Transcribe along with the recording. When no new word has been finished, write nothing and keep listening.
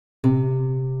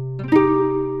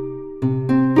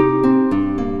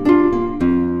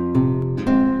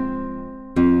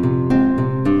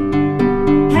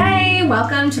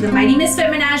to the Mighty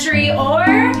Misfit Menagerie or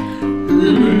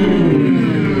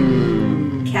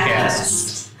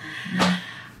Cast.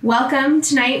 Welcome.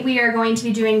 Tonight we are going to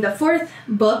be doing the fourth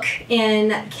book in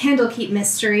Candlekeep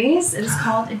Mysteries. It is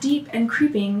called A Deep and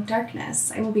Creeping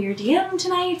Darkness. I will be your DM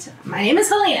tonight. My name is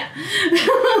Helena.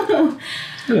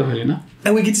 Hello, Helena.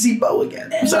 And we get to see Bo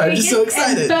again. I'm sorry, I'm just so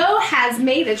excited. Bo has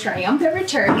made a triumphant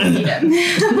return. We need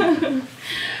him.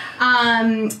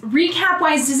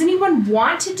 Recap-wise, does anyone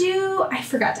want to do... I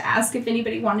forgot to ask if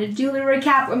anybody wanted to do a little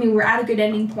recap. I mean, we're at a good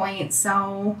ending point,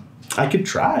 so... I could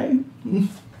try.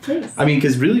 Please. I mean,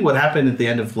 because really what happened at the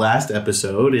end of last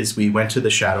episode is we went to the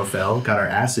Shadowfell, got our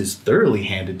asses thoroughly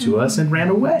handed to us, and ran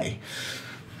away.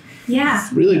 Yeah.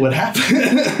 That's really what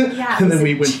happened. Yeah. And then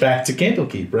we went back to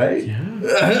Candlekeep, right?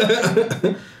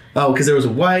 Yeah. Oh, because there was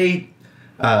a white...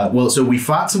 so we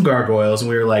fought some gargoyles, and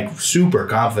we were, like, super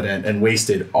confident and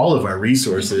wasted all of our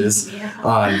resources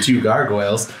on 2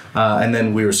 gargoyles. And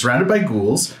then we were surrounded by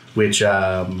ghouls, which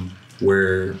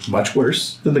were much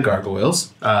worse than the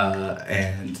gargoyles.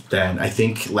 And then I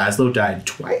think Laszlo died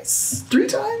 3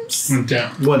 times? Went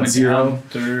down.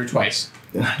 1-0. Twice.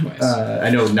 I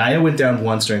know Naya went down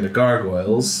once during the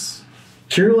gargoyles.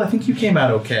 Kirill, I think you came out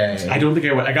okay. I don't think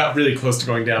I went. I got really close to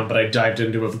going down, but I dived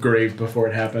into a grave before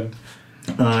it happened.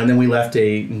 And then we left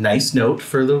a nice note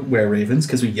for the were-ravens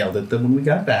because we yelled at them when we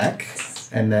got back.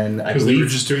 And then I Because they believe...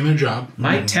 were just doing their job.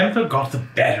 My temper got the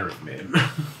better of me.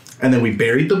 And then we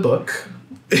buried the book.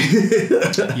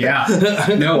 Yeah.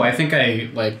 No, I think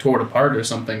I tore it apart or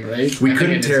something, right? We I think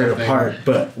couldn't I did tear it something apart,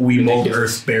 but we mold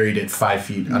ridiculous. earth buried it 5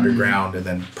 feet underground and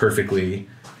then perfectly,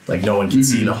 no one can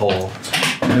see the hole.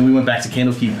 And then we went back to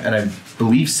Candlekeep, and I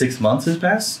believe 6 months has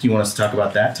passed. Do you want us to talk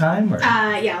about that time? Or?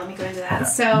 Yeah, let me go into that.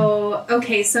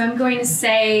 Okay. So I'm going to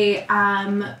say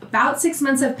about 6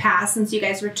 months have passed since you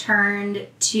guys returned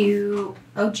to...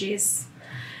 Oh, geez.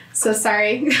 So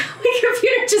sorry. My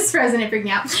computer just frozen. It freaked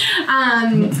me out.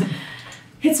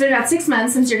 It's been about 6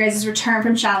 months since your guys' return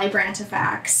from Chalet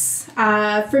Brantifax.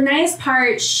 For Naya's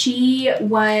part, she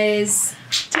was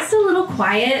just a little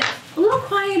quiet, a little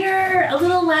quieter, a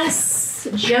little less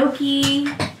jokey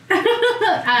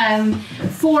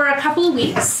for a couple of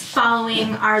weeks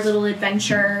following our little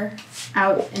adventure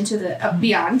out into the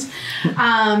beyond.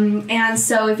 And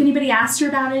so if anybody asked her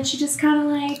about it, she just kind of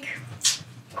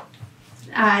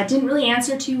didn't really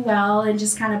answer too well and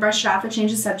just kind of brushed it off or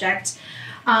changed the subject.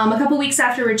 A couple weeks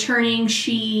after returning,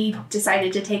 she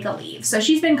decided to take a leave. So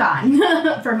she's been gone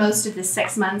for most of this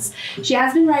 6 months. She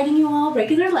has been writing you all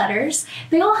regular letters.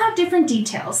 They all have different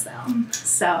details, though.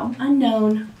 So,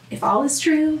 unknown. If all is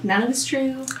true, none of it's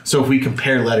true. So if we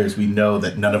compare letters, we know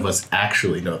that none of us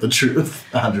actually know the truth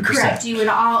 100%. Correct. If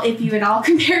you had all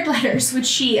compared letters, which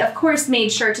she, of course,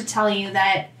 made sure to tell you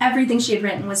that everything she had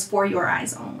written was for your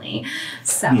eyes only.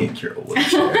 So. Me and Kirill would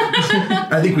share.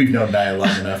 I think we've known Naya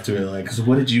long enough to be so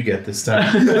what did you get this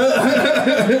time?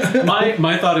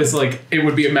 My thought is it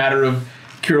would be a matter of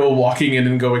Kirill walking in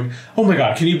and going, "Oh my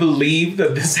god, can you believe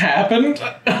that this happened?"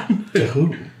 To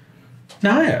who?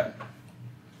 Naya.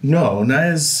 No,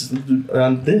 Naya's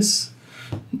on this.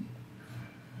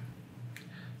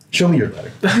 Show me your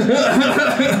letter.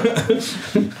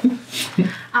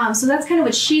 So that's kind of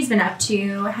what she's been up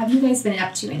to. Have you guys been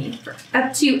up to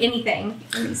anything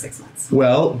in these 6 months?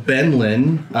 Well,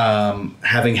 Benlin,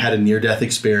 having had a near-death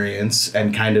experience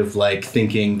and kind of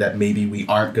thinking that maybe we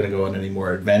aren't going to go on any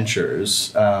more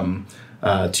adventures,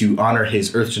 to honor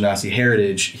his Earth Genasi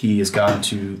heritage, he has gone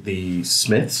to the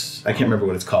Smiths. I can't remember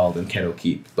what it's called in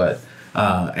Candlekeep, but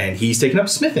and he's taken up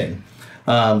smithing.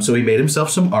 So he made himself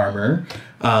some armor,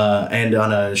 and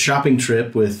on a shopping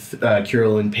trip with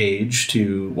Kirill and Paige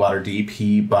to Waterdeep,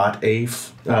 he bought a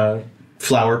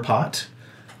flower pot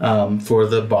for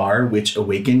the bar, which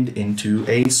awakened into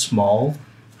a small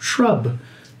shrub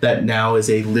that now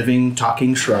is a living,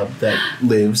 talking shrub that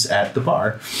lives at the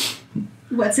bar.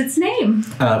 What's its name?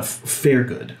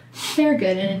 Fairgood.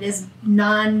 Fairgood, and it is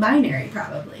non-binary,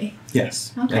 probably.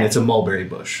 Yes. Okay. And it's a mulberry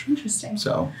bush. Interesting.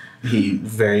 So he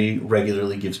very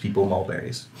regularly gives people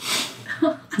mulberries.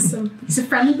 Awesome. He's a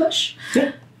friendly bush?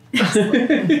 Yeah.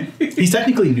 He's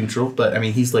technically neutral, but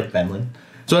he's like Benlin.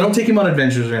 So I don't take him on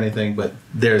adventures or anything, but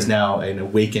there's now an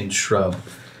awakened shrub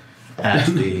at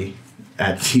the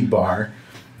bar.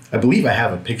 I believe I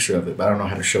have a picture of it, but I don't know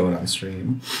how to show it on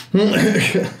stream.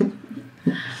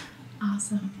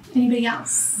 Awesome. Anybody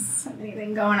else?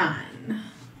 Anything going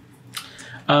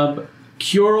on?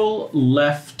 Kirill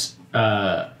left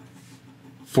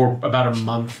for about a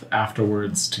month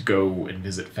afterwards to go and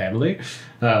visit family,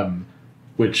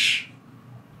 which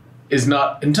is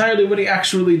not entirely what he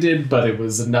actually did, but it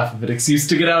was enough of an excuse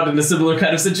to get out in a similar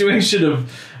kind of situation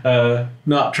of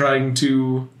not trying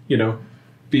to,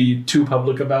 be too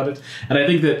public about it. And I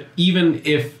think that even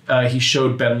if he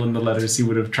showed Benlin the letters, he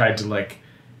would have tried to,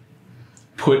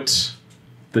 put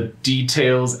the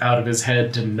details out of his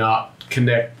head to not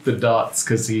connect the dots,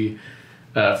 because he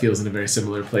feels in a very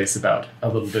similar place about a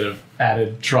little bit of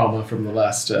added trauma from the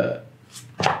last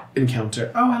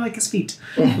encounter. Oh, I like his feet.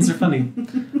 Those are funny.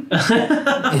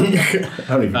 I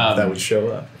don't even know if that would show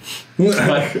up.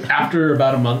 But after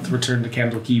about a month, returned to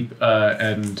Candlekeep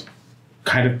and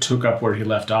kind of took up where he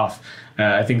left off.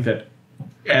 I think that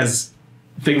as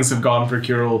things have gone for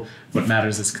Kirill, what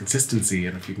matters is consistency,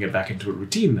 and if you can get back into a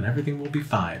routine, then everything will be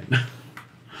fine.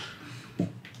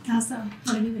 Awesome.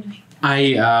 What have you been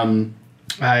doing?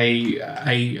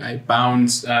 I bound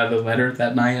the letter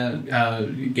that Naya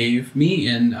gave me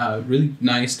in really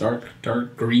nice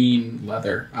dark green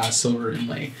leather, silver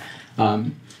inlay,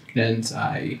 and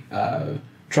I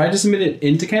tried to submit it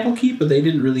into Candlekeep, but they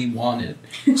didn't really want it.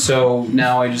 So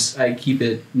now I keep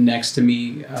it next to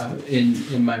me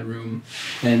in my room,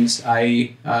 and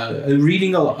I'm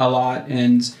reading a lot,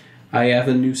 and I have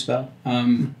a new spell,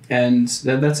 and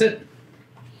that's it.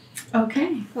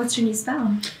 Okay. What's your new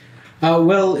spell?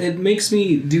 Well, it makes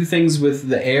me do things with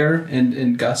the air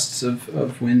and gusts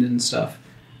of wind and stuff.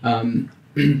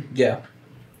 Yeah.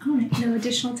 All right. No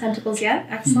additional tentacles yet.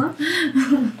 Excellent.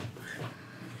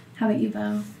 How about you,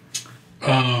 Bo?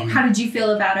 How did you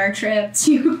feel about our trip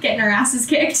to getting our asses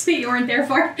kicked that you weren't there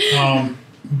for?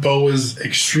 Bo was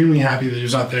extremely happy that he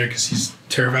was not there because he's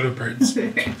terrified of birds.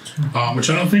 Which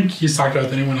I don't think he's talked about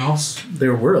with anyone else.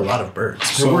 There were a lot of birds.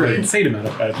 So we're an insane amount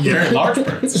of birds. Yeah. Very large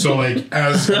birds. So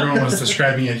as everyone was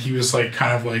describing it, he was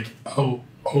oh,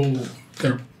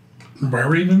 they're were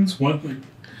ravens? What?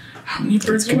 How many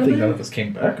birds were None there? of us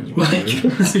came back.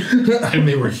 And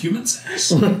they were human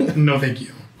size? No, thank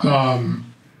you.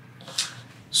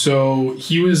 So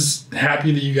he was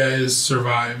happy that you guys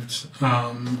survived,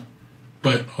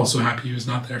 but also happy he was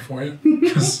not there for it,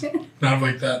 because not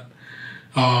like that.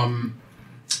 I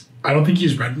don't think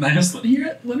he's read Naya's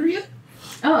letter yet.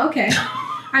 Oh, okay.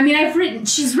 I mean,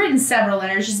 she's written several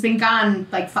letters. She's been gone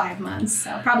 5 months,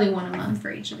 so probably one a month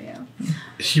for each of you.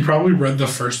 He probably read the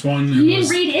first one. You didn't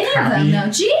read any of them, though.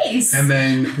 Jeez. And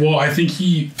then, I think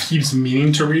he keeps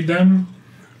meaning to read them,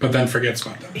 but then forgets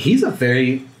about them. He's a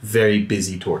very, very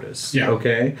busy tortoise. Yeah.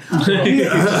 Okay. Okay.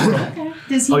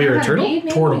 Does he know you're a how to turtle? read?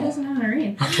 Maybe Turtle. He doesn't know how to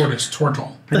read. Not tortoise,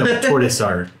 turtle. I know, but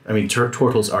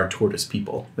turtles are tortoise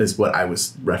people, is what I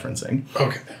was referencing.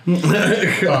 Okay.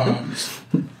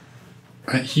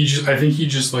 I think he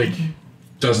just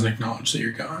doesn't acknowledge that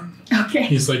you're gone. Okay.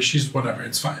 He's she's whatever,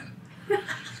 it's fine.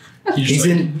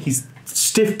 He's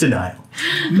stiff denial.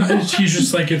 No, he's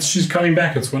just she's coming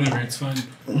back, it's whatever, it's fine.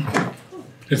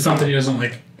 It's not that he doesn't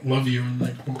love you and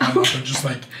but just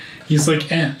he's she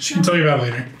can tell you about it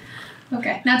later.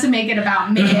 Okay. Not to make it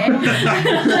about me. But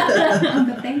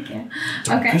thank you.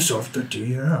 Don't Okay. piss off the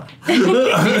dear.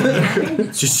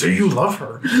 Just say you love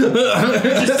her.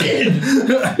 Just did.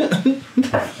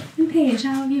 And Paige,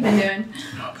 how have you been doing?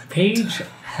 Paige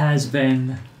has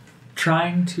been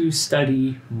trying to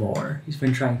study more. He's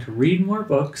been trying to read more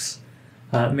books,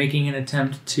 making an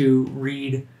attempt to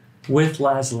read with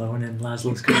Laszlo and in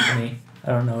Laszlo's company. I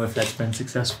don't know if that's been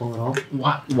successful at all.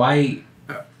 Why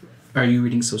are you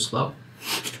reading so slow?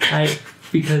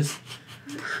 Because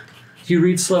you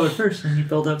read slow at first and you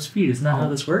build up speed. Isn't that how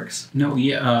this works? No,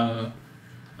 yeah,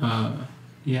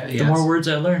 The more words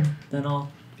I learn, then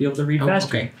I'll be able to read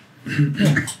faster. Okay.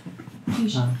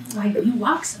 Why do you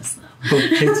walk so slow?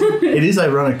 It is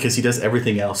ironic because he does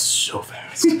everything else so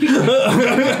fast.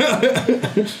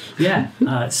 Yeah,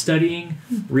 studying,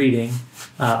 reading.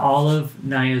 All of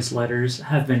Naya's letters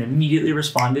have been immediately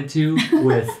responded to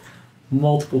with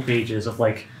multiple pages of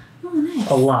Oh, nice.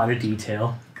 a lot of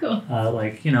detail. Cool.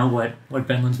 What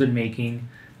Benlin's been making,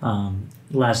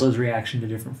 Laszlo's reaction to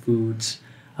different foods,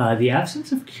 the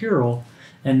absence of Kirill,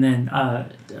 and then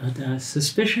a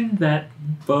suspicion that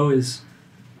Bo is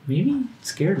maybe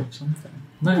scared of something.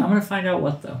 I'm gonna find out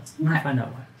what though. I'm gonna find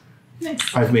out what.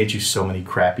 Nice. I've made you so many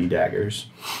crappy daggers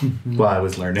while I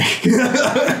was learning.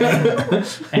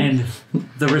 And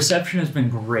the reception has been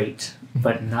great,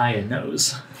 but Naya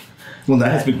knows. Well,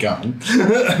 that has been gone.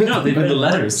 No, they've been the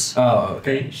letters. Oh,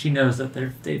 okay. She knows that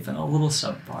they've been a little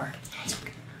subpar.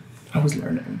 I was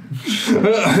learning.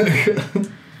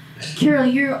 Kirill,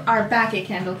 you are back at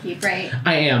Candlekeep, right?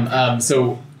 I am.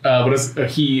 So what is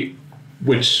he?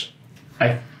 Which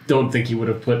don't think he would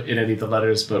have put in any of the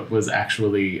letters, but was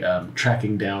actually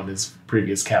tracking down his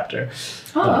previous captor.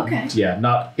 Oh, okay. Yeah,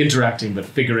 not interacting, but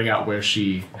figuring out where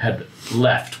she had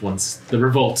left once the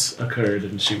revolt occurred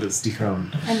and she was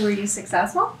dethroned. And were you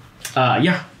successful?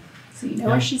 Yeah. So you know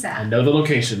where she's I at. know the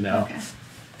location now. Okay.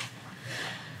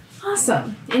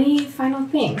 Awesome. Any final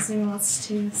things anyone wants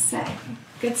to say?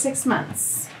 Good 6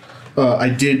 months. I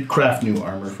did craft new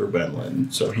armor for Benlin,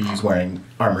 so he's wearing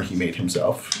armor he made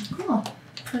himself. Cool.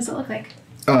 What does it look like?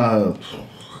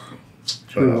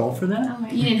 Should we roll for that? Oh,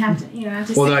 you didn't have to. You don't have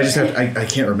to. Well, no, say I it. I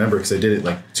can't remember because I did it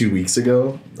like 2 weeks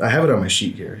ago. I have it on my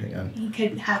sheet here. Hang on. You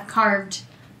could have carved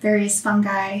various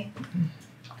fungi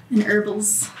and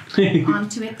herbals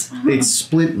onto it. It's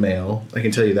splint mail. I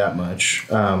can tell you that much.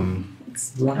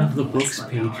 One of the books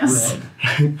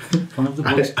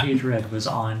page read was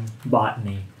on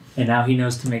botany, and now he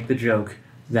knows to make the joke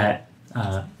that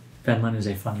Benlin is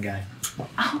a fun guy.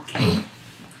 Okay.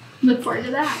 Look forward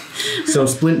to that. So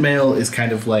splint mail is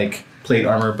kind of like plate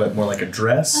armor, but more like a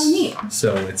dress. Oh, neat.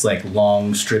 So it's like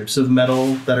long strips of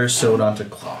metal that are sewed onto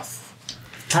cloth.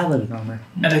 Paladin armor.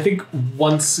 And I think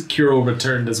once Kuro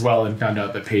returned as well and found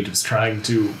out that Paige was trying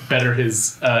to better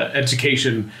his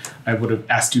education, I would have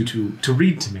asked you to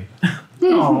read to me.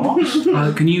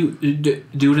 Aww. Can you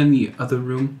do it in the other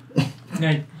room?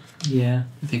 Yeah.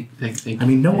 I think. I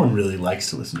mean, no one really likes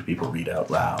to listen to people read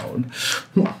out loud.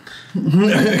 I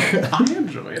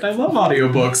enjoy it. I love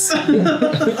audiobooks.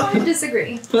 I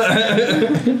disagree.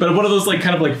 But one of those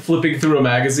kind of flipping through a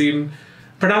magazine.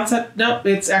 Pronounce that? No,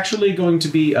 it's actually going to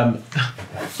be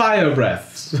fire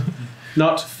breath,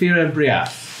 not fear and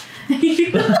breath.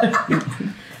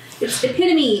 It's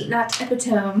epitome, not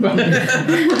epitome.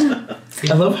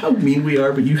 I love how mean we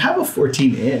are, but you have a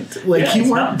 14 int.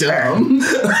 You weren't dumb.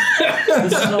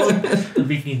 This is all the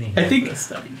beginning. I think of the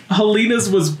study. Helena's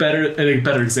was a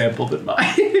better example than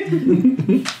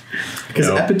mine. Because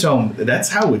epitome, that's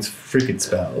how it's freaking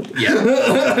spelled. Yeah.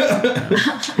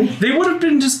 They would have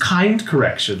been just kind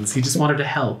corrections. He just wanted to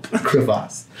help.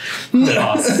 Crevasse.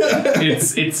 Crevasse.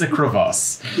 It's a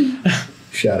crevasse.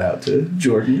 Shout out to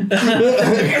Jordan.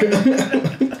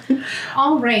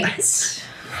 All right.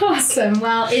 Awesome.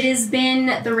 Well, it has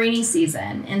been the rainy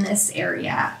season in this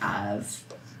area of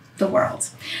the world.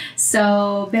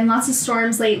 So, been lots of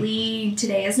storms lately.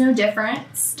 Today is no different.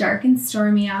 It's dark and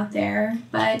stormy out there,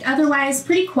 but otherwise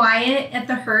pretty quiet at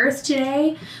the hearth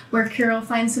today, where Kirill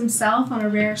finds himself on a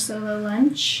rare solo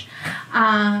lunch.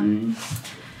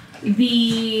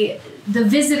 The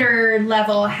visitor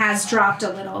level has dropped a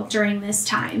little during this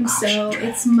time, so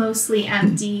it's mostly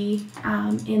empty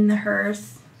in the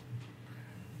hearth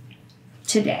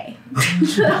today.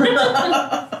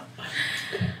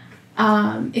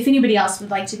 If anybody else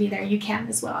would like to be there, you can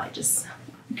as well. I'm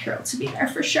thrilled to be there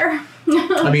for sure.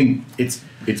 I mean, it's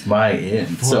my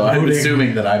inn, so I'm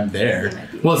assuming that I'm there.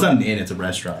 Well, it's not an inn, it's a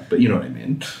restaurant, but you know what I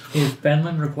mean. If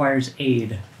Benlin requires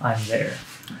aid, I'm there.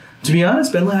 To be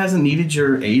honest, Benlin hasn't needed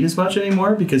your aid as much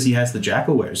anymore because he has the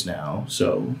Jackal-wares now.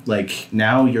 So,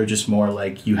 now you're just more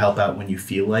you help out when you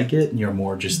feel like it, and you're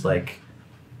more just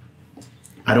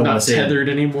I don't want to say tethered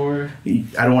anymore. I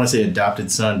don't want to say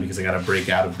adopted son because I got to break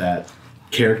out of that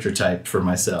character type for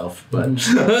myself. But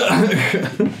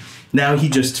now he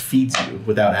just feeds you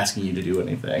without asking you to do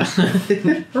anything.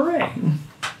 Hooray!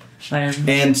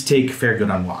 And take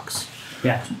Fairgood on walks.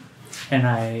 Yeah. And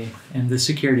I am the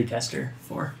security tester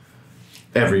for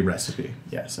every recipe.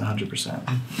 Yes,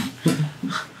 100%.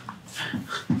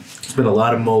 It's been a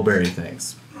lot of mulberry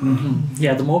things. Mm-hmm.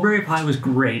 Yeah, the mulberry pie was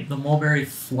great. The mulberry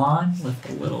flan left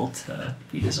a little to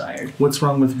be desired. What's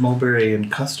wrong with mulberry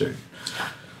and custard?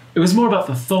 It was more about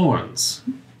the thorns.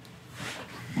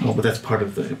 Well, but that's part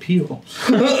of the appeal.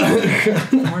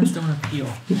 Thorns don't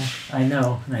appeal. I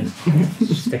know. And I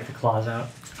stick the claws out.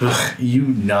 Ugh, you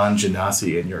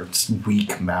non-genasi and your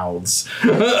weak mouths.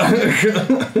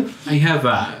 I have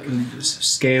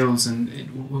scales, and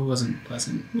it wasn't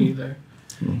pleasant either.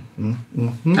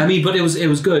 Mm-hmm. I mean, but it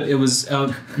was good. It was.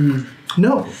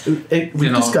 No,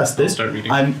 we've discussed this. I'll start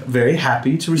reading. I'm very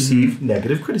happy to receive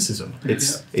negative criticism.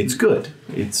 It's good.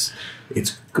 It's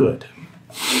good.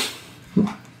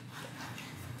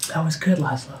 That was good,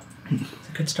 Laszlo. It's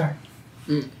a good start.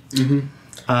 Mm-hmm.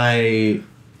 I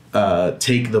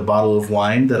take the bottle of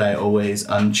wine that I always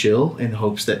unchill in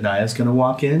hopes that Naya's going to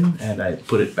walk in, and I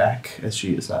put it back as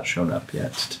she has not shown up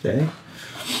yet today.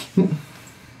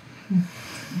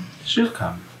 She'll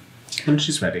come when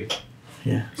she's ready.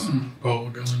 Yes. Bo will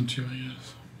go into, I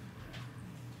guess.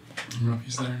 don't know if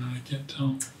he's there or not. I can't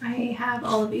tell. I have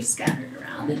all of you scattered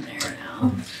around in there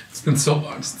now. It's been so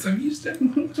long since I've used it.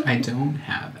 I don't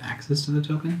have access to the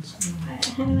tokens.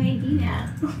 How do I do that?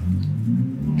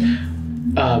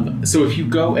 So if you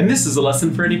go, and this is a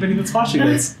lesson for anybody that's watching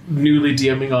that's newly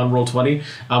DMing on Roll20,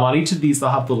 on each of these they'll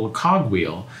have the little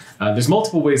cogwheel. There's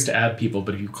multiple ways to add people,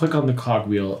 but if you click on the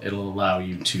cogwheel, it'll allow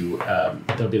you to,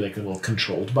 there'll be like a little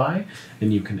controlled by,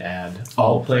 and you can add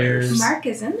all players. Mark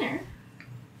is in there.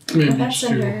 Maybe That's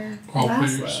just do under all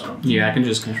Laszlo. players. Yeah, I can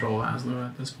just control Laszlo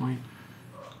at this point.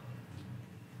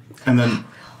 And then,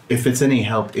 if it's any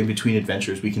help in between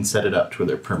adventures, we can set it up to where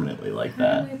they're permanently like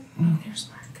that. Oh, there's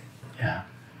Mark. Yeah.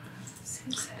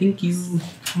 Thank you.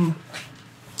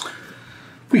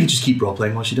 We can just keep role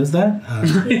playing while she does that.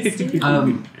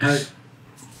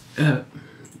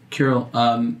 Kirill,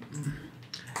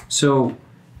 so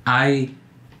I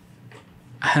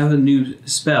have a new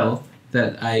spell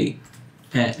that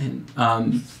and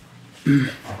I'll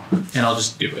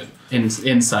just do it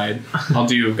inside. I'll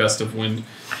do a gust of wind.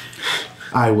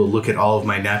 I will look at all of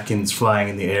my napkins flying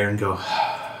in the air and go,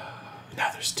 now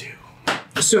there's 2.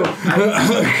 So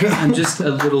I'm just a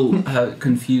little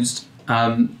confused.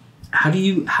 How do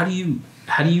you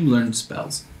learn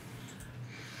spells?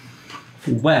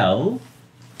 Well,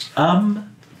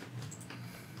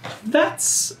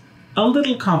 that's a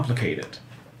little complicated.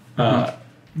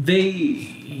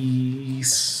 They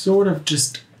sort of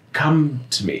just come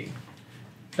to me.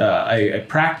 I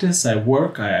practice, I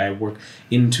work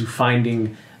into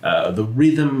finding the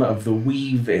rhythm of the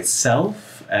weave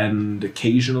itself, and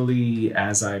occasionally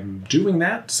as I'm doing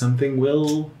that, something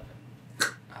will...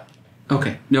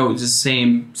 Okay, no, it's the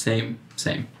same.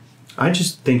 I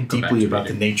just think Go back deeply to about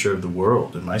the reading. nature of the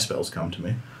world, and my spells come to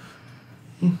me.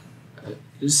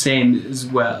 Same as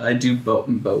well. I do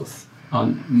both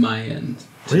on my end.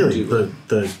 to Really? do-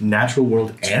 The natural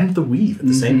world and the weave at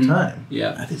the same time?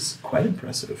 Yeah. That is quite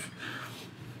impressive.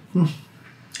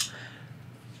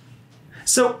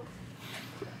 So,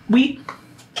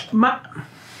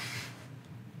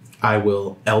 I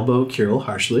will elbow Kirill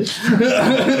harshly.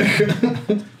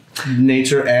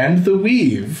 Nature and the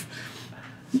weave.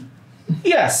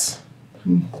 yes.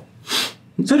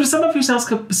 So do some of your spells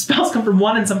come from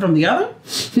one and some from the other?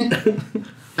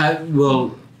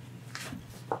 Well,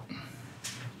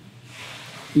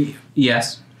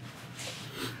 yes.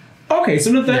 Okay,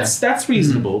 so no, that's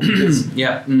reasonable because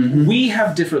Yeah. we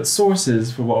have different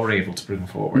sources for what we're able to bring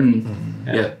forward.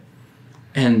 Yeah.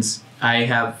 And I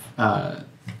have.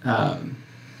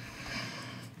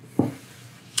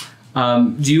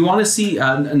 Do you want to see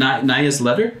Naya's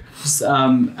letter?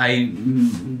 I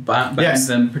bound Yes.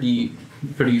 them pretty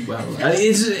well.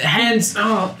 It's hands.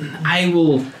 Oh, I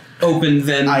will open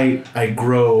them. I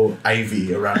grow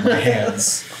ivy around my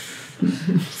hands.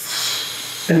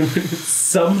 And it's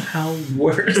somehow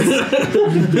worse.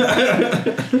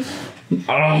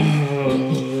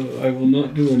 I will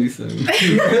not do anything.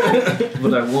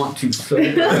 But I want to so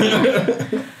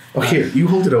bad. Oh, here, you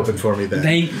hold it open for me then.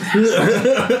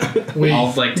 Wait,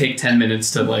 I'll take 10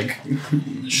 minutes to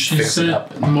she fix it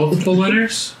up. sent multiple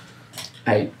letters?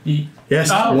 Yes,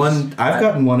 Oh. one. I've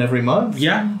gotten one every month.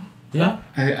 Yeah.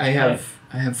 I have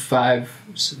 5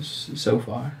 so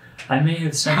far. I may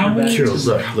have sent How her back many- Kirill, to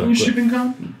look, How look, long has she look. been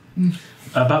gone?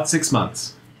 About 6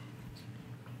 months.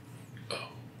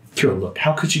 Kirill, look.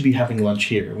 How could she be having lunch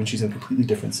here when she's in a completely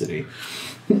different city?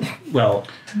 Well,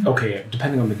 okay,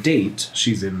 depending on the date,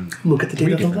 she's in... Look at the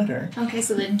date of the different- letter. Okay,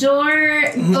 so the door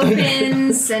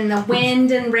opens and the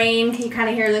wind and rain, you kind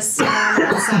of hear the storm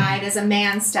outside as a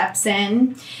man steps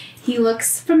in. He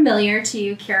looks familiar to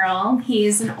you, Carol.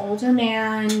 He's an older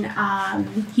man,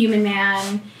 human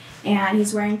man, and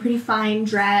he's wearing pretty fine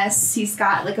dress. He's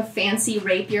got a fancy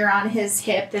rapier on his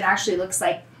hip that actually looks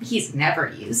like he's never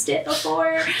used it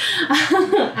before.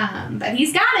 But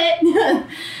he's got it.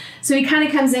 So he kind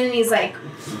of comes in and he's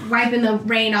wiping the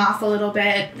rain off a little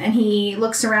bit, and he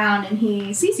looks around and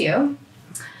he sees you.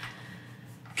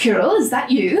 Kirill, is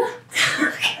that you?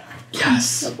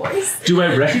 Yes. The voice. Do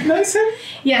I recognize him?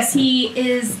 Yes, he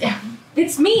is.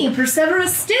 It's me, Perseverus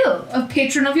Still, a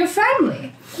patron of your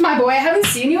family. My boy, I haven't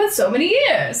seen you in so many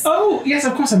years. Oh, yes,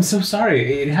 of course. I'm so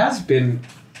sorry. It has been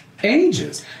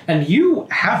ages, and you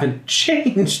haven't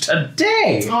changed a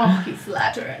day. Oh, you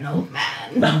flatter an old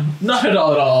man. Not at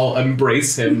all. I'll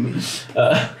embrace him.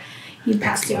 He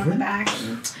passed you on the back.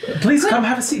 Please come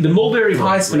have a seat. The mulberry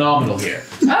pie is phenomenal here.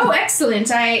 Oh, excellent!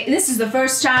 This is the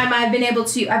first time I've been able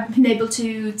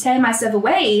to tear myself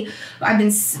away. I've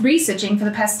been researching for the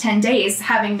past 10 days,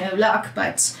 having no luck.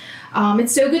 But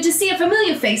It's so good to see a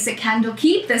familiar face at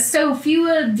Candlekeep. There's so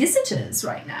fewer visitors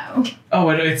right now. Oh,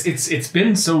 and it's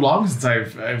been so long since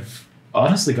I've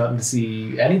honestly gotten to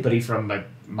see anybody from like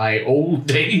my old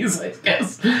days, I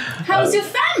guess. How's your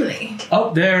family?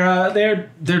 Oh, they're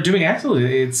doing excellent.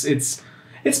 It's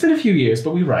been a few years,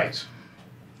 but we write.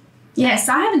 Yes,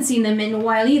 I haven't seen them in a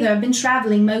while either. I've been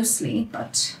traveling mostly,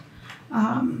 but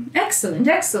excellent,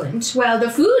 excellent. Well, the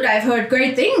food, I've heard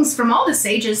great things from all the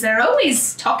sages. They're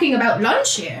always talking about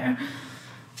lunch here.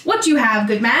 What do you have,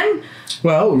 good man?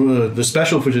 Well, the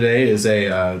special for today is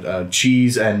a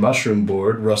cheese and mushroom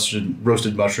board,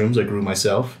 roasted mushrooms I grew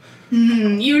myself.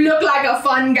 You look like a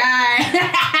fun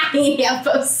guy. Yeah,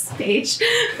 post page.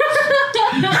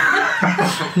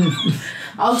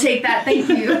 I'll take that, thank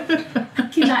you. I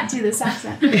cannot do this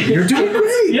accent. You're doing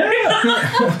great!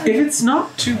 Yeah. If it's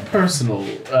not too personal,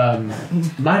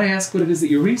 might I ask what it is that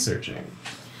you're researching?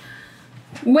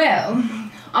 Well,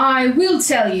 I will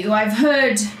tell you, I've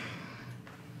heard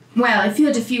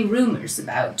a few rumors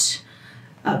about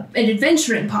an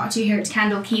adventuring party here at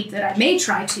Candlekeep that I may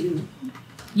try to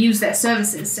use their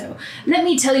services. So let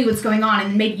me tell you what's going on,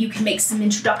 and maybe you can make some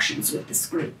introductions with this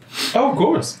group. Oh, of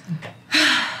course.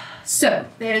 So,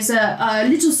 there's a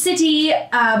little city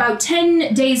about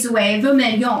 10 days away,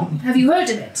 Vermeillon. Have you heard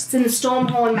of it? It's in the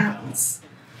Stormhorn Mountains.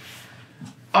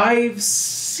 I've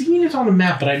seen it on a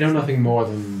map, but I know nothing more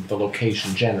than the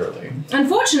location generally.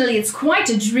 Unfortunately, it's quite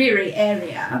a dreary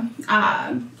area,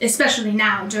 especially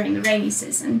now during the rainy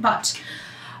season, but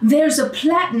there's a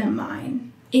platinum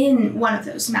mine in one of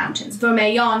those mountains.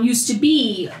 Vermeillon used to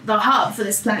be the hub for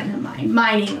this platinum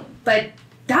mining, but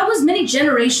that was many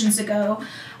generations ago.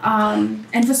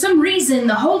 And for some reason,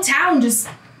 the whole town just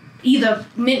either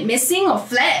went missing or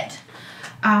fled.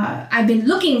 I've been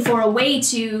looking for a way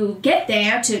to get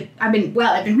there. I've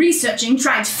been researching,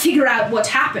 trying to figure out what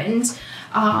happened.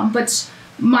 But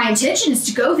my intention is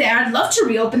to go there. I'd love to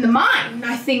reopen the mine.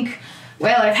 I think,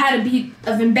 I've had a bit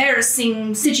of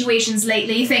embarrassing situations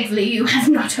lately. Thankfully, you have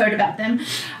not heard about them.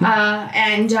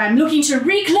 And I'm looking to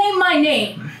reclaim my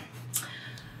name.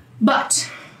 But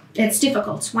it's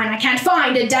difficult when I can't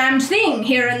find a damned thing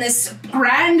here in this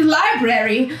grand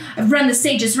library. I've run the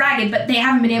sages ragged, but they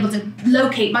haven't been able to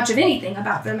locate much of anything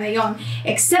about Vermeillon,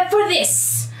 except for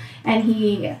this. And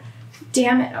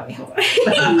damn it, hold on.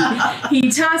 He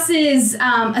tosses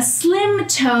a slim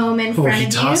tome in front of you.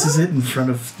 He tosses it in front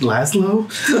of Laszlo?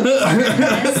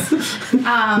 Yes.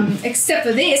 Except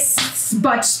for this,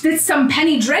 but it's some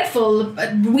penny dreadful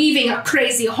weaving a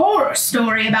crazy horror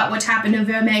story about what happened to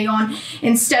Vermeillon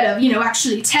instead of,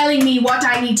 actually telling me what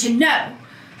I need to know.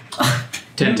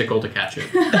 Tentacle to catch it.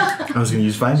 I was going to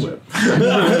use Vine Whip.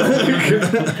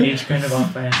 Page kind of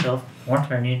off by himself.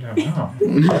 What I need to know.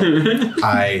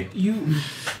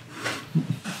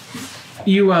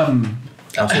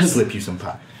 I'll just slip you some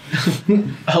pie.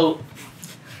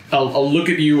 I'll look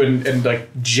at you and like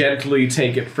gently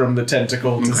take it from the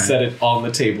tentacle to set it on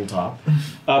the tabletop.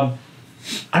 I'm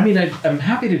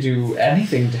happy to do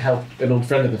anything to help an old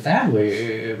friend of the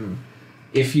family.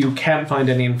 If you can't find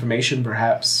any information,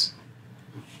 perhaps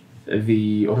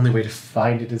the only way to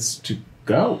find it is to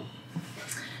go.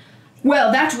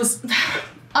 Well,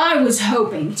 I was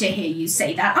hoping to hear you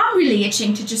say that. I'm really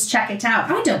itching to just check it out.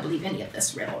 I don't believe any of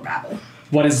this ribble-rabble.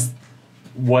 What is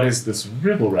this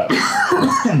ribble-rabble?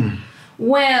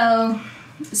 Well,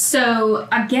 so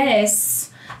I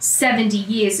guess 70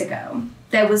 years ago,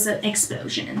 there was an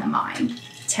explosion in the mine.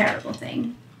 Terrible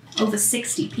thing. Over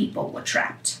 60 people were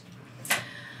trapped.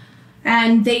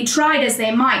 And they tried as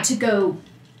they might to go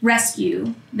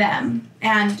rescue them,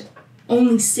 and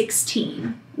only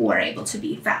 16 were able to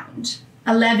be found.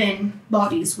 11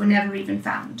 bodies were never even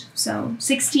found. So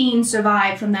 16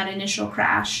 survived from that initial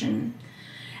crash. And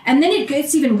then it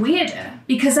gets even weirder,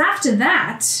 because after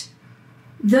that,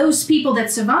 those people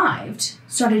that survived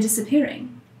started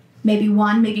disappearing. Maybe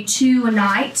one, maybe two a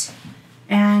night.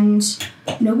 And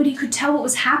nobody could tell what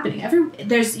was happening.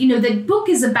 The book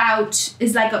is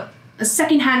like a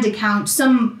secondhand account.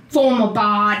 Some former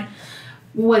bard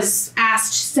was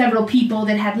asked several people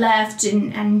that had left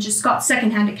and just got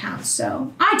secondhand accounts.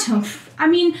 So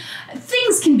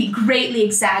things can be greatly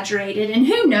exaggerated, and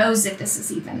who knows if this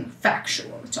is even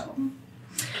factual at all.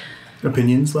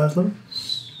 Opinions, Laszlo?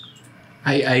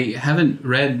 I haven't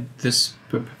read this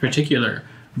particular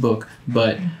book,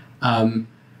 but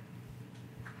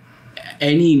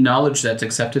any knowledge that's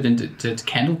accepted into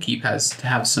Candlekeep has to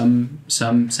have some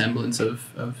semblance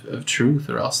of truth,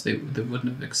 or else they wouldn't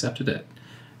have accepted it.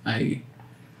 I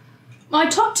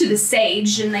talked to the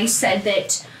sage, and they said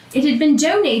that it had been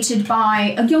donated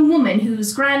by a young woman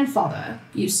whose grandfather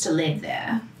used to live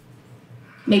there.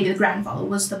 maybe the grandfather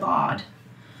was the bard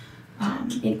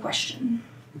in question.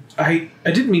 I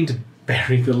didn't mean to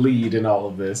bury the lead in all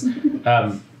of this,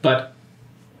 but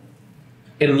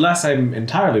unless I'm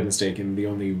entirely mistaken, the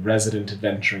only resident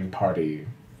adventuring party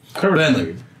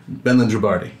currently... Benlin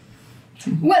Drabardi.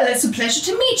 Well, it's a pleasure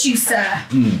to meet you, sir.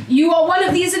 You are one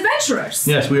of these adventurers.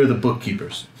 Yes, we are the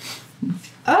bookkeepers.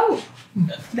 Oh,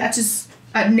 that is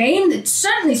a name that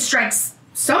certainly strikes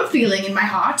some feeling in my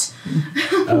heart.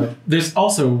 There's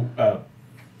also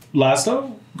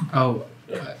Laszlo. Oh,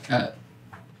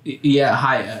 yeah.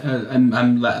 Hi,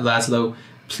 I'm Laszlo.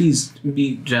 Please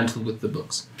be gentle with the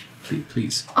books,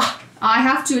 please. I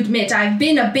have to admit, I've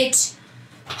been a bit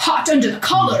hot under the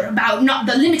collar about not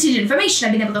the limited information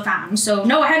I've been able to find. So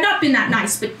no, I had not been that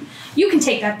nice. But you can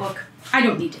take that book. I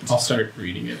don't need it. I'll start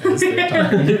reading it as they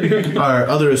talk. Our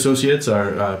other associates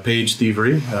are Paige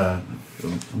Thievery,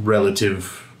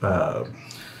 relative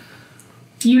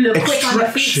You look quick on the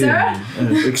feet, sir.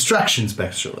 Extraction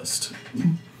specialist.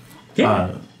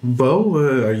 Yeah.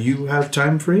 Bo, you have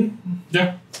time free?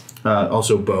 Yeah.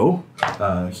 Also, Bo,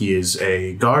 he is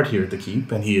a guard here at the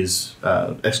keep, and he has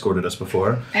escorted us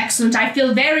before. Excellent. I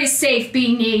feel very safe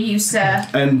being near you, sir.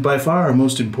 And by far our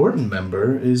most important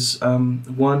member is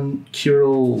one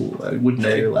Kirill. I wouldn't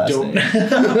know your last name.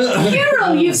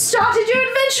 Kirill, you've started your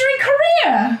adventuring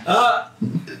career.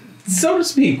 So to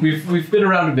speak, we've been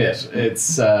around a bit.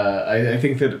 It's I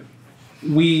think that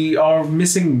we are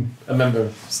missing a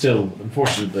member still,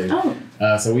 unfortunately. Oh.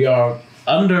 So we are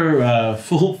under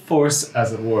full force,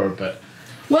 as it were. But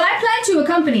Well, I plan to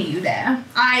accompany you there.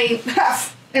 I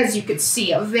have, as you can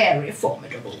see, a very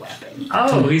formidable weapon.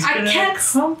 Oh, he's I going to can't-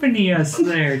 accompany us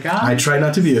there, guys. I try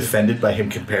not to be offended by him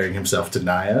comparing himself to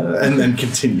Naya, and then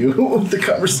continue with the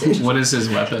conversation. What is his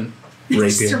weapon?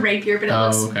 It's just a Rapier. rapier, but it Oh,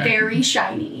 looks okay. very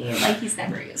shiny, like he's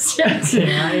never used it.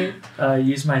 Can I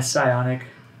use my psionic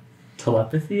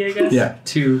telepathy, I guess, Yeah.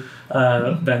 to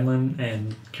Benlin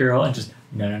and Kirill and just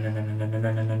no.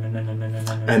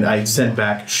 And I sent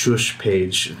back, shush,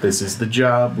 Paige, this is the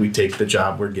job, we take the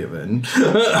job we're given.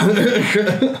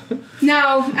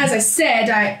 Now, as I said,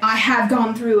 I have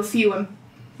gone through a few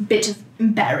bit of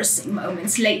embarrassing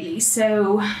moments lately,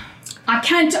 so I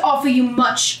can't offer you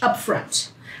much up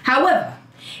front. However,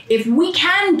 if we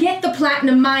can get the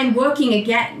platinum mine working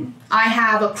again, I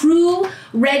have a crew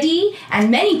ready and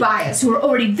many buyers who are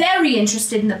already very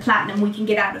interested in the platinum we can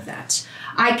get out of that.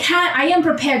 I am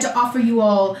prepared to offer you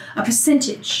all a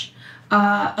percentage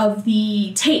of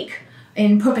the take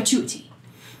in perpetuity,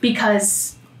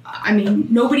 because, I mean,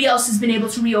 nobody else has been able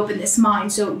to reopen this mine,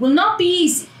 so it will not be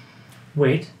easy.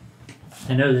 Wait,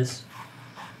 I know this.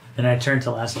 And I turn to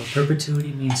Laszlo.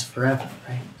 Perpetuity means forever,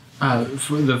 right?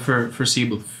 For the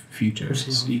foreseeable future,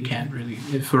 Foreseeable you can't really.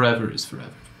 Forever is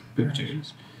forever. Perpetuity.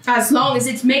 As long as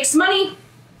it makes money,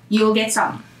 you'll get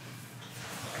some.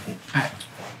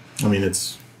 I mean,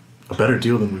 it's a better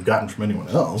deal than we've gotten from anyone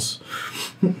else.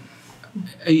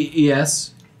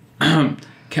 Yes.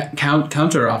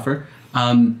 Counter offer.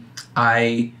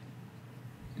 I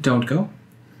don't go.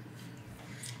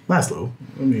 Laszlo,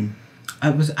 I mean...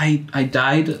 I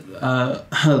died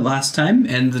last time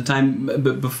and the time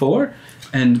before,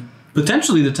 and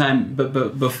potentially the time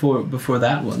before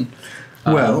that one.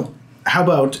 Well, how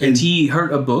about... And he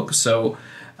hurt a book, so...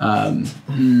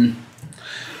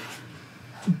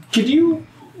 could you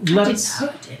let It us...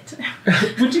 hurt it.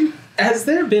 Would you... Has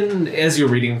there been, as you're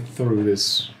reading through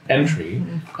this entry,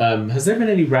 has there been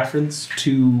any reference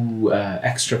to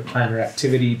extra planner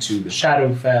activity, to the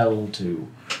Shadowfell, to...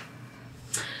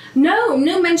 No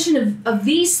mention of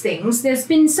these things. There's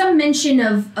been some mention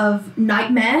of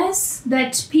nightmares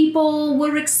that people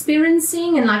were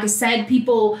experiencing, and like I said,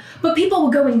 people were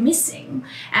going missing,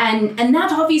 and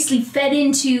that obviously fed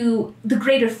into the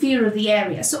greater fear of the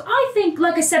area. So I think,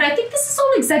 like I said, I think this is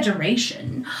all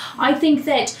exaggeration. I think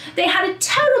that they had a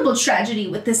terrible tragedy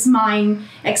with this mine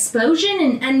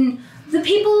explosion, and the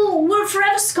people were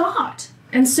forever scarred.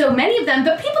 And so many of them,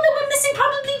 the people that were missing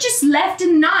probably just left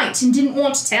in the night and didn't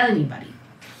want to tell anybody.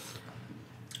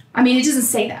 I mean, it doesn't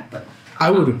say that, but...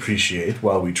 I would appreciate,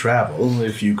 while we travel,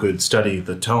 if you could study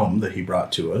the tome that he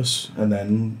brought to us, and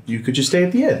then you could just stay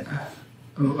at the inn.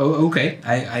 Okay.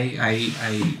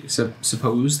 I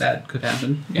suppose that could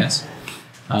happen. Yes.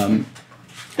 I mean,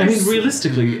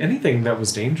 realistically, anything that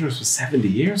was dangerous was 70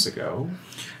 years ago.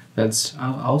 That's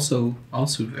also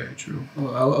very true.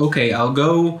 Okay, I'll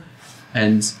go,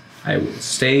 and I will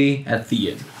stay at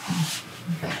the inn.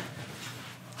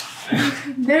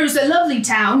 There's a lovely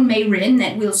town, Mayrin,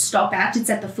 that we'll stop at. It's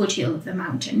at the foothill of the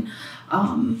mountain.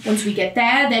 Once we get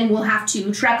there, then we'll have to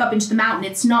trek up into the mountain.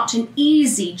 It's not an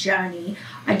easy journey.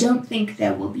 I don't think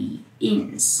there will be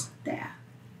inns there.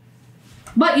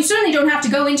 But you certainly don't have to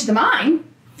go into the mine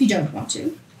if you don't want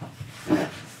to.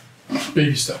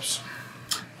 Baby steps.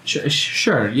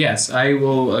 Sure, yes. I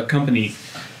will accompany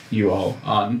you all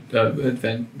on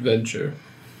adventure.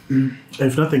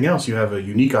 If nothing else, you have a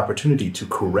unique opportunity to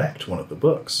correct one of the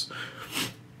books.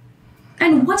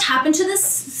 And what happened to this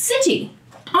city?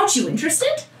 Aren't you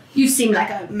interested? You seem like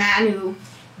a man who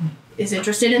is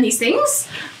interested in these things.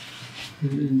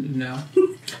 No.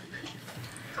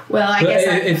 Well, I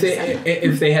guess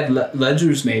if they had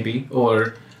ledgers, maybe,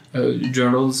 or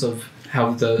journals of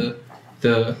how the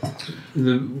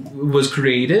was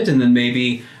created, and then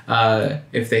maybe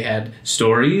if they had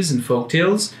stories and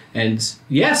folktales, and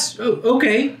yes,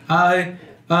 okay,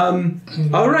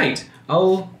 all right,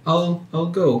 I'll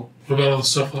go. What about all the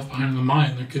stuff left behind in the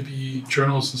mine? There could be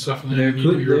journals and stuff in there that need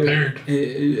to be repaired.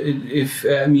 If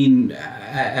I mean,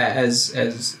 as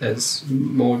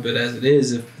morbid as it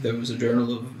is, if there was a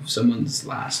journal of someone's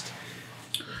last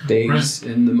days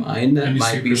in the mine, that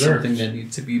might be something that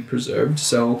needs to be preserved.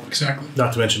 So exactly.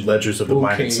 Not to mention ledgers of the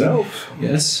mine itself.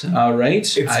 Yes. All right.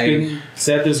 It's been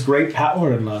said there's great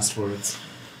power in last words.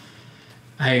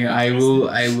 I will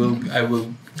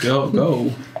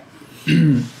go.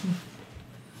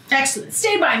 Excellent.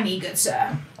 Stay by me, good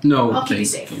sir. No, I'll keep you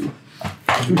thank safe. you.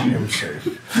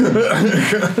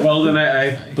 Well, then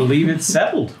I believe it's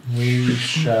settled. We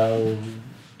shall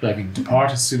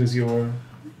depart as soon as you're...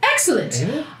 Excellent.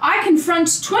 I can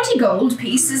front 20 gold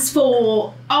pieces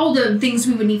for all the things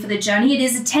we would need for the journey. It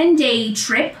is a 10-day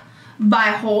trip by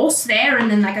horse there, and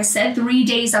then, like I said, 3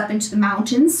 days up into the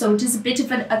mountains, so it is a bit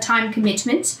of a time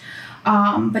commitment.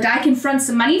 But I can front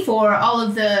some money for all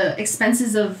of the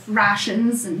expenses of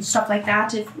rations and stuff like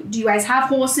that. Do you guys have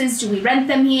horses? Do we rent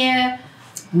them here?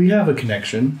 We have a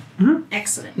connection. Mm-hmm.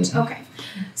 Excellent. Okay.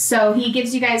 So he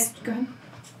gives you guys... Go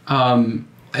ahead.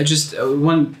 I just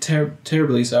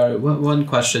terribly sorry. One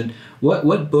question.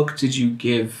 What book did you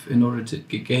give in order to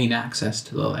gain access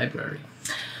to the library?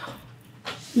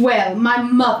 Well, my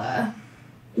mother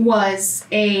was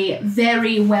a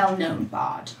very well-known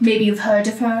bard. Maybe you've heard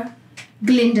of her?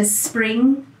 Glinda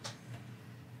Spring.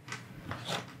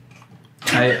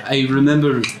 I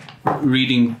remember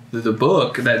reading the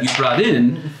book that you brought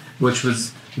in, which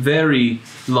was very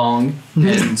long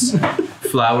and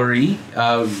flowery.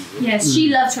 Yes, she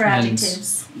loved her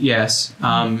adjectives. Yes.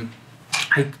 I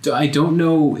don't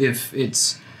know if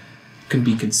it's can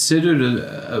be considered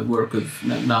a work of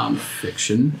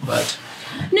non-fiction, but...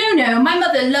 No. My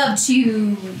mother loved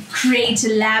to create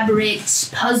elaborate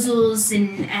puzzles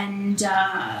and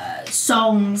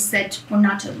songs that were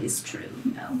not always true,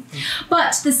 no.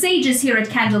 But the sages here at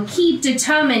Candlekeep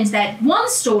determined that one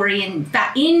story in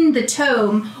the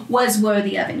tome was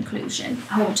worthy of inclusion.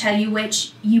 I won't tell you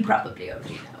which, you probably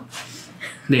already know.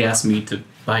 They asked me to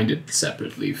bind it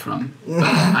separately from... But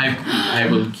I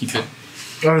will keep it.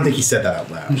 I don't think he said that out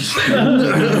loud. I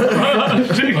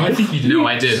think you did. No,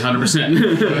 I did,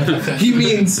 100%. He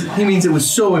means it was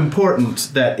so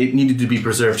important that it needed to be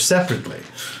preserved separately.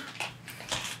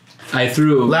 I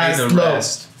threw away the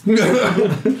rest.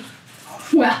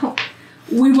 Well,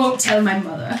 we won't tell my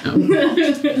mother. No.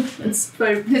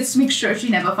 Let's make sure she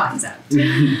never finds out.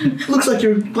 Looks like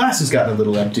your glass has gotten a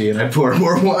little empty and I pour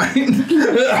more wine.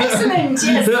 Excellent,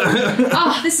 yes.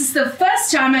 This is the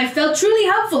first time I've felt truly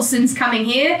helpful since coming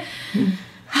here.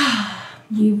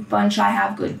 You bunch, I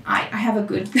have a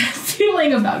good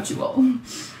feeling about you all.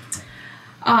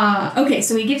 Okay,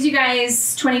 so he gives you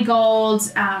guys 20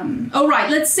 gold. All right,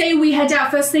 let's say we head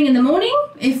out first thing in the morning.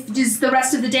 Is the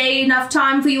rest of the day enough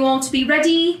time for you all to be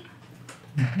ready?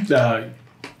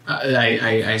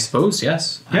 I suppose,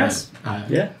 yes. Yes.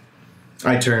 Yeah.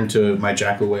 I turn to my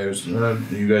jackal-wares.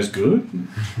 You guys good?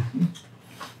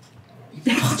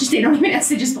 They don't even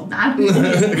answer, they just fall down.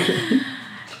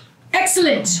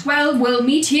 Excellent. Well, we'll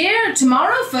meet here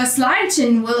tomorrow, first light,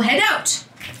 and we'll head out.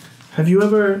 Have you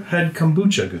ever had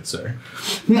kombucha, good sir?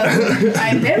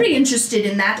 I'm very interested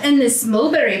in that. And this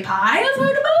mulberry pie I've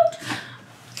heard about?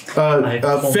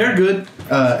 Fair good.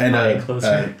 And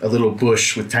a little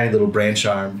bush with tiny little branch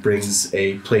arm brings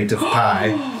a plate of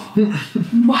pie.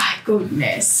 My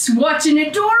goodness. What an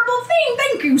adorable thing.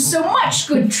 Thank you so much,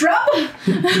 good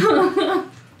Trub.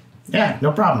 Yeah,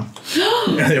 no problem.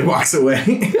 And it walks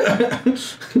away.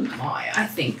 I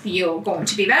think you're going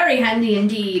to be very handy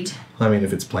indeed. I mean,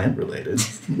 if it's plant related.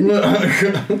 Well,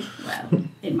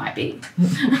 it might be.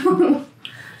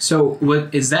 So,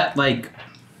 what is that like?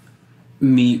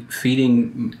 Me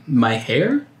feeding my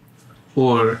hair,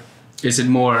 or is it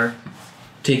more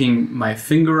taking my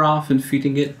finger off and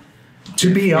feeding it?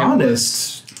 To be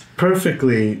honest,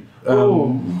 perfectly.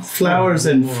 Flowers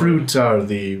and fruit are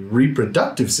the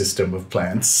reproductive system of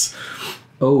plants.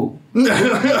 Oh.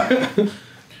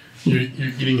 You're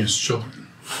eating his children.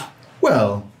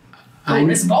 Well,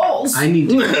 His balls. I need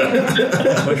to.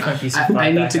 Push my piece of I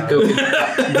pie need back to out.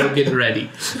 go get ready.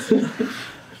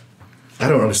 I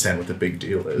don't understand what the big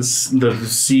deal is. The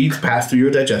seeds pass through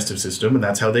your digestive system, and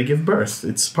that's how they give birth.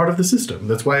 It's part of the system.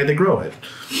 That's why they grow it.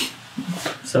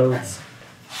 So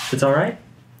it's all right.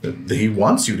 He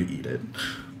wants you to eat it.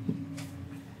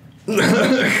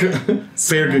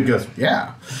 Fairgood goes,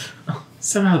 yeah.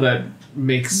 Somehow that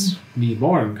makes me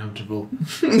more uncomfortable.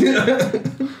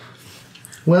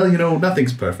 Well,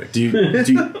 nothing's perfect.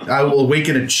 I will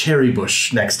awaken a cherry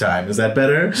bush next time. Is that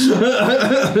better?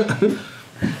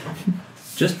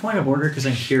 Just point of order, because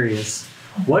I'm curious.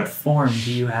 What form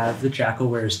do you have the jackal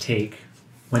wares take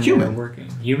when they're Human. working?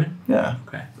 Human? Yeah.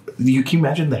 Okay. Can you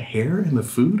imagine the hair in the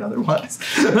food otherwise?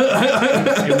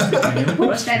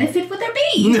 What benefit would there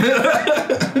be?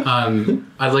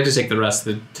 I'd like to take the rest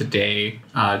of the day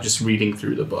just reading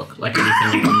through the book, like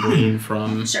anything we can glean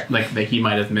from, Sure. like that he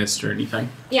might have missed or anything.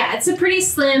 Yeah, it's a pretty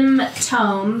slim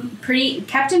tome,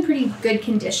 kept in pretty good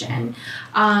condition.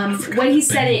 What he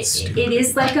said, it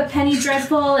is like a penny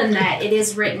dreadful in that it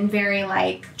is written very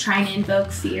like trying to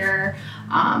invoke fear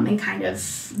and kind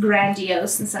of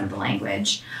grandiose in some of the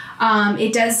language.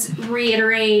 It does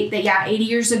reiterate that, 80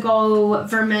 years ago,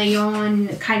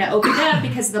 Vermeillon kind of opened up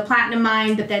because of the platinum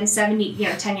mine, but then 10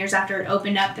 years after it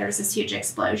opened up, there was this huge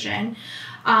explosion.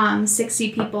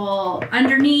 60 people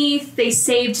underneath. They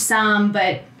saved some,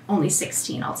 but only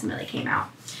 16 ultimately came out.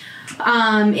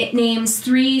 It names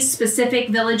 3 specific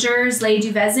villagers, Le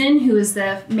Duvezin, who is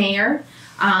the mayor,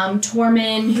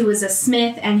 Tormund, who is a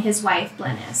smith, and his wife,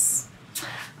 Blennis.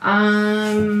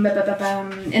 And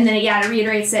then it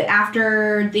reiterates that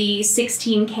after the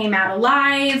 16 came out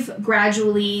alive,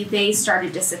 gradually they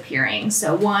started disappearing.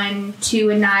 So 1, 2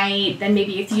 a night, then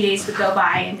maybe a few days would go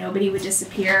by and nobody would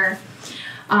disappear.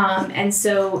 And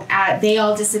so they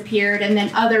all disappeared, and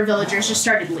then other villagers just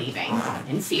started leaving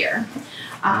in fear.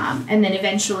 And then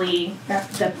eventually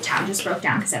the town just broke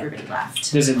down because everybody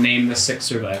left. Does it name the 6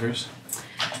 survivors?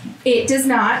 It does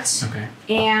not. Okay.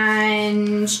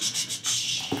 And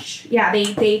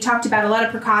they talked about a lot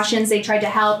of precautions. They tried to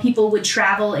help. People would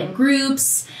travel in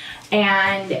groups,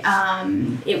 and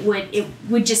it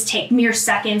would just take mere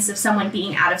seconds of someone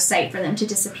being out of sight for them to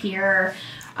disappear.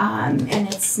 And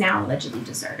it's now allegedly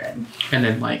deserted. And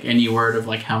then, like, any word of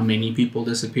like how many people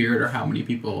disappeared or how many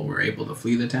people were able to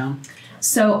flee the town?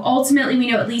 So ultimately,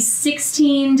 we know at least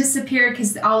 16 disappeared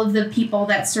because all of the people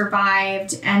that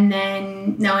survived, and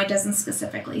then, no, it doesn't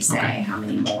specifically say how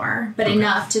many more, but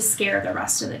enough to scare the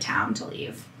rest of the town to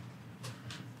leave.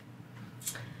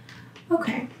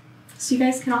 Okay, so you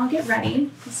guys can all get ready.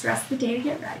 It's the rest of the day to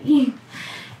get ready.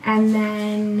 And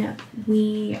then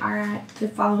we are at the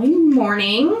following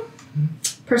morning.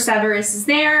 Perseverus is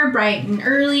there, bright and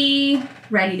early,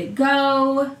 ready to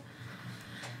go.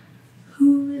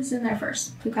 Who is in there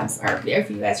first? Who comes? Or if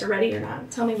you guys are ready or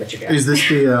not, tell me what you're doing. Is this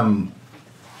the,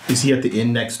 is he at the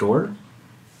inn next door?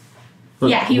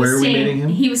 Yeah, he was Where are we staying. meeting him?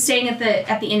 He was staying at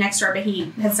the inn next door, but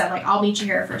he had said like, "I'll meet you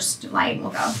here first. Like,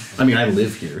 we'll go." I mean, I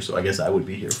live here, so I guess I would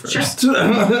be here first.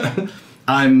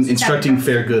 I'm instructing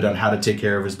Fairgood on how to take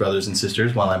care of his brothers and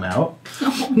sisters while I'm out.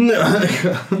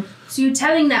 So you're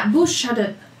telling that bush how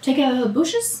to take care of the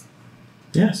bushes?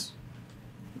 Yes.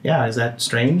 Yeah, is that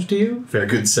strange to you?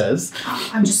 Fairgood says.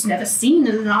 I've just never seen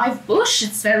a live bush.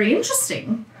 It's very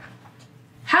interesting.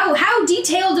 How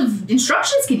detailed of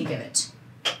instructions can you give it?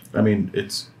 I mean,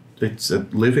 it's a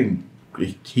living.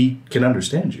 He can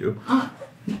understand you.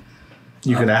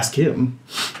 You can ask him.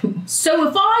 So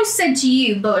if I said to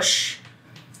you, Bush.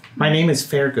 My name is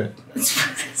Fairgood.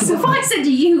 So if I said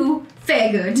to you,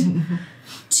 Fairgood,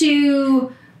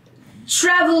 to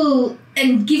travel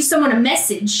and give someone a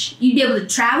message, you'd be able to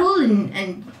travel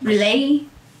and relay.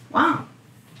 Wow.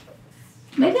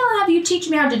 Maybe I'll have you teach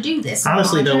me how to do this.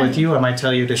 Honestly, though, with you, I might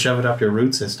tell you to shove it up your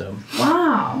root system.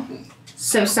 Wow.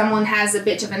 So someone has a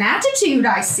bit of an attitude,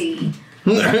 I see.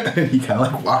 He kind of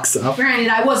like walks up. Granted,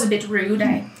 I was a bit rude.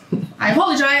 I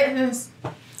apologize.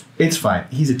 It's fine.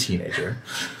 He's a teenager.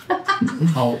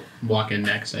 I'll walk in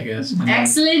next, I guess.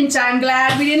 Excellent. I'm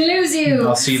glad we didn't lose you.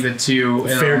 I'll see the 2.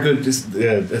 Fairgood just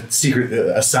secret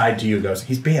aside to you goes,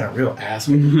 he's being a real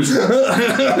asshole.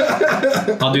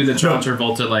 I'll do the John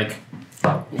Travolta like.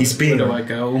 He's being Where do I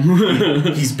go?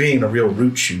 he's being a real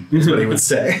root shoot, is what he would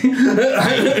say.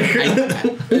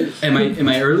 Am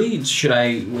I early? Should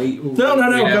I wait? No,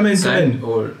 come in.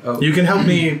 Or, You can help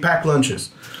me pack lunches.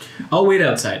 I'll wait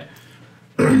outside.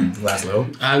 Laszlo.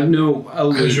 No,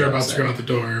 I'll As leave you're about outside. to go out the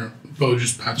door, Bo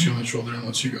just pats you on the shoulder and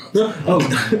lets you go.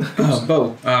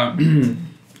 Bo.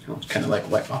 I'll kind of like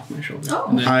wipe off my shoulder. Oh.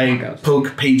 And then walk I out.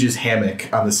 poke Paige's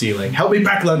hammock on the ceiling. Help me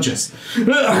pack lunches. Peek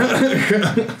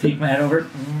my head over.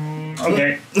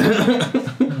 Okay.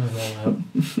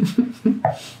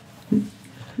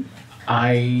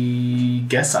 I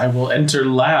guess I will enter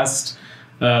last,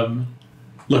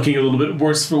 looking a little bit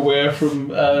worse for wear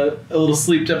from a little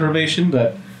sleep deprivation,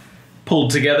 but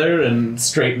pulled together and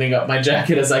straightening up my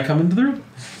jacket as I come into the room.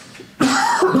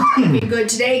 Be good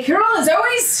today, Carol, as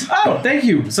always. Oh, thank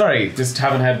you. Sorry, just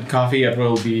haven't had coffee. It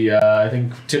will be, I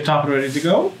think, tip-top and ready to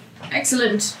go.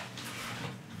 Excellent.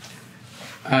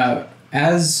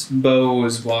 As Bo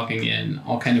is walking in,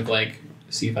 I'll kind of like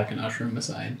see if I can usher him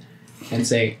aside and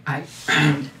say, I'm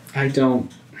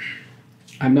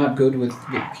not good with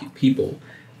people,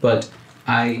 but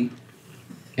I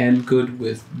am good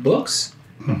with books,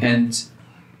 and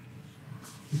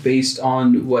based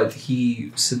on what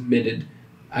he submitted,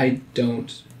 I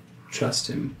don't trust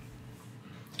him.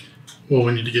 Well,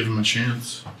 we need to give him a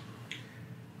chance.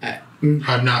 Mm.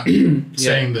 I'm not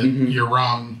saying that you're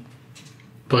wrong,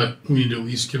 but we need to at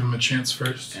least give him a chance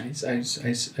first. I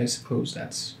suppose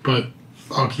that's But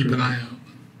I'll keep an eye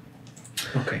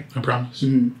out. okay. I promise.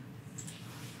 Mm-hmm.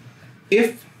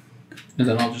 And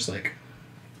then I'll just like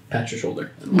pat your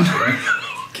shoulder and walk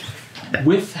away.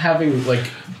 With having, like,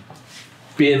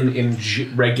 been in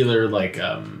regular, like,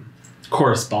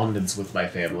 correspondence with my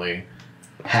family,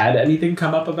 had anything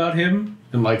come up about him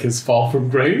and, like, his fall from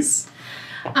grace?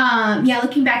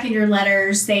 Looking back in your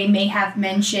letters, they may have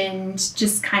mentioned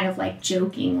just kind of like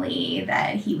jokingly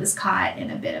that he was caught in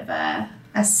a bit of a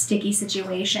sticky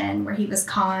situation where he was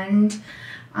conned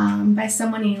by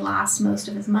someone and he lost most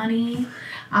of his money.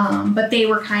 But they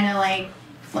were kind of like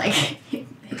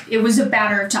it was a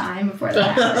matter of time before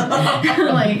that happened.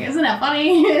 Like, isn't that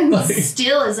funny?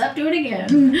 Still is up to it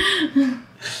again.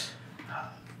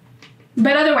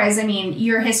 But otherwise, I mean,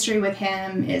 your history with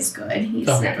him is good. He's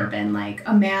Okay. never been like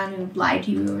a man who lied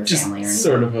to you or Just family or anything.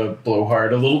 sort of a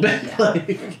blowhard a little bit. Yeah.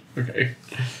 Like, okay.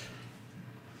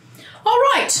 All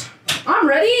right, I'm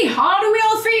ready. How do we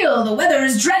all feel? The weather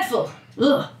is dreadful.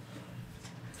 Ugh.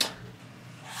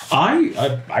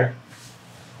 I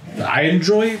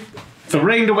enjoy the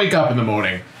rain to wake up in the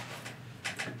morning.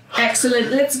 Excellent.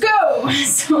 Let's go.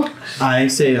 So, I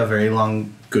say a very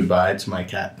long goodbye to my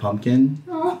cat Pumpkin,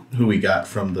 oh, who we got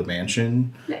from the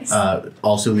mansion. nice.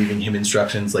 Also leaving him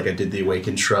instructions like I did the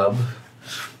awakened shrub,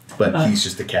 but he's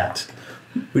just a cat.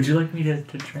 Would you like me to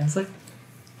translate?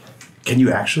 Can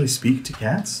you actually speak to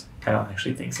cats? I don't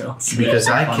actually think so. Because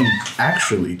I can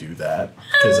actually do that,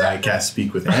 because I cast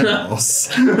speak with animals.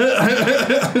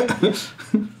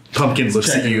 Pumpkin looks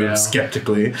at checking you now.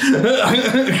 skeptically.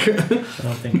 I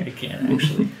don't think I can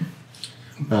actually.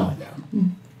 Oh.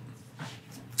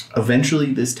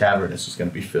 Eventually, this tavern is just going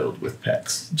to be filled with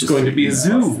pets. It's going to be a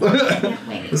zoo. Can't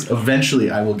wait.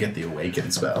 Eventually, I will get the awaken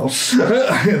spell,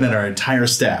 and then our entire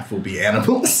staff will be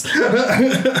animals.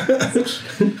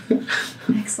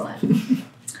 Excellent.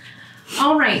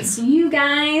 All right, so you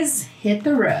guys hit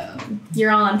the road.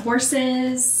 You're all on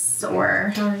horses,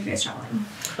 or how are you guys traveling?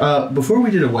 Before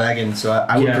we did a wagon, so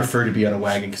I would Yeah. prefer to be on a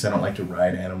wagon because I don't like to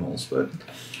ride animals, but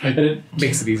And it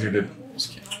makes it easier to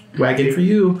wagon for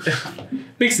you.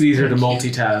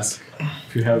 multitask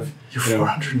if you have You're you know,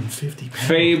 450 pounds.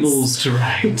 fables to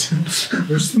write.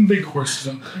 There's some big horses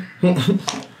out there.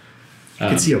 I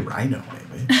could see a rhino,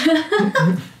 maybe.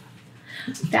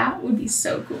 That would be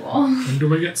so cool. When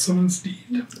do I get summoned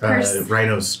steed?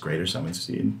 Rhino's greater summon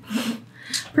speed.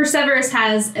 Perseverus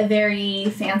has a very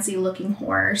fancy looking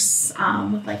horse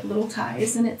with like little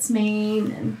ties in its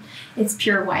mane, and it's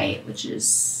pure white, which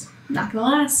is not gonna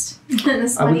last in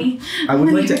this money. I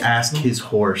would like to ask his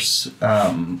horse.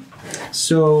 Do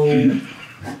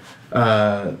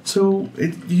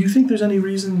you think there's any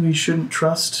reason we shouldn't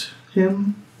trust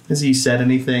him? Has he said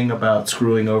anything about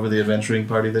screwing over the adventuring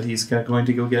party that he's going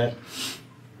to go get?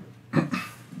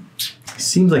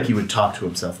 Seems like he would talk to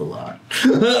himself a lot.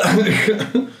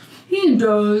 He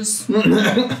does.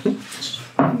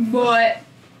 But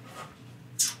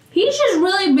he's just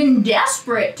really been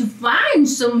desperate to find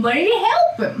somebody to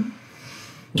help him.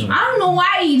 I don't know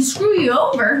why he'd screw you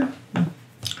over.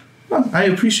 Well, I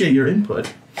appreciate your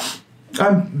input.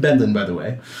 I'm Benlin, by the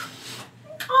way.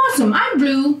 Awesome, I'm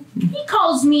Blue. He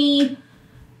calls me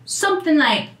something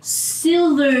like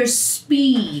Silver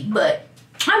Speed, but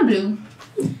I'm Blue.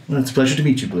 Well, it's a pleasure to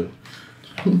meet you, Blue.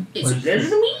 It's a pleasure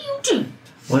to meet you too.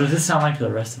 What does this sound like to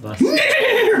the rest of us?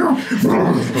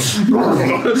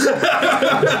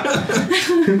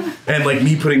 And like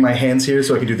me putting my hands here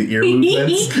so I can do the ear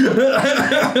movements.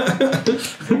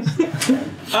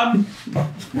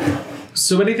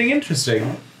 So anything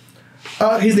interesting?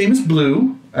 His name is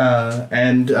Blue,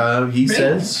 and he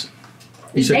says...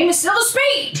 His name is Silver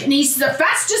Speed, and he's the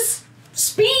fastest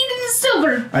speed in the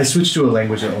silver. I switched to a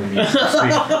language that only means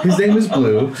speed. His name is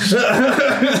Blue.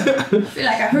 I feel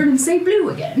like I heard him say blue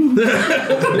again.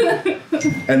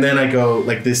 And then I go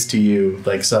like this to you,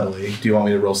 like subtly. Do you want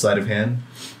me to roll sleight of hand?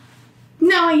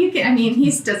 No, you can. I mean,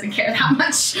 he doesn't care that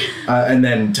much. And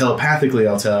then telepathically,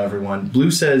 I'll tell everyone.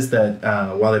 Blue says that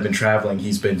while they've been traveling,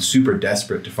 he's been super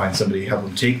desperate to find somebody to help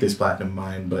him take this platinum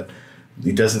mine, but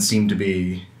it doesn't seem to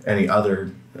be any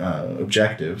other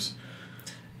objectives.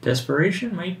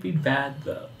 Desperation might be bad,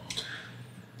 though.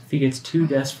 If he gets too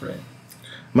desperate.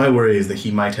 My worry is that he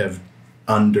might have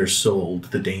undersold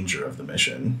the danger of the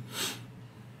mission.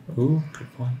 Ooh,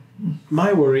 good point.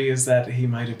 My worry is that he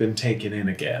might have been taken in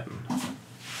again.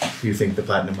 You think the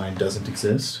platinum mine doesn't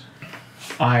exist?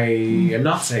 I am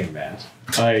not saying that.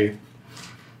 I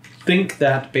think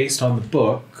that based on the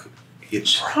book, it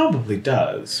probably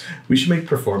does. We should make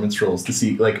performance rolls to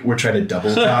see, like, we're trying to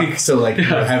double talk, so, like,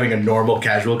 we're having a normal,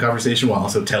 casual conversation while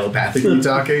also telepathically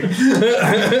talking.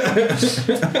 He's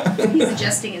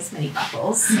adjusting his many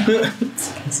buckles.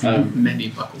 So. Many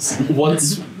buckles.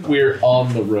 Once we're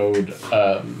on the road,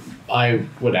 I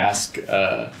would ask,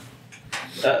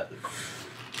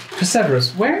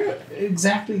 Perseverus, where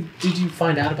exactly did you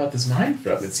find out about this mine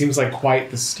from? It seems like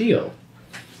quite the steal.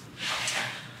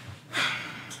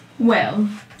 Well,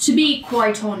 to be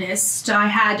quite honest, I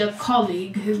had a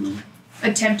colleague who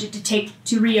attempted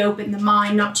to reopen the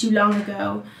mine not too long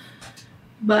ago,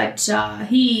 but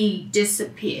he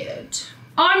disappeared.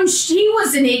 He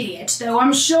was an idiot, though.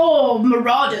 I'm sure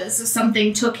marauders or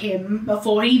something took him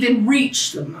before he even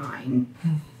reached the mine.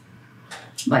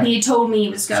 But he told me he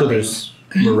was going. So there's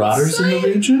marauders in the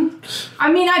region?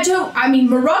 I mean,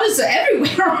 marauders are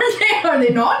everywhere, aren't they? Are they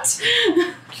not?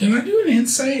 Can I do an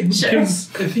insight? Sure. Because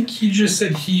I think he just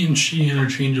said he and she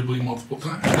interchangeably multiple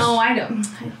times. Oh, I don't.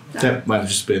 That might have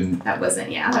just been... That wasn't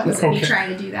me trying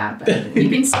to do that, but you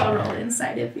can still roll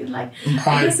insight if you'd like.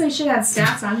 I guess I should have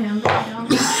stats on him, but I don't.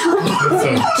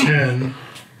 That's a 10.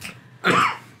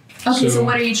 Okay, so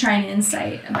what are you trying to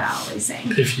insight about? What are you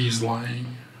saying? If he's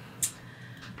lying.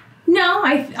 No,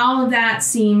 all of that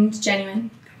seemed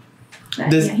genuine.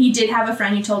 But, yeah, he did have a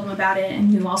friend who told him about it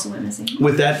and who also went missing.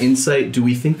 With that insight, do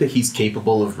we think that he's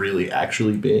capable of really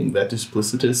actually being that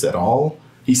duplicitous at all?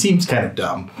 He seems kind of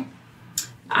dumb.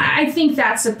 I think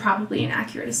that's probably an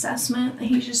accurate assessment. That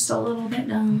he's just a little bit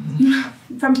dumb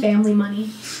from family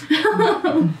money.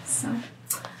 So.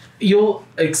 You'll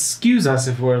excuse us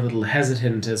if we're a little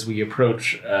hesitant as we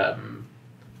approach.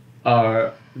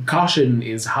 Our caution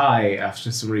is high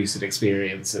after some recent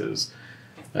experiences.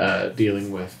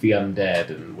 Dealing with the undead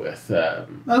and with...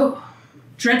 oh,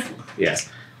 dreadful. Yes,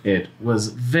 it was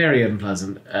very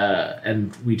unpleasant,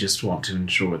 and we just want to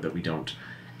ensure that we don't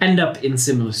end up in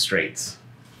similar straits.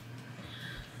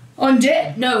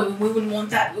 Undead? No, we wouldn't want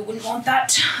that. We wouldn't want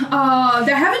that.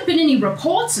 There haven't been any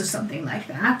reports of something like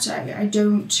that. I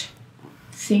don't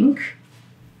think.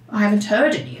 I haven't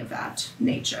heard any of that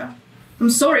nature. I'm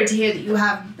sorry to hear that you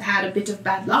have had a bit of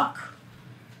bad luck.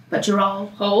 But you're all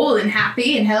whole and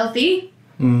happy and healthy.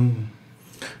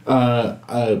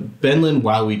 Benlin,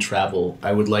 while we travel,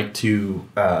 I would like to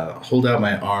hold out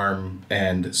my arm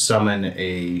and summon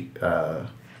a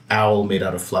owl made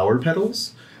out of flower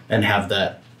petals and have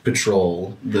that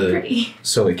patrol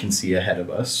so it can see ahead of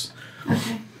us.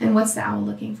 Okay. And what's the owl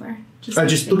looking for?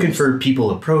 Just looking for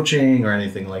people approaching or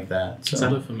anything like that. So. Is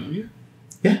that a familiar?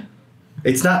 Yeah.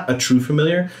 It's not a true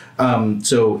familiar.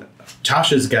 So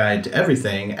Tasha's Guide to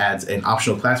Everything adds an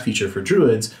optional class feature for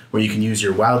druids where you can use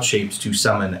your wild shapes to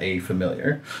summon a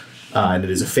familiar. And it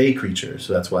is a fey creature,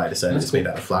 so that's why I decided it's made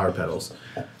out of flower petals.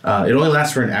 It only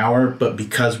lasts for an hour, but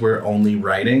because we're only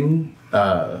writing,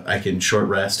 I can short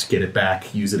rest, get it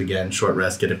back, use it again, short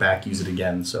rest, get it back, use it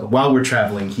again. So while we're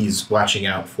traveling, he's watching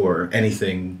out for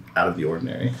anything out of the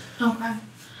ordinary. Okay.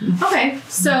 Okay,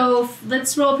 so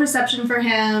let's roll perception for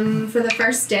him for the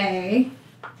first day.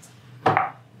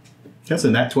 That's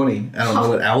a nat 20. I don't know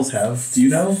what owls have. Do you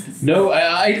know? No,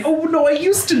 I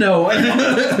used to know. What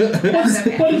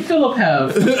did Philip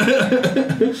have?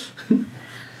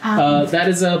 That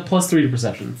is a +3 to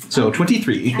perception. So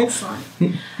 23. Excellent.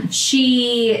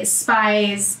 She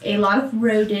spies a lot of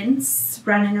rodents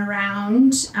running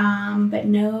around, but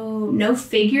no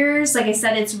figures. Like I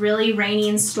said, it's really rainy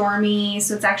and stormy,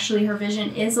 so it's actually her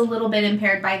vision is a little bit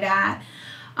impaired by that.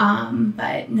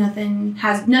 But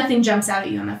nothing jumps out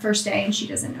at you on the first day, and she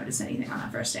doesn't notice anything on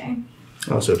that first day.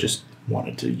 Also, just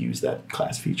wanted to use that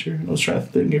class feature. I was trying to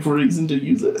think of a reason to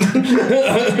use it.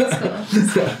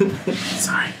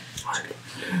 Sorry.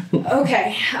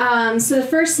 Okay, so the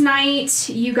first night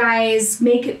you guys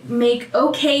make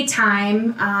okay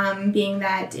time, being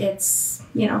that it's,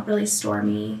 really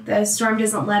stormy. The storm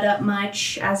doesn't let up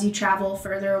much as you travel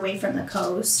further away from the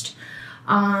coast.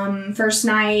 First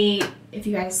night, if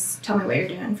you guys tell me what you're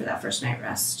doing for that first night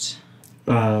rest.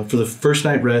 For the first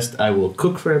night rest, I will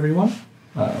cook for everyone.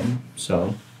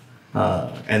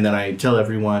 And then I tell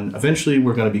everyone, eventually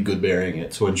we're going to be good bearing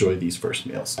it, so enjoy these first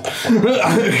meals.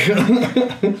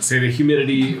 Say the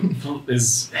humidity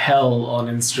is hell on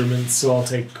instruments, so I'll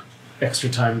take extra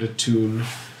time to tune.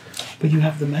 But you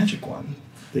have the magic one.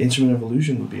 The instrument of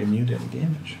illusion will be immune to any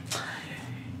damage.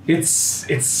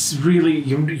 It's really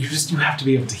you have to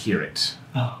be able to hear it.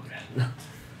 Oh, okay.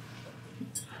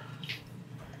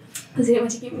 Does anyone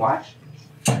take a watch?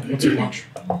 What's your watch?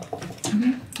 Okay.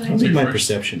 I don't think my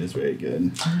perception is very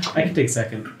good. I can take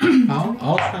second.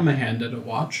 I'll try my hand at a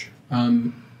watch.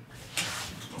 Whoever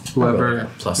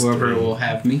 +3. will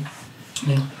have me.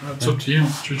 Well, that's up to you.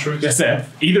 It's your choice. Yes,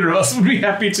 either of us would be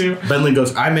happy to. Bentley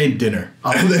goes, I made dinner.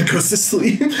 And then goes to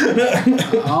sleep.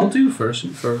 I'll do first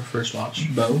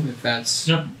watch, Bo, if that's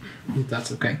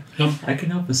okay. I can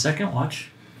help a second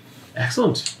watch.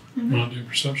 Excellent. You want to do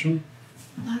perception?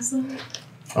 Laszlo?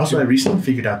 Also, I recently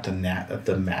figured out the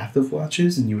math of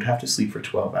watches, and you would have to sleep for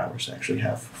 12 hours to actually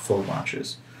have full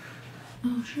watches.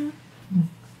 Oh, sure.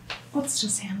 Let's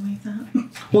just hand wave that.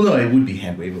 Well, no, it would be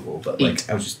hand waveable, but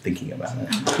I was just thinking about it.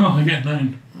 Oh, I got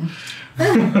 9.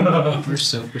 We're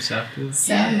so perceptive.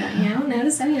 So, you don't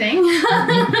notice anything.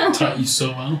 Taught you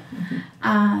so well.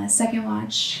 Second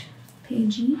watch,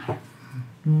 Paigey.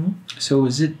 So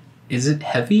is it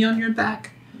heavy on your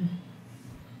back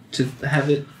to have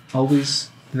it always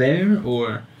there,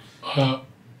 or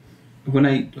when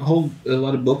I hold a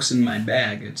lot of books in my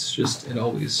bag, it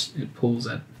pulls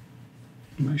at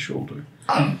my shoulder.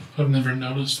 I've never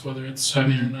noticed whether it's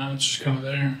heavy or not. It's just kind of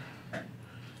there.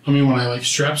 I mean, when I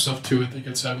strap stuff to it, it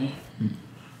gets heavy.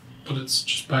 But it's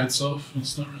just by itself.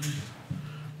 It's not really.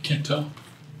 Can't tell.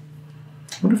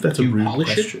 I wonder if that's a You rude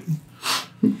polish question.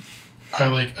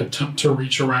 I attempt to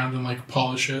reach around and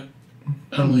polish it.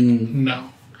 And I'm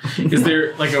no. Is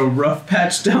there a rough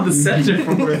patch down the center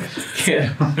from where?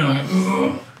 Yeah.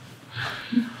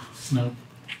 No.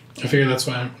 I figure that's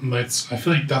why I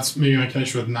feel like that's maybe my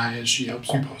connection with Naya. She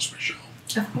helps me polish my shell.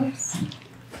 Of course.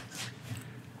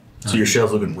 So your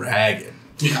shell's looking ragged.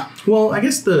 Yeah. Well, I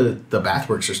guess the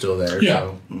bathworks are still there. Yeah.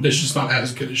 So. It's just not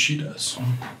as good as she does.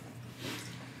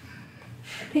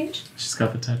 Paige? She's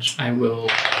got the touch. I will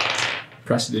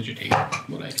prestidigitate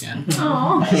what I can.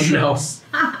 Oh. No.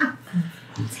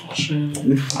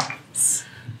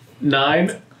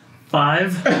 9.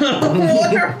 5.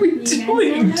 What are we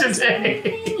doing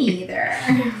today? Either.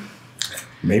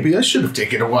 Maybe I should have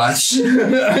taken a watch.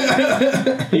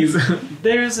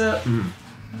 There's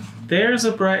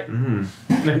a bright. I'm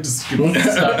just stuck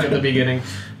at the beginning.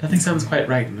 Nothing sounds quite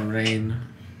right in the rain.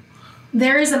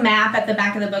 There is a map at the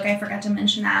back of the book. I forgot to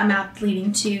mention that. A map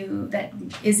leading to that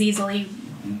is easily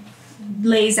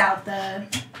lays out the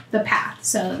path,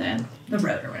 so the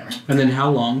road or whatever. And then how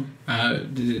long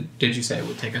did you say it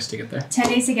would take us to get there? 10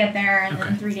 days to get there, and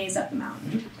then 3 days up the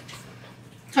mountain.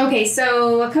 Okay,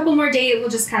 so a couple more days. We'll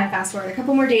just kind of fast forward. A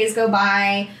couple more days go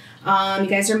by. You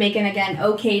guys are making again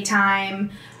okay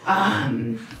time.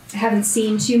 I haven't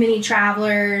seen too many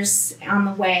travelers on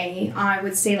the way. I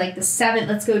would say the 7th.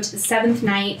 Let's go to the 7th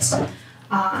night.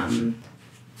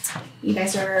 You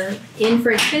guys are in for.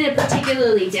 It's been a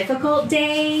particularly difficult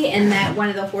day, and that one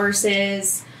of the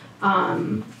horses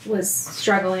was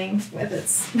struggling with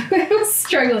its. It was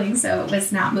struggling, so it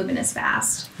was not moving as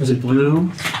fast. Was it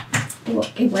blue? Well,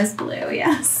 it was blue,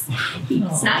 yes.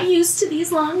 He's not used to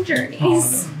these long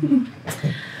journeys.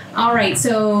 All right,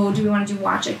 so do we want to do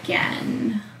watch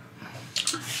again?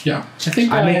 Yeah. I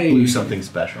think I make blue something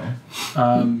special.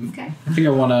 Okay. I think I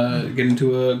want to get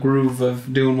into a groove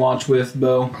of doing watch with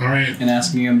Bo All right. and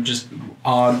asking him just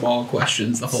oddball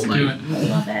questions the whole Let's do night. it. I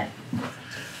love it.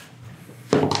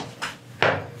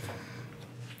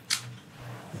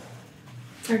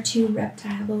 Our 2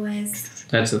 reptile boys.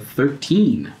 That's a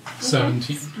 13.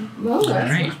 17. Whoa, All that's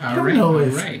right, I all don't right, know all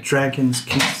if right. dragons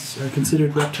are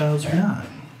considered reptiles or not.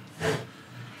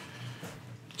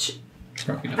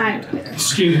 Probably not. I don't know either.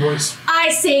 Skinny voice. I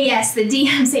say yes. The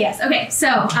DM say yes. Okay, so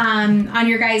on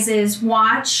your guys'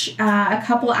 watch, a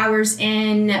couple hours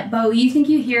in, Bo, you think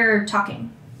you hear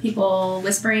talking, people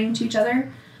whispering to each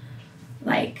other.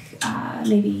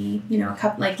 maybe, a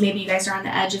couple, maybe you guys are on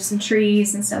the edge of some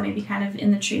trees, and so maybe kind of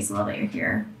in the trees a little bit, you're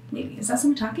here. Maybe. Is that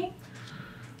someone talking?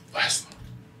 Laszlo.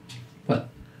 What?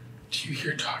 Do you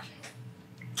hear talking?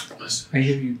 Listen. I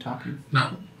hear you talking.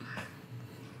 Not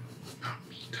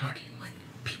me talking,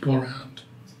 people around.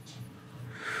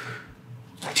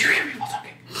 Do you hear people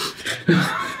talking?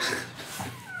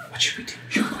 What should we do?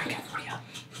 Should we wake everybody up?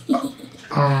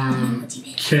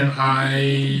 Can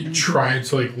I try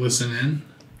to listen in?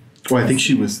 Well, I think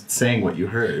she was saying what you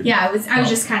heard. Yeah, I was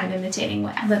just kind of imitating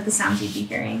what the sounds you'd be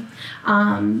hearing.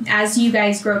 As you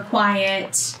guys grow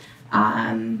quiet,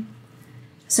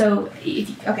 so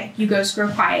you guys grow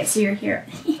quiet, so you're here.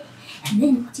 And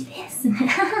then we'll do this. And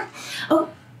then,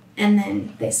 and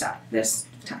then they stop. This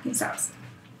talking stops.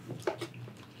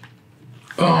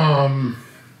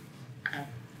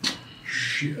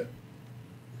 Shit.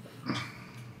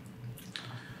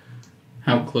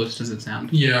 How close does it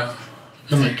sound? Yeah.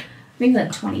 And Maybe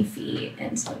 20 feet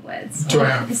into the woods. Do I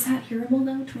have... Is that hearable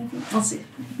though? 20 feet? I'll see.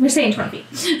 We're saying 20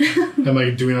 feet.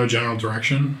 And do we know general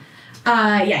direction?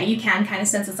 Yeah, you can kind of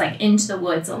sense it's into the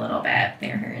woods a little bit.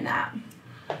 They're hearing that.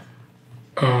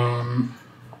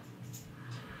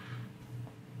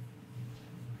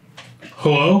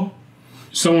 Hello?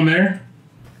 Someone there?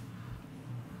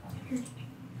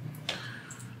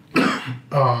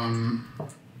 I'm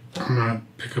gonna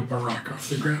pick up a rock off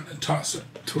the ground and toss it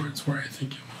towards where I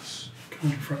think it was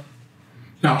coming from.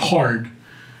 Not hard.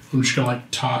 I'm just gonna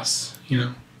toss,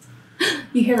 You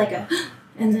hear a,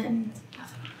 and then.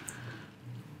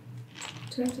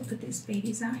 Do I have to put these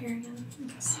babies out here again? I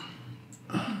guess.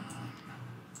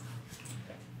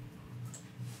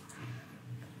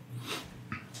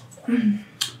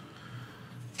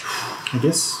 I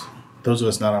guess those of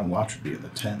us not on watch would be in the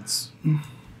tents.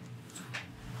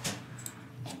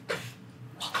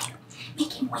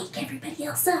 Make him wake everybody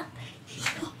else up.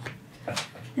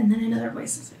 And then another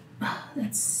voice is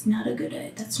that's not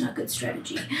good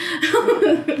strategy.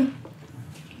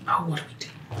 Oh, what do we do?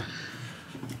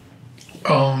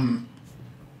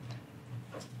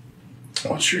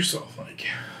 What's yourself like?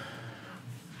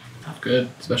 Not good,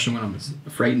 especially when I'm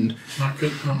frightened. Not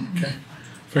good? Okay.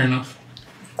 Fair enough.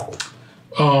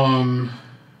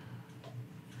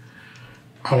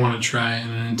 I want to try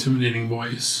an intimidating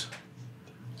voice.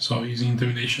 So using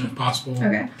intimidation if possible.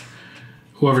 Okay.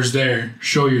 Whoever's there,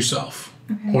 show yourself.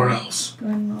 Okay. Or else. Go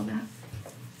ahead and roll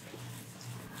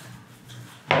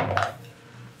that.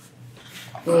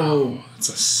 Oh, it's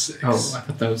a 6. Oh, I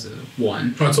thought that was a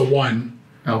 1. Oh, it's a 1.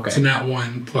 Okay. So not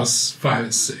 1 plus 5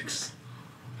 is 6.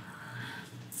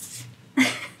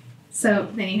 So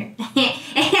then you hear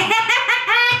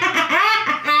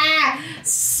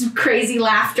crazy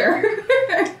laughter.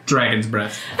 Dragon's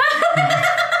breath.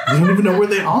 I don't even know where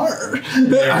they are.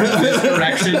 This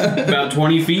direction, about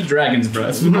 20 feet, dragon's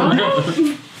breath.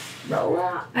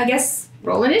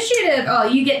 Roll initiative. Oh,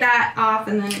 you get that off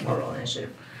and then we'll roll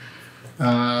initiative.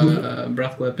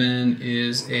 Breath weapon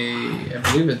is I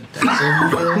believe a dex saving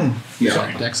throw.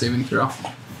 Yeah, dex saving throw.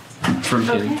 From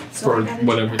hitting. For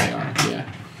whatever they are, yeah.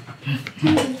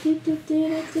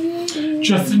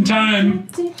 Just in time.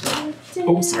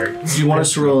 Oh, sorry. Do you want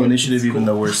us to roll initiative even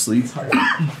though we're asleep?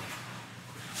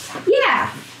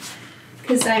 Yeah.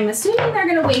 Because I'm assuming they're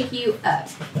going to wake you up.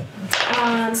 So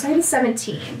I had a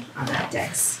 17 on that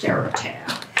dexterity.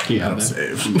 Yeah, that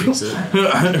save. Makes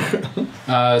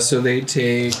it. So they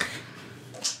take...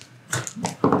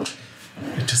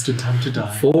 Just in time to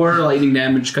die. 4 lightning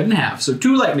damage cut in half, so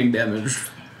 2 lightning damage.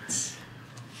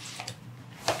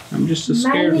 I'm just a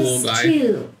scared little guy.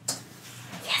 -2.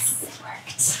 Yes, it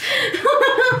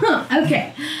worked.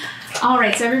 Okay. All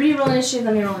right, so everybody roll initiative.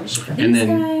 Let me roll initiative for And these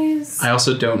then guys. I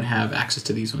also don't have access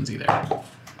to these ones either.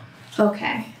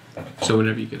 Okay. So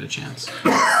whenever you get a chance.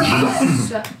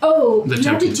 So, oh, The you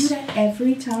have to tokens. do that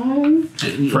every time?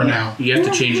 For now. You have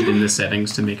to change it in the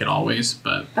settings to make it always,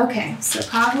 but... Okay, so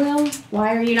Cogwheel,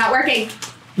 why are you not working?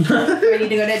 Do I need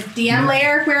to go to DM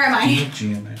layer? Where am I?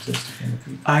 GM access to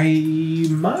Candlekeep. I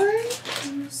might.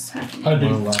 I do.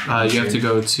 you have to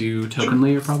go to token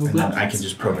layer And probably. then I can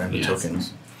just program the Yeah.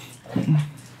 tokens.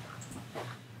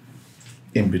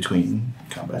 In between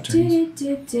combat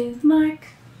turns. Mark.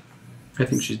 I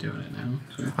think she's doing it now.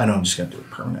 So. I know, I'm just going to do it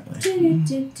permanently.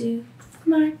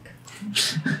 Mark.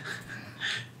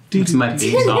 It's my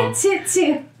theme song.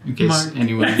 In case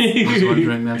anyone was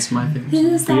wondering, that's my theme song.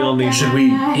 Who's that only- guy? Should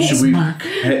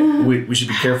we should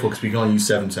be careful because we can only use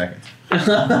 7 seconds.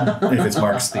 If it's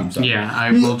Mark's theme song. Yeah,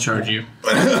 I will charge you.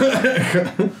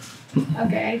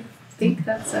 Okay, I think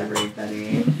that's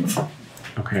everybody.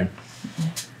 Okay.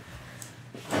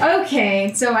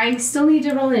 Okay, so I still need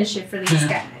to roll initiative for these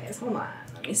guys. guys. Hold on.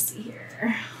 Let me see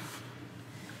here.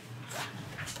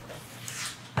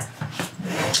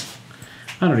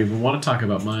 I don't even want to talk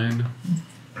about mine.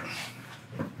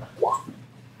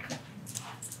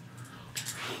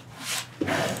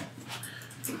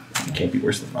 It can't be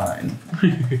worse than mine.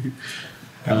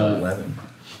 Got an 11.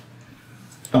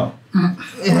 Oh.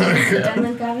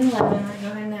 Denland got an 11. I'll go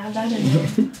ahead and add that in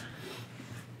there.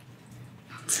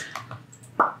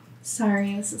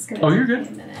 Sorry, this is going to you're take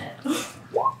good. me a minute.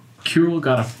 Kirill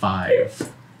got a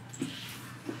 5.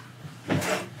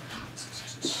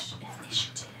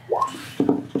 Initiative.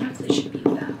 Probably should be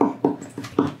that.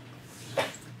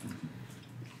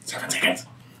 7 seconds.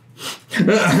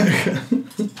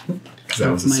 Because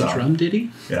that was a my song. drum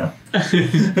ditty. Yeah.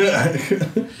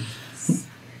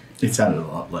 It sounded a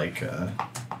lot like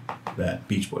that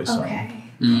Beach Boys song. Okay.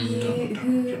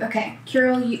 Okay.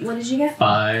 Kirill, what did you get?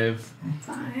 5.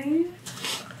 5.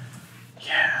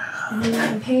 Yeah. And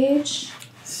then Paige.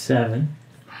 7.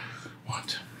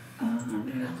 What? Well,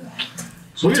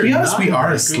 to be honest, we are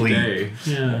Good asleep. day.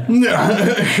 Yeah.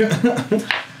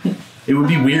 It would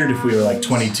be weird if we were like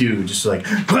 22, just like.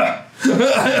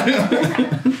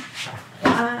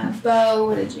 Bo,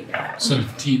 what did you get?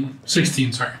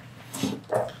 16, sorry.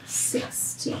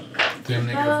 16. Damn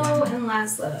Bo negative. and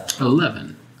Laszlo.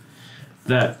 11.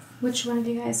 That Which one of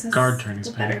you guys has Guard turning's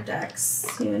the better better. decks?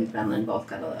 You and Benlin both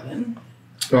got 11.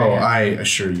 Oh, I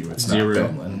assure you it's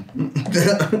 0. not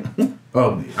Benlin.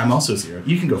 Oh, I'm also 0.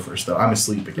 You can go first, though. I'm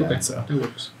asleep again, Okay, so. that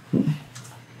works.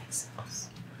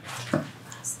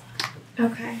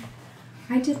 Okay.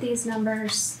 I did these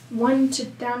numbers 1 to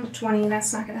down to 20.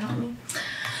 That's not going to help me.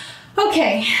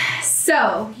 Okay.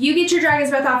 So you get your Dragon's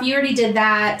Breath off. You already did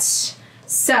that.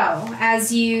 So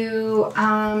as you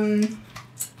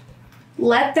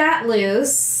let that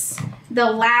loose, the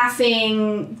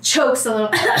laughing chokes a little,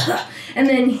 and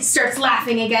then he starts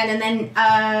laughing again, and then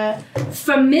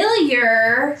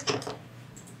familiar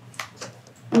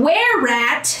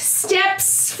were-rat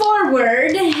steps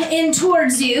forward in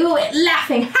towards you,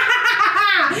 laughing. Ha ha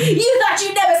ha ha! You thought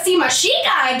you'd never see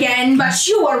Mashika again, but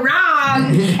you were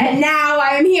wrong. And now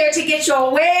I am here to get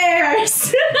your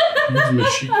wares.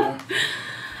 Mashika.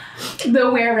 The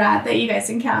were-rat that you guys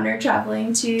encounter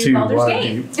traveling to Baldur's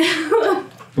Waterdeep. Gate.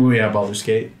 Oh, yeah, Baldur's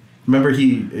Gate. Remember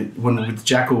when with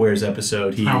Jackalware's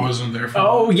episode, he. I wasn't there for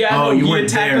Oh yeah, Oh, no, you he weren't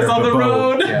attacked there, us on but the Bo-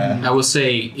 road. Yeah. I will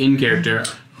say in character,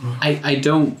 I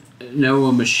don't know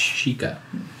a Mashika.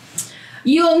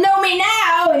 You'll know me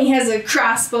now! And he has a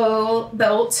crossbow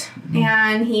belt,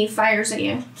 and he fires at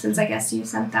you, since I guess you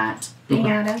sent that thing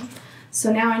at him.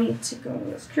 So now I need to go to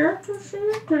his character sheet.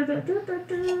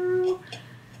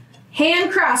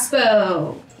 Hand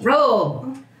crossbow.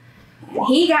 Roll. And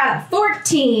he got a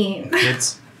 14.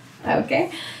 It's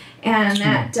Okay. And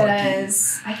that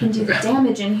does... I can do the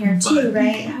damage in here too,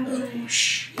 right? How do I...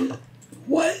 shit.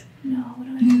 What? No, what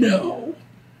do I do? No.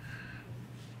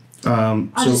 I'll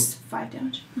So just 5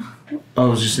 damage. I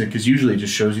was just saying, because usually it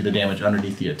just shows you the damage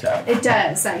underneath the attack. It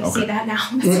does. I see Okay. that now.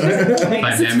 5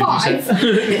 It's damage, 5.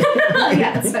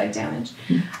 Yeah, it's 5 damage.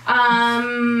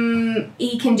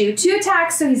 He can do 2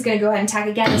 attacks, so he's going to go ahead and attack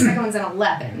again. The second one's an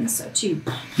 11, so 2.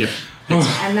 Yep.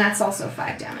 And that's also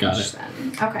 5 damage. Got it.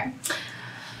 Then. Okay.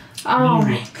 All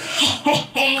right.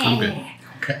 I'm good.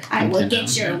 Okay. I will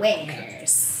get your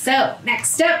wares. So,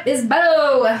 next up is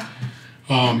Bo.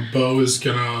 Bo is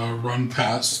gonna run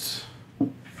past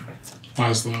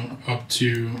Laszlo up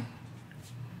to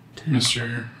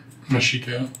Mr.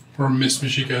 Mashika or Miss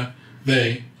Mashika.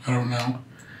 I don't know.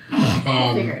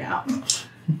 Figure it out.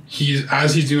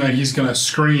 As he's doing that, he's gonna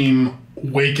scream,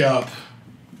 "Wake up!"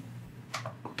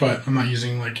 But I'm not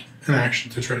using like an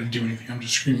action to try to do anything. I'm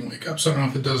just screaming, "Wake up!" So I don't know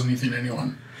if it does anything to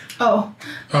anyone. Oh.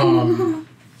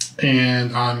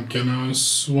 And I'm gonna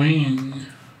swing.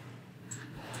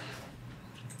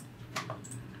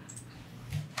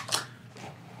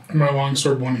 My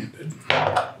longsword one-handed.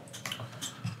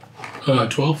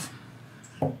 12.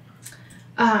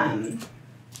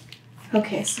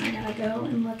 Okay, so I gotta go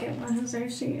and look at what his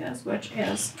AC is, which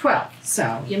is 12.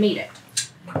 So you meet it.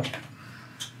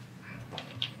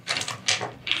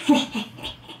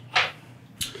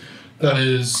 That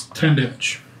is 10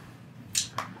 damage.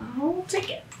 I'll take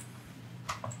it.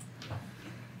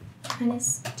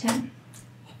 Minus 10.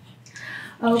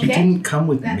 He Okay. didn't come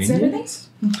with That's minions?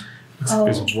 Oh,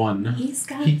 There's 1. he's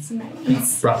got He- some He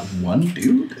minions. brought one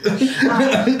dude?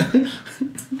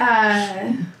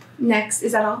 Next,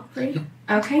 is that all for you?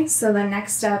 Okay, so the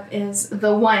next up is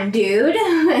the one dude.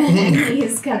 And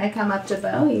he's gonna come up to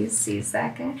Bo. He sees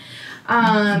that guy.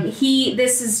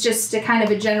 This is just a kind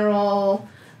of a general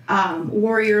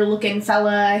warrior looking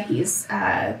fella. He's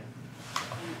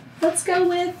let's go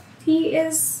with he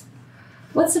is.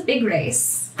 What's a big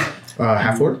race?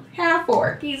 Half orc. Half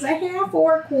orc. He's a half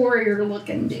orc warrior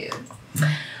looking dude.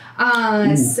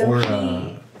 So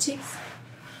he takes.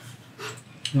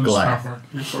 Goliath.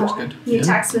 That's good. He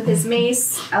attacks with his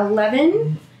mace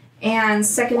 11, and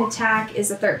second attack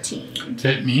is a 13. To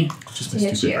hit me. Just my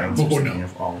Hit stupid you. brains Oh, are thinking no.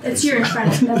 of all of That's this. your in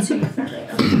front of. That's who you're in front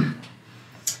of.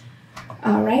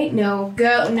 All right, no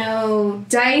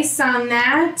dice on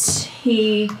that.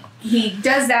 He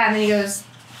does that and then he goes,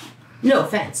 no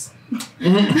offense.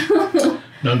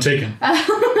 None taken.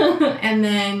 And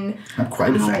then I'm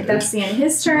quite offended. that's the end of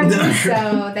his turn.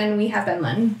 So then we have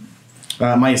Benlin.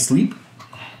 Am I asleep?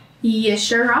 You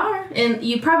sure are, and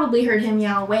you probably heard him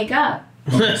yell, "Wake up!"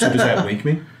 Okay, so does that wake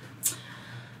me?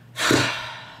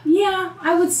 Yeah,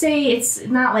 I would say it's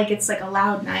not like it's like a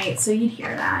loud night, so you'd hear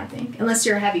that, I think. Unless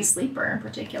you're a heavy sleeper in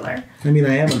particular. I mean,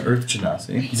 I am an earth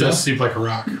genasi. He does sleep like a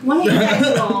rock. Why don't you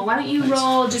guys roll? Why don't you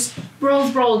roll, just roll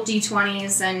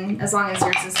d20s, and as long as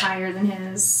yours is higher than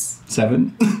his. 7.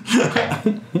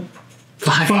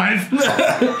 5.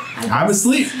 I'm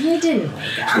asleep. You didn't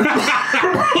wake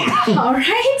up.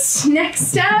 Alright,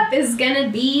 next up is gonna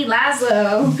be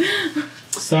Laszlo.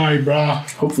 Sorry, brah.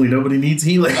 Hopefully nobody needs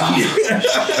healing.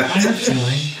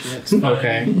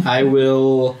 Okay, I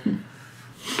will.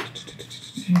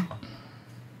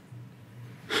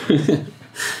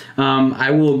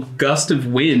 I will gust of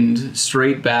wind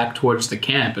straight back towards the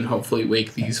camp and hopefully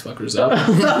wake these fuckers up.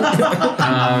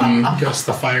 Gust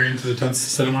the fire into the tents to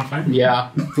set them on fire. Yeah,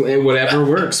 whatever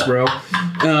works, bro.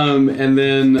 And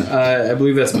then I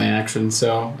believe that's my action,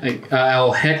 so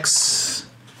I'll hex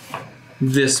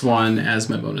this one as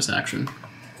my bonus action.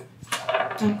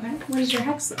 Okay, what does your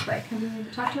hex look like? Have we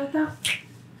talked about that?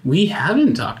 We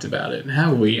haven't talked about it,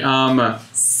 have we? Summer!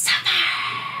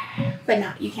 But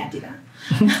no, you can't do that.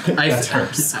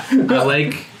 I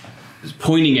like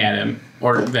pointing at him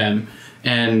or them,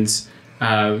 and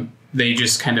they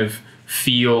just kind of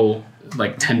feel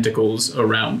like tentacles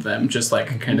around them, just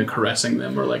like kind of caressing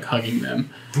them or like hugging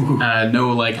them.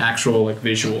 No like actual like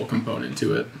visual component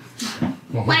to it.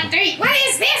 What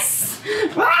is this?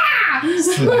 Ah!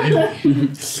 Is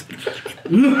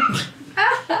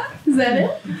that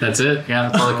it? That's it. Yeah,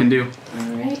 that's all I can do.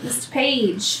 Alright, Mr.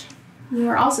 Page. You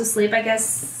are also asleep, I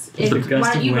guess. The gust Why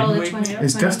don't of you roll wind a wake 20?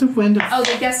 Is gust of wind? Oh,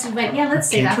 the gust of wind. Yeah, let's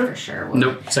say that for sure. Well,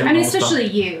 Nope. Second I mean, level spell. especially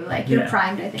you. Like, you're Yeah.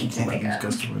 primed, I think, to wake up.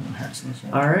 Gust of wind and hex this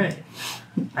one. All right.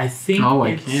 I think. Oh, I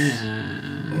it's-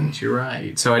 can't. You're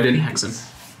right. So I didn't hex him.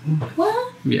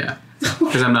 What? Yeah,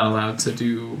 because I'm not allowed to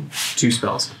do 2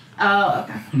 spells. Oh,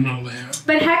 okay. I'm not allowed.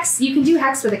 But hex, you can do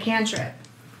hex with a cantrip.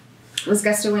 Was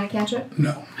gust of wind a cantrip?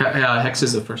 No. Hex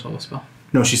is a first level spell.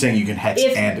 No, she's saying you can hex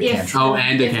If- and a if- cantrip. Oh,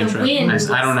 and a If the cantrip. wind Nice.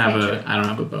 I was don't have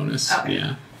cantrip. a bonus. Okay.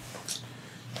 Yeah.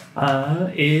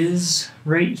 Is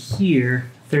right here,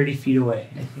 30 feet away.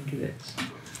 I think it is.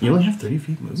 You only have 30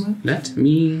 feet movement? Let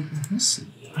me see.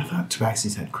 I thought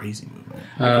Tabaxi's had crazy movement.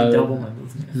 I can double my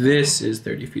movement. This is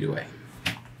 30 feet away.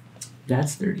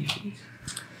 That's 30 feet.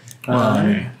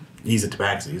 He's a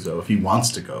Tabaxi, so if he wants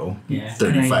to go Yeah.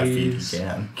 35 Can I feet, use he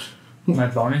can. my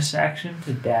bonus action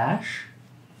to dash.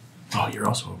 Oh, you're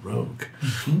also a rogue.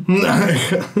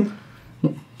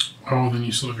 Oh, then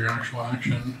you still have your actual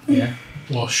action. Yeah.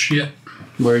 Well, shit.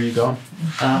 Where are you going?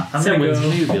 I'm gonna Someone's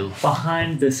go new.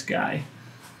 behind this guy.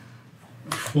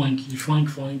 Flanky, flank.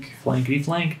 Flankety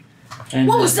flank. And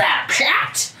What was that,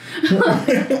 Pat?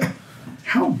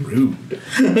 How rude.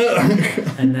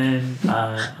 And then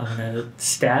I'm gonna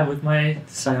stab with my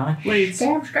psionic blades.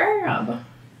 Stab, stab.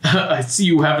 I see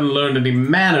you haven't learned any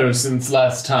manners since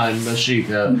last time,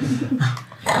 Mashika.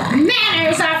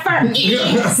 Manners are for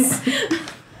idiots!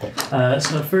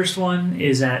 So the first one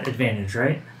is at advantage,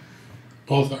 right?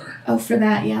 Both are. Oh, for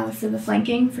that, yeah, for the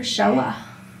flanking, for Showa.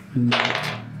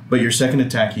 But your second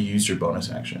attack, you used your bonus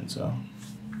action, so.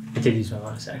 I did use my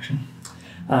bonus action.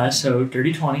 So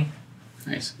dirty 20,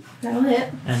 Nice. That'll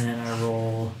hit. and then I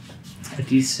roll a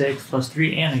d6 plus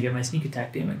 3, and I get my sneak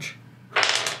attack damage.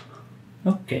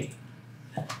 Okay.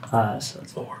 So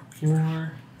that's 4.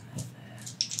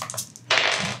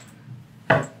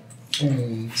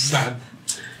 Sad.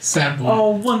 Sad boy. Oh,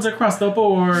 one's across the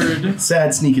board.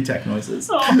 Sad sneak attack noises.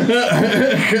 Have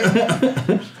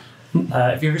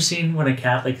you ever seen when a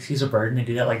cat like sees a bird and they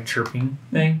do that like chirping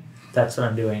thing? That's what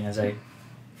I'm doing as I.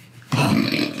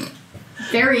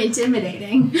 Very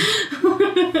intimidating.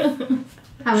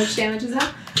 How much damage is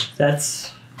that?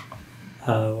 That's.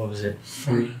 What was it?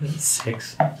 3,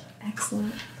 6.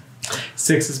 Excellent.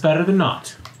 6 is better than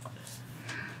not.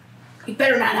 You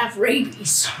better not have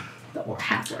rabies. the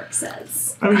half-orc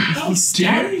says. I mean, How he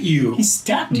stabbed dare you? He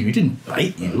stabbed you. He didn't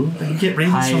bite you. You get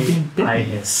rabies from being bitten. I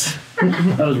hiss.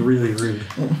 That was really rude.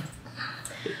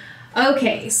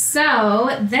 Okay,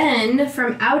 so then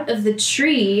from out of the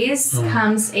trees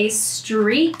comes a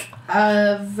streak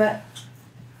of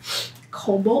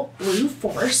cobalt blue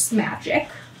force magic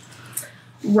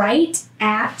right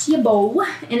at your bow,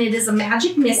 and it is a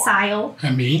magic missile.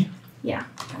 And me? Yeah.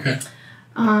 Okay.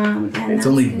 And It's that's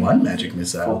only gonna one be magic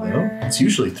missile, though. for- It's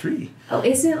usually 3. Oh,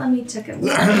 is it? Let me take a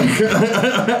look.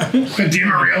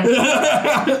 Mario.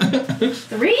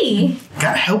 3?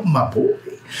 Gotta help my boy.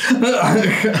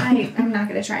 I'm not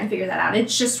going to try and figure that out.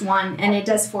 It's just 1, and it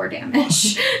does 4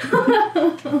 damage.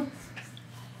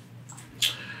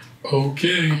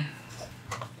 Okay.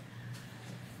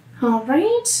 All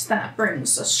right, that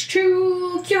brings us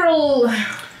to Kirill.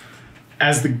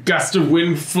 As the gust of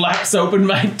wind flaps open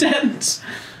my tent,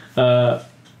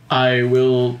 I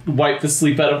will wipe the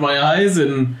sleep out of my eyes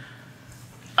and...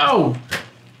 Oh,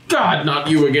 God, not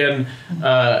you again.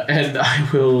 And I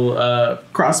will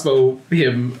crossbow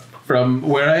him from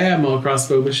where I am. I'll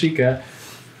crossbow Mashika.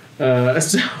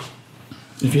 So...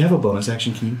 If you have a bonus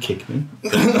action, can you kick me?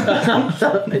 You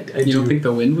don't think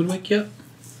the wind would wake you up?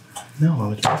 No, I'm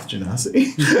with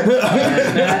Genasi.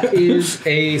 That is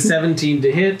a 17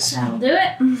 to hit That'll do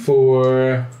it.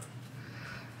 for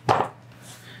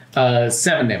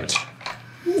 7 damage.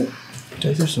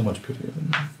 Dice are so much prettier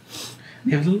than me.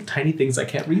 They have little tiny things. I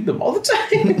can't read them all the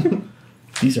time.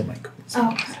 These are my coins.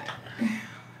 Okay.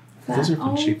 Those are fun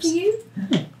all for shapes. you?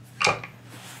 I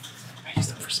use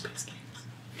them for space games.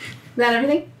 Is that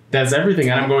everything? That's everything,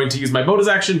 and I'm going to use my bonus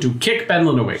action to kick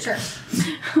Benlin awake. Sure.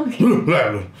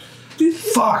 Okay.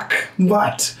 Fuck!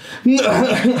 What?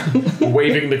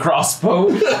 Waving the crossbow.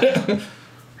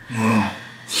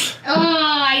 Oh,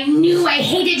 I knew I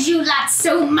hated you lot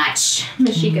so much,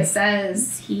 Mashika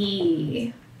says.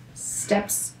 He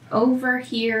steps over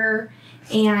here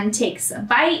and takes a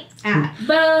bite at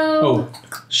Bo. Oh,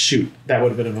 shoot. That would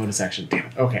have been a bonus action. Damn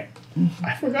it. Okay.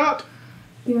 I forgot.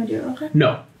 You want to do it real quick?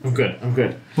 No, I'm good. I'm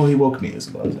good. Well, he woke me as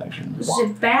a bonus action.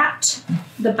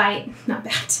 The bite,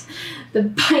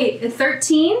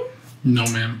 13. No,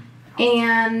 ma'am.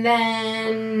 And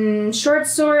then short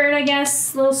sword, I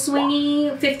guess, little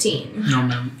swingy, 15. No,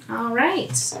 ma'am. All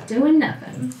right, doing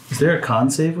nothing. Is there a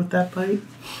con save with that bite?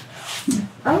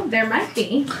 Oh, there might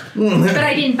be. But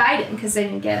I didn't bite him because I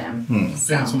didn't get him.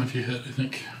 So. Yeah, it's only if you hit, I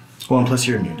think. Well, and plus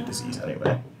you're immune to disease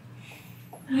anyway.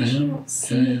 I actually don't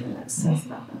see anything that says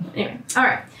about that. Anyway, all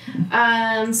right.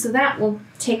 So that will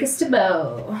take us to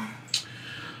Bo.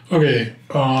 Okay,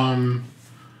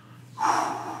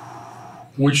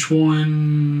 which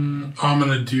one? I'm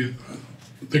gonna do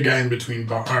the guy in between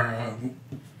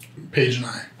Paige and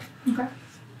I. Okay.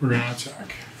 We're gonna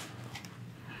attack.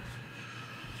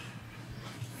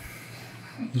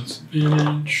 That's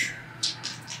advantage.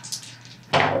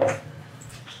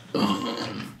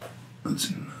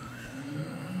 That's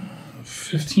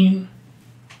 15.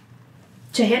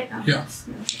 To hit? Oh, Yeah.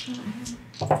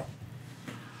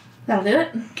 That'll do it.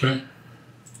 Okay.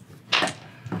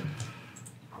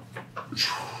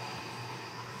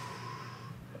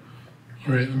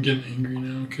 Alright, I'm getting angry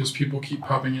now because people keep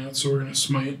popping out, so we're gonna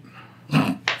smite.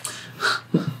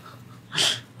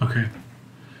 Okay.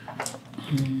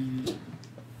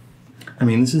 I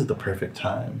mean, this is the perfect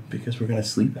time because we're gonna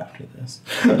sleep after this.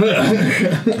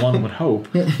 One would hope.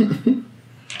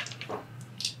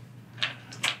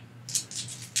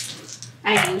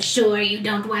 Are you sure you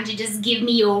don't want to just give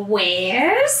me your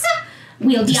wares?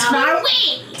 We'll be on our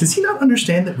way. Does he not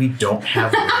understand that we don't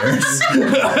have wares?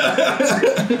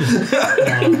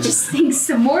 I just think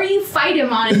the more you fight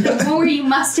him on it, the more you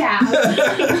must have.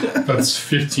 That's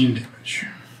 15 damage.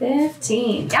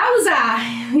 15. Yowza!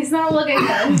 He's not looking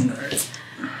good.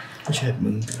 Wish I had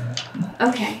moon.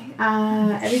 Okay.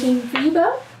 Everything for you,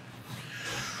 Bo?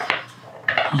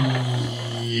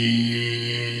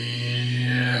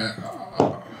 Yeah.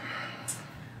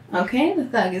 Okay, the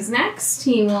thug is next.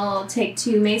 He will take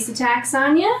 2 mace attacks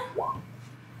on you.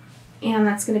 And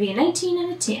that's going to be a 19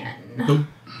 and a 10. Nope.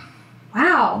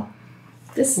 Wow.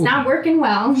 This is not working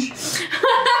well.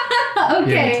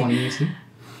 Okay. 20 AC.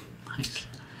 Nice.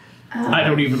 I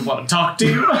don't even want to talk to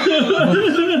you.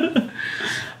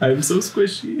 I'm so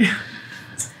squishy.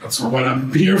 That's what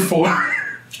I'm here for.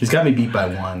 He's got me beat by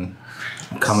 1.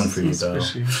 I'm coming for you, though.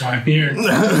 That's why I'm here.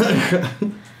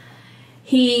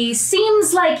 He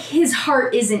seems like his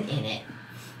heart isn't in it.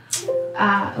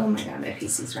 Oh my god, my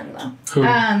PC's running low. Who?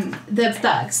 The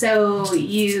thug. So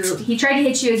he tried to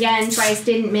hit you again, twice,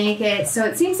 didn't make it. So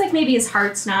it seems like maybe his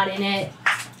heart's not in it.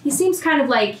 He seems kind of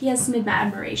like he has some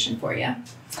admiration for you.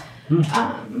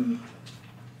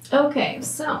 Okay,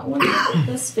 so let me get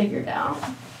this figured out.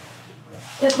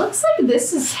 It looks like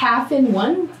this is half in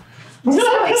one. Does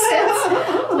that make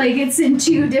sense? Like it's in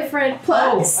two different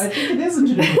plugs. Oh, I think it is in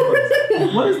two different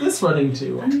plugs. What is this running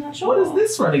to? I'm not sure. What is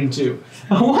this running to?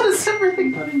 What is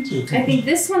everything running to? I think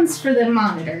this one's for the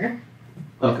monitor.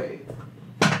 Okay.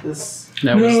 This.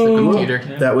 That was the computer.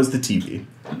 That was the TV.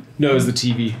 No, it was the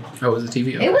TV. Oh, it was the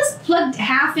TV. Okay. It was plugged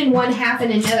half in one, half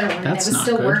in another one, and it That's was not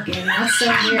still good. working. That's so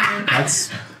weird. That's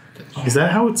Is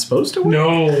that how it's supposed to work?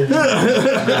 No. not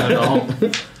at all.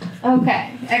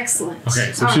 Okay, excellent.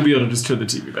 Okay, so we should be able to just turn the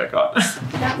TV back on.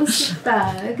 That was the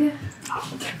bug.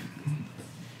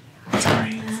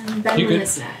 Sorry. And You Benlin good?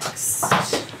 is next.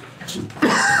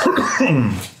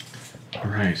 All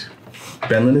right.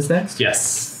 Benlin is next?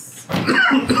 Yes.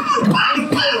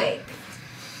 Awake.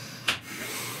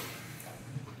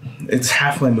 It's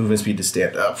half my movement speed to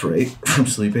stand up, right? From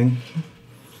sleeping.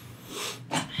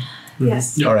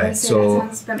 Yes. All right, so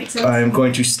that makes sense. I'm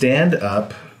going to stand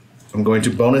up. I'm going to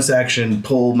bonus action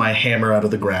pull my hammer out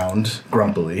of the ground,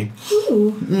 grumpily,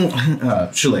 Ooh.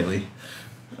 shillelagh.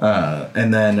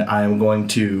 And then I'm going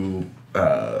to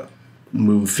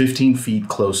move 15 feet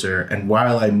closer. And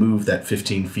while I move that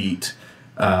 15 feet,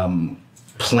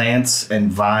 plants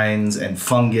and vines and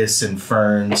fungus and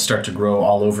ferns start to grow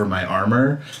all over my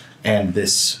armor. And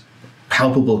this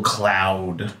palpable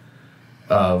cloud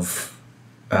of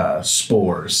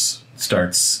spores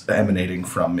starts emanating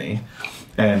from me.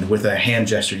 And with a hand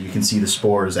gesture, you can see the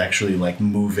spores actually like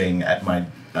moving at my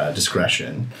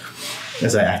discretion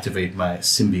as I activate my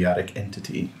symbiotic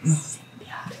entity.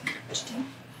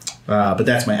 But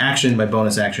that's my action, my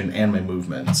bonus action, and my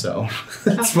movement. So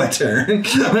that's my turn.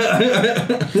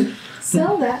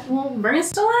 So that will bring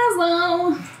us to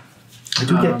Laszlo. I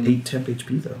do get 8 temp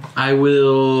HP though. I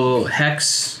will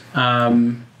hex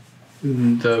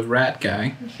the rat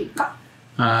guy,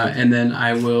 and then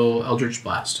I will Eldritch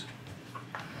Blast.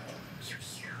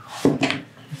 Oh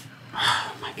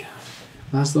my god.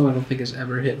 Laszlo, I don't think has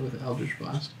ever hit with Eldritch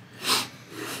Blast.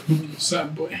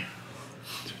 Sad boy.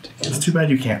 It's too bad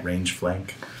you can't range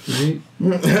flank. Right?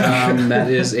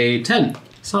 That is a 10.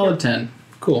 Solid 10.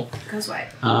 Cool. Goes wide.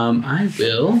 I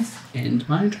will end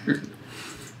my turn.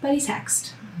 But he's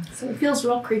hexed. So he feels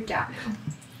real creeped out now.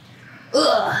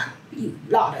 Ugh. You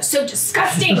lot are so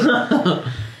disgusting.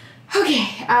 Okay.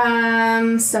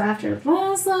 So after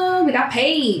Laszlo, we got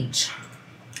Paige.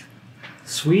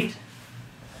 Sweet.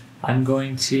 I'm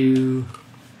going to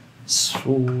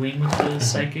swing with the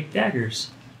psychic daggers.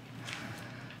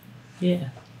 Yeah.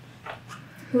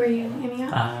 Who are you aiming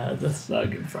at? The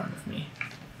thug in front of me.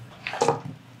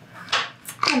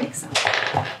 That makes sense.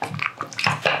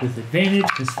 With advantage,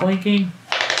 because flanking.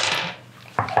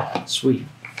 Sweet.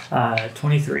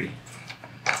 23.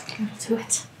 That'll do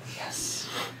it. Yes.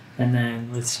 And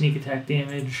then with sneak attack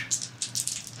damage.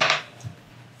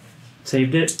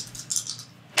 Saved it.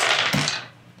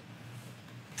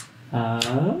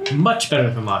 Much better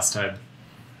than last time.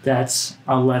 That's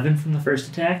 11 from the first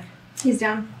attack. He's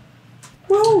down.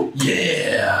 Woo!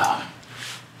 Yeah.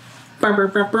 Bow, bow,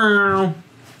 bow, bow.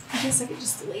 I guess I could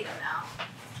just delete him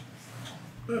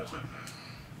now.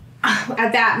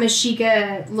 At that,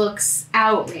 Mashika looks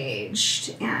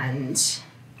outraged and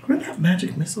Where did that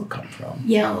magic missile come from?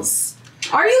 yells,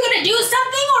 "Are you gonna do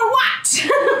something or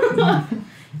what?"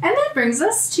 And that brings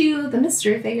us to the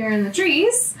mystery figure in the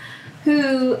trees,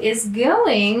 who is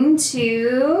going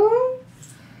to...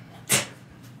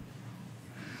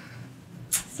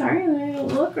 Sorry, let me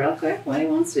look real quick what he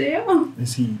wants to do.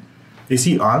 Is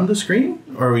he on the screen?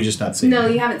 Or are we just not seeing No,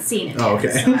 him? you haven't seen it Oh, yet,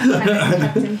 okay. so I kind of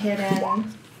kept him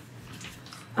hidden.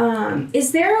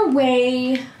 Is there a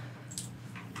way...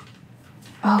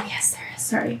 Oh, yes, there is.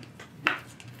 Sorry.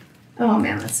 Oh,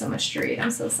 man, that's so much to read. I'm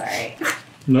so sorry.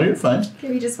 No, you're fine. Give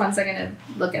me just 1 second to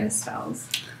look at his spells.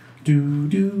 Do,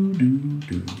 do, do,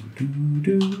 do, do,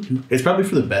 do, do. It's probably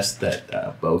for the best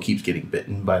that Bo keeps getting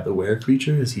bitten by the were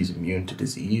creature, as he's immune to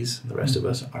disease. The rest of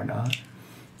us are not.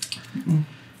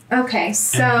 Okay, And the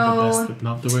so best, but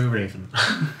not the way Raven.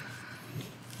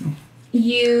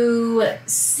 you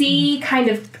see kind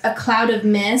of a cloud of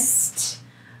mist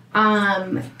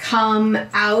come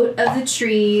out of the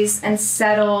trees and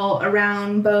settle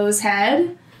around Bo's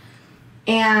head.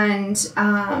 And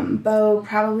Bo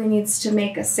probably needs to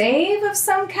make a save of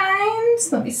some kind.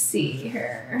 Let me see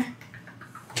here.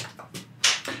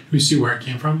 We see where it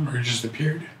came from, or it just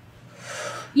appeared.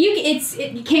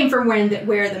 It came from where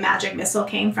the magic missile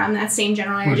came from. That same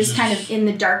general area, Which just is- kind of in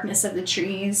the darkness of the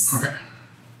trees. Okay.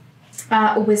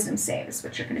 A wisdom save is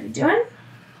what you're going to be doing.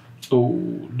 Oh,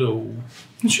 no.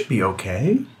 It should be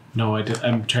okay. No,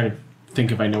 I'm trying to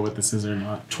think if I know what this is or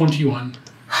not. 21.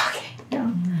 Okay,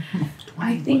 no.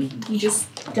 I think you just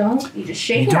don't. You just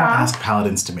shake You it don't off. ask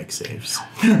paladins to make saves.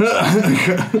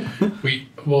 Wait,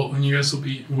 well, then you guys will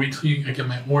be. Wait till I get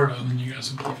my aura, and then you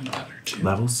guys will be even better too.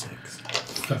 Level 6.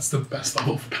 That's the best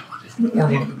level of paladin, or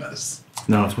one of the best.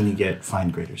 No, it's when you get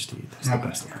Find Greater Steed. That's the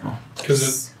best level.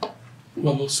 Because at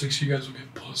level 6, you guys will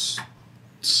get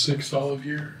 +6 all of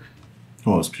your.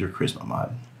 Well, it's your charisma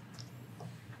mod.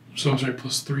 So I'm sorry,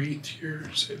 +3 to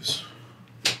your saves.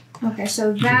 Okay, so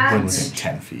When that. within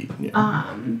 10 feet.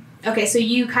 Yeah. Okay, so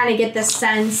you kind of get the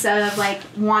sense of like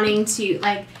wanting to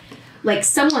like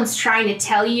someone's trying to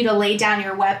tell you to lay down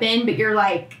your weapon, but you're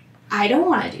like, I don't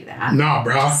want to do that. Nah,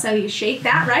 brah. So you shake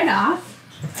that right off.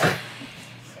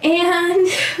 And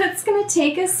that's going to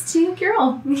take us to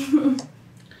Girl.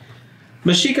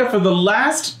 Mashika, for the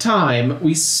last time,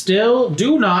 we still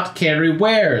do not carry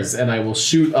wares, and I will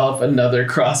shoot off another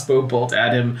crossbow bolt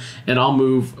at him, and I'll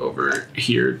move over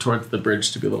here towards the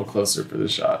bridge to be a little closer for the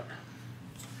shot.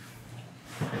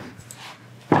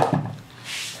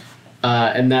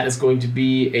 And that is going to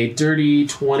be a dirty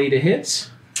 20 to hit,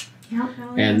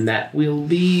 and that will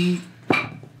be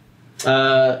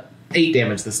 8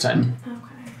 damage this time. Okay.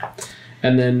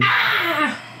 And then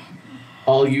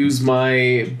I'll use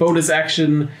my bonus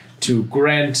action to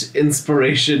grant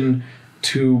inspiration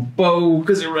to Bo,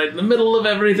 because you're right in the middle of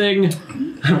everything.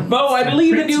 Bo, I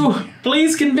believe in you.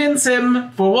 Please convince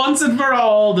him, for once and for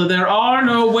all, that there are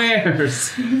no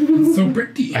wares. So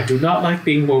pretty. I do not like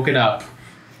being woken up.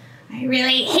 I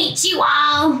really hate you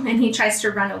all. And he tries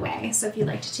to run away. So if you'd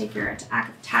like to take your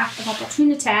attack of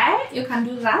opportunity, you can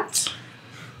do that.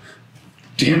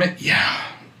 Damn it, yeah.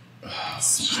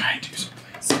 Smite. Do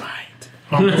something. Smite.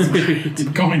 I'm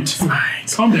going to.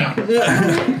 Smite. Calm down.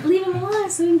 Leave him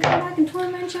alive so he can come back and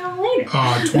torment y'all later.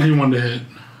 21 to hit.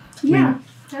 Yeah,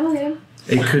 that will do.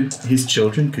 His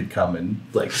children could come and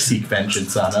like seek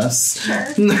vengeance on us. Sure.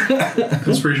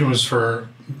 Inspiration was for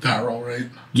that roll, right?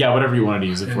 Yeah, whatever you wanted to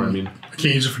use it for, I mean. I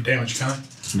can't use it for damage, can I?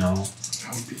 No.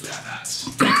 That would be badass.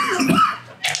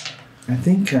 I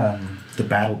think the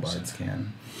battle bards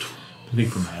can. I think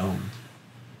for my own.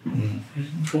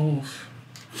 12.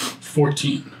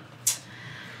 14.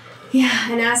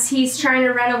 Yeah, and as he's trying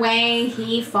to run away,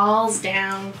 he falls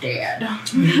down dead.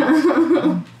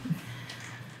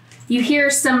 You hear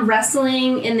some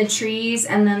rustling in the trees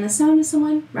and then the sound of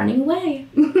someone running away.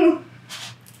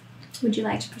 Would you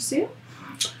like to pursue?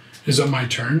 Is it my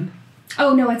turn?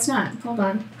 Oh, no, it's not. Hold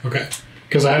on. Okay.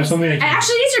 Because I have something I can...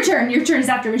 Actually, it is your turn. Your turn is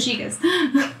after Mashika's.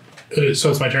 So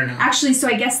it's my turn now. Actually, so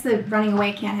I guess the running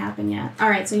away can't happen yet. All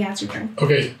right, so yeah, it's your turn.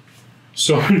 Okay.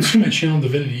 So I'm going to do my channel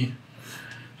divinity.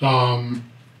 Come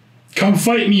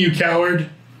fight me, you coward.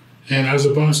 And as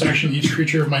a bonus action, each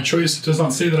creature of my choice, it does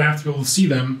not say that I have to be able to see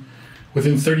them,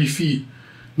 within 30 feet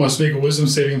must make a wisdom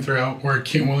saving throw, or it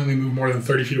can't willingly move more than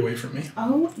 30 feet away from me.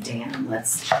 Oh, damn.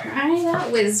 Let's try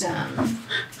that wisdom.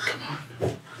 Come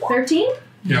on. 13?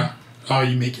 Yeah. Oh,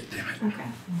 you make it, damn it. Okay.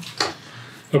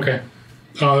 Okay.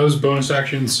 That was bonus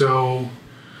action, so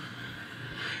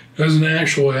as an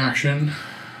actual action,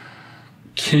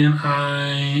 can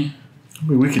I... I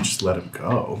mean, we could just let him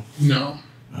go. No.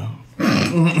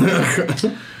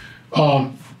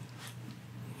 Oh.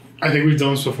 I think we've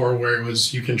done this before where it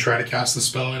was you can try to cast the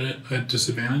spell at it at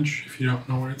disadvantage if you don't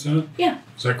know where it's at. Yeah.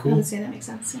 Is that I cool? would say that makes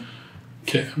sense. Yeah.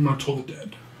 Okay, I'm gonna Toll the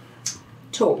Dead.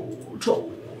 Toll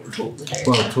the dead.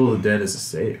 Well, Toll the Dead is a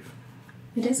save.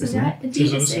 It is Isn't a Is deed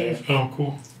that to a save. save? Oh,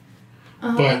 cool.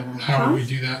 But how do we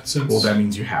do that since... Well, that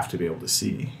means you have to be able to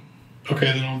see.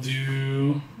 Okay, then I'll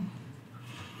do...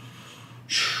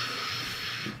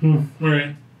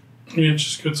 Alright. Yeah, it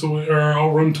just gets away, or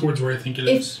I'll run towards where I think it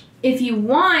is. If you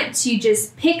want to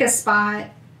just pick a spot,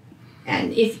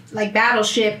 and if, like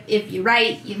Battleship, if you're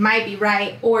right, you might be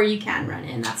right, or you can run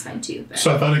in, that's fine too. But,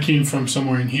 So I thought it came from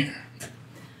somewhere in here.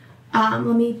 let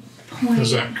me point.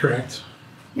 Is that correct?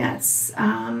 Yeah, it's,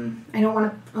 I don't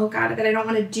want to, oh god, but I don't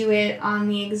want to do it on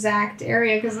the exact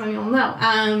area because then you'll know.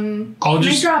 Can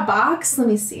I draw a box? Let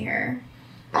me see here.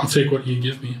 I'll take what you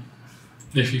give me.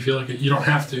 If you feel like it. You don't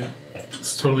have to.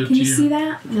 It's totally up Can to you you. see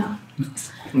that? No.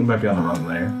 It might be on the wrong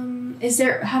layer. Is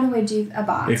there, how do I do a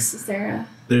box? Is there a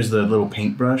There's the little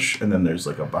paintbrush, and then there's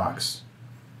like a box.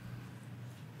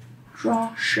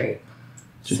 draw shape?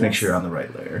 Just So make sure you're on the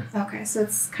right layer. Okay, so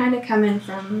it's kind of coming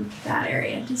from that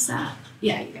area. Does that?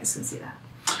 Yeah, you guys can see that.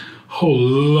 Oh,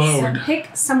 Lord. So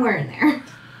pick somewhere in there.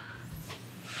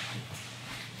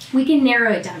 We can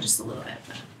narrow it down just a little bit.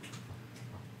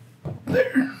 But.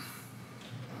 There.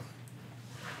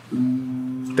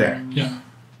 There. Yeah.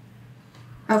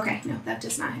 Okay, no, that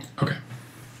does not hit. Okay.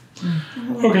 I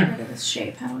don't wanna Okay. get rid of this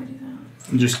shape. How do I do that?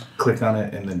 You just click on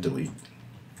it and then delete.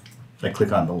 Like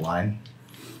click on the line.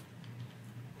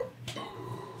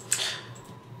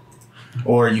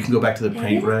 Or you can go back to the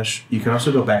paintbrush. You can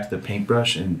also go back to the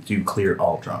paintbrush and do clear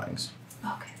all drawings.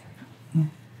 Okay, there we go.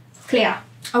 Clear.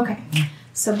 Okay.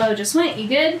 So Bo just went. You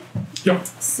good? Yep.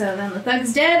 So then the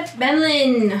thug's dead.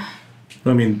 Benlin.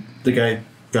 I mean, the guy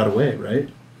got away, right?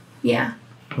 Yeah.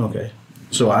 Okay.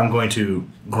 So I'm going to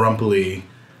grumpily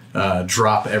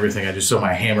drop everything I do. So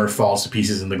my hammer falls to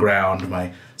pieces in the ground.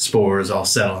 My spores all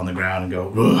settle on the ground and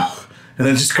go, ugh. And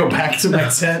then just go back to my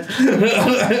tent.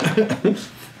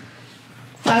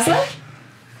 Laszlo?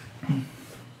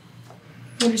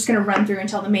 We're just going to run through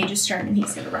until the mage's turn and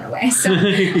he's going to run away. So.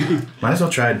 Might as well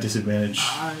try a disadvantage.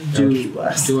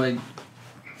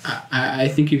 I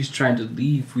think if he's trying to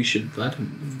leave, we should let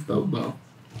him Bo.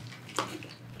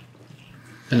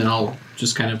 And then I'll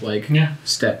just kind of like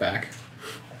step back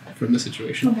from the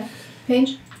situation. Okay.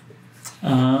 Paige?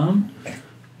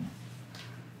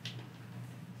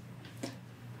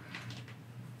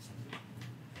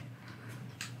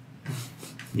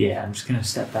 Yeah, I'm just gonna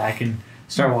step back and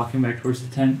start walking back towards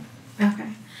the tent. Okay.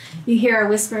 You hear a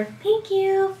whisper, thank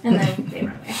you, and then they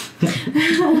run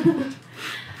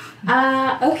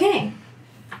away. Okay.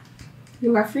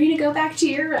 You are free to go back to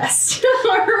your rest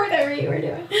or whatever you were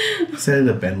doing. Say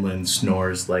the Benlin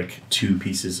snores like two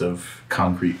pieces of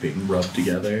concrete being rubbed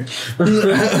together.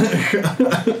 If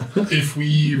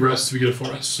we rest, we get a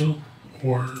full rest still?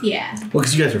 Or... Yeah. Well,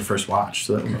 because you guys are first watch,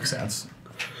 so that would make sense.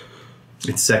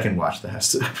 It's second watch that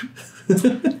has to...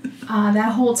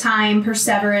 That whole time,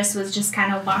 Perseverus was just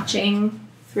kind of watching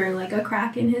through like a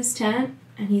crack in his tent,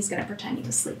 and he's going to pretend he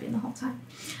was sleeping the whole time.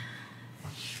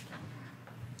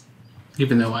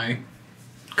 Even though I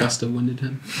gust of winded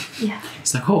him. Yeah.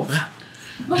 It's like, oh, man.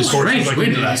 Just strange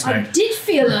wind last I night. did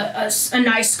feel a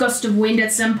nice gust of wind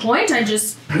at some point. I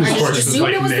just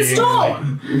assumed it was the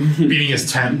storm. Beating his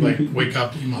tent, like, wake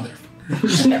up, you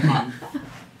motherfucker.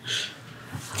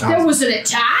 There was an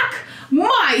attack?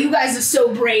 My, you guys are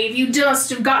so brave. You must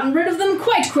have gotten rid of them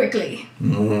quite quickly.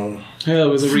 Well, it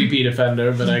was a repeat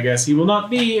offender, but I guess he will not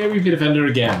be a repeat offender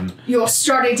again. You're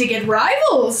starting to get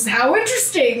rivals. How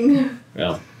interesting.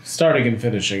 Well, starting and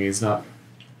finishing, he's not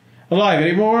alive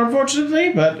anymore,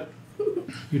 unfortunately, but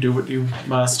you do what you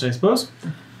must, I suppose.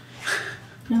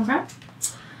 Okay.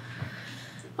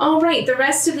 All right, the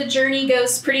rest of the journey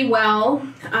goes pretty well.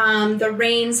 The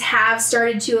rains have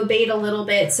started to abate a little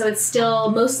bit, so it's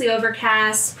still mostly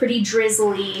overcast, pretty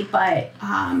drizzly, but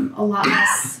a lot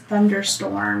less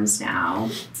thunderstorms now.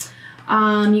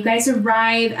 You guys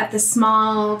arrive at the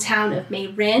small town of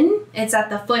Mayrin. It's at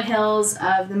the foothills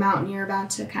of the mountain you're about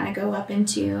to kind of go up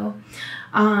into.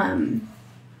 What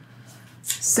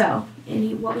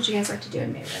would you guys like to do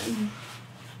in Mayrin?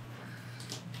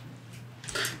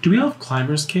 Do we all have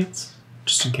climbers' kits,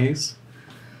 just in case?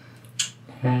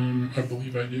 I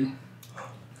believe I do.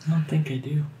 I don't think I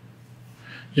do.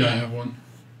 Yeah, I have one.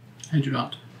 I do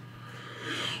not.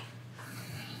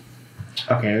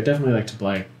 Okay, I would definitely like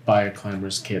to buy a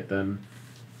climber's kit then.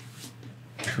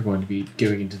 If we're going to be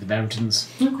going into the mountains.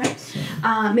 Okay.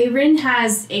 Mayrin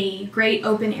has a great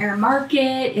open air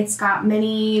market. It's got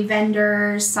many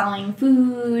vendors selling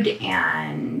food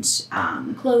and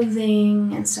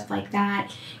clothing and stuff like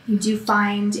that. You do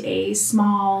find a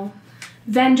small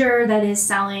vendor that is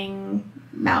selling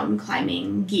mountain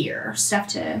climbing gear, stuff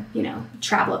to,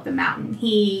 travel up the mountain.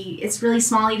 It's really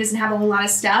small. He doesn't have a whole lot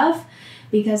of stuff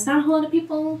because not a whole lot of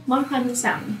people want to climb this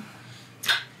mountain.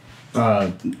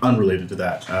 Unrelated to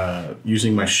that,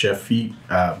 using my chef feat,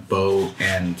 Bo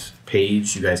and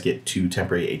Paige, you guys get 2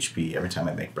 temporary HP every time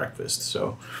I make breakfast,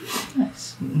 so...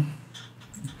 Nice.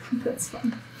 That's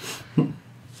fun.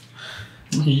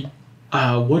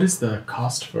 What is the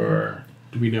cost for...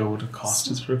 Do we know what the cost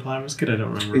is for a climber's kit? I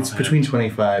don't remember. It's between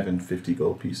 25 and 50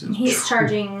 gold pieces. He's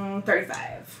charging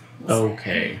 35.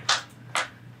 Okay.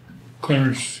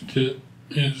 Climber's kit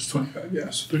is 25, yeah,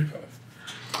 so 35.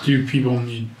 Do people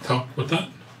need help with that?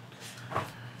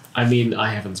 I mean,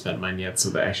 I haven't spent mine yet,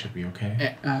 so that I should be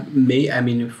okay.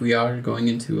 If we are going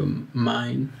into a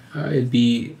mine, it'd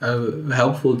be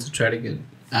helpful to try to get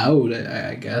out,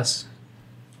 I guess.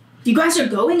 You guys are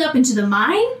going up into the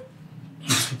mine?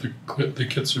 That's what the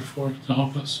kits are for, to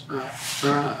help us.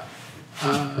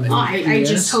 I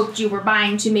just hoped you were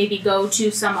buying to maybe go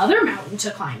to some other mountain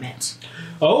to climb it.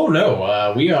 Oh,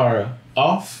 no. We are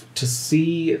off to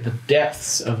see the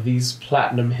depths of these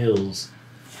platinum hills.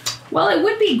 Well, it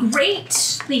would be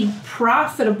greatly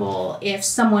profitable if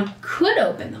someone could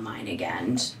open the mine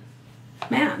again.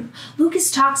 Man, Lucas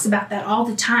talks about that all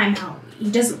the time, how he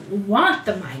doesn't want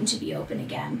the mine to be open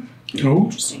again. Oh.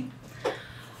 Interesting.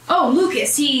 Oh,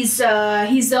 Lucas. He's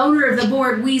the owner of the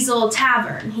Board Weasel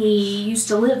Tavern. He used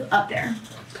to live up there.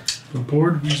 The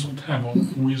Board Weasel Tavern.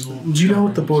 Do you know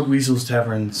what the Board Weasel's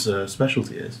Tavern's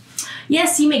specialty is?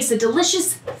 Yes, he makes a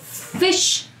delicious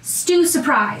fish stew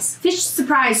surprise. Fish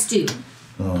surprise stew.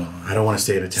 Oh, I don't want to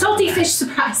stay at a tavern. Salty fish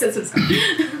surprise. That's what's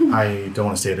I don't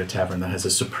want to stay at a tavern that has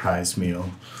a surprise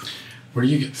meal. Where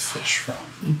do you get fish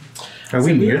from? Are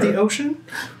we near the ocean?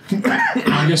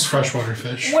 I guess freshwater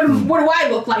fish. What do I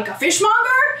look like? A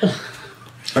fishmonger?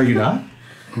 Are you not?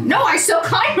 No, I sell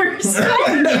climbers.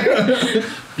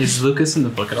 Is Lucas in the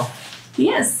book at all?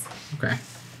 Yes. Okay.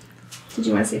 Did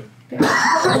you want to see? You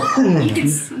can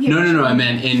see No. I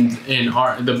meant in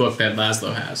the book that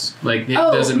Laszlo has. Like, it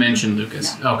doesn't mention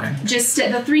Lucas. No. Okay. Just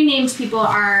the three named people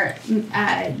are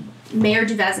Mayor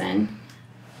Duvezin,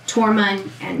 Tormund,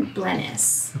 and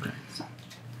Blennis. Okay.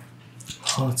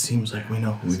 Well, it seems like we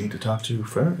know who we need to talk to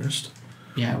first.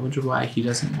 Yeah, I wonder why he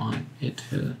doesn't want it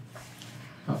to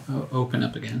open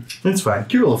up again. It's fine.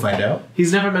 Kira will find out.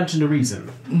 He's never mentioned a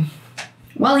reason.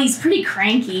 Well, he's pretty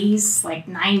cranky. He's like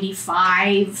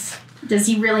 95. Does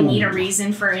he really need a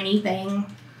reason for anything?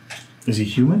 Is he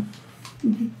human?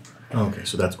 Mm-hmm. Okay,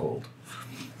 so that's old.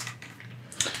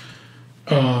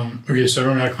 Okay, so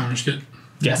everyone got a climber's kit?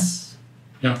 Yes.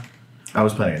 Yeah. I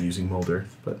was planning on using mold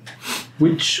earth, but...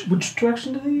 Which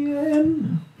direction did he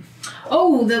in?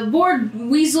 Oh, the Board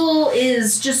Weasel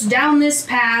is just down this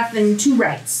path and 2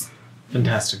 rights.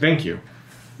 Fantastic, thank you.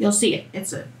 You'll see it.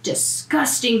 It's a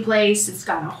disgusting place. It's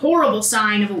got a horrible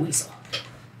sign of a weasel.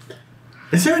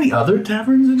 Is there any other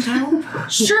taverns in town?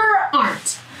 Sure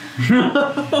aren't.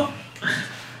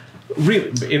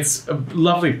 Really, it's a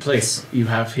lovely place you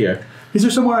have here. Is there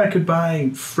somewhere I could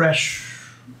buy fresh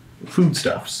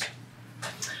foodstuffs?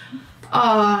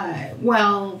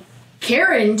 Well,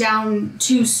 Karen down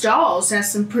 2 stalls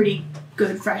has some pretty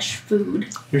good fresh food.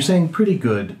 You're saying pretty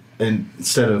good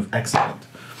instead of excellent.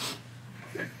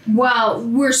 Well,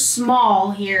 we're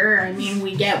small here. I mean,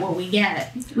 we get what we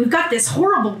get. We've got this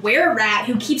horrible were-rat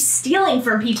who keeps stealing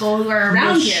from people who are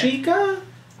around here. Mashika?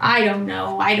 I don't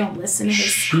know. I don't listen to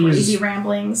his crazy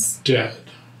ramblings. Dead.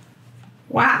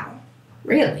 Wow.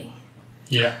 Really?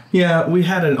 Yeah. Yeah, we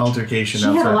had an altercation She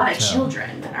outside had a lot of town.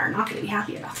 children that are not going to be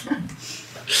happy about that.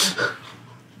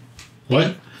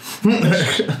 What?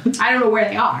 I don't know where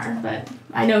they are, but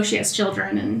I know she has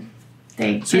children and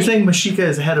they... So you're saying Mashika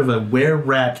is head of a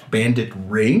were-rat bandit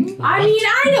ring? I mean,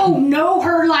 I don't know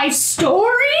her life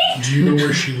story. Do you know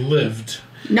where she lived?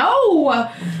 No.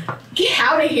 Get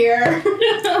out of here.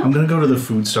 I'm gonna go to the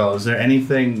food stall. Is there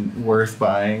anything worth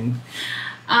buying?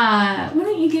 Why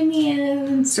don't you give me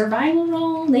a survival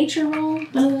roll, nature roll,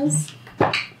 one of those?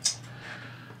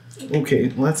 Okay,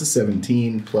 well that's a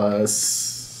 17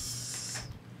 plus...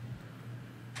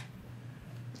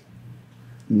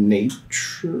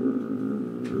 nature...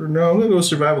 No, I'm gonna go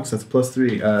survival because that's plus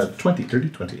 3.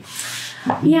 20.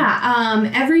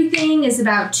 Yeah, everything is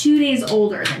about 2 days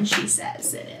older than she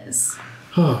says it is.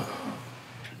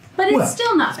 But it's Well.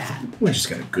 still not bad. We're just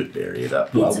gonna good bury it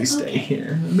up while we stay okay.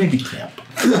 here. Maybe camp.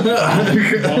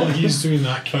 While he's doing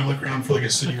that, can I look around for like a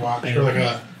city watch or like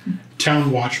a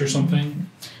town watch or something?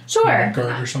 Sure.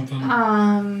 Guard or something?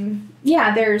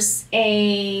 Yeah, there's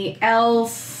a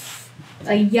elf,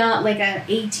 a young, like a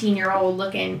 18-year-old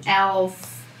looking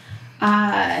elf,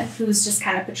 who's just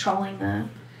kind of patrolling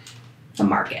the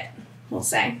market, we'll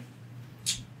say.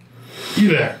 You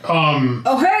there.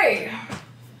 Oh, hey!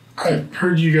 I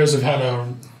heard you guys have had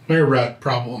a were-rat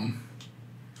problem.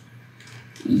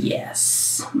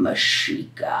 Yes,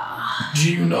 Mashika.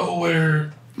 Do you know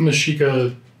where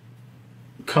Mashika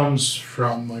comes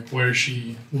from? Like where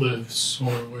she lives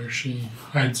or where she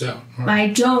hides out? Or... I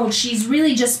don't. She's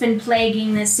really just been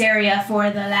plaguing this area for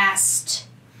the last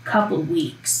couple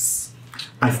weeks.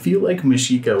 I feel like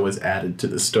Mashika was added to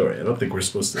the story. I don't think we're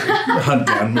supposed to hunt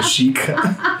down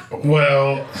Mashika.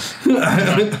 Well,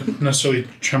 not necessarily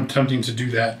tempting to do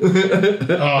that.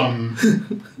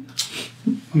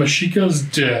 Mashika's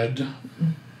dead.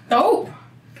 Oh,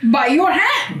 by your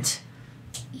hand.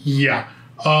 Yeah.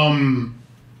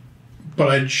 But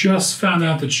I just found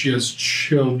out that she has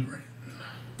children.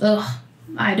 Ugh,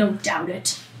 I don't doubt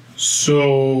it.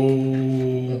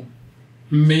 So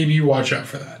maybe watch out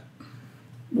for that.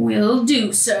 Will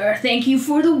do, sir. Thank you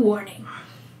for the warning.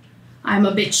 I'm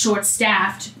a bit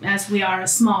short-staffed, as we are a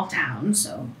small town,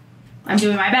 so I'm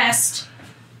doing my best.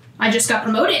 I just got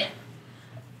promoted.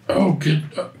 Oh,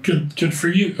 good for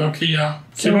you. Okay, yeah.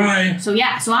 Okay, bye. So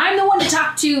I'm the one to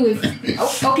talk to if...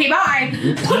 Oh, okay, bye.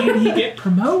 Why did he get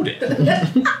promoted?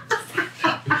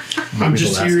 I'm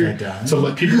just here to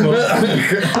let people know.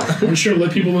 I'm sure to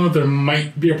let people know that there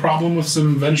might be a problem with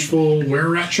some vengeful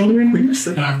were-rat children,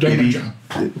 and I've done my job.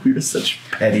 We were such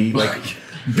petty, like,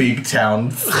 big town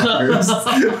fuckers.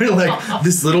 We're like,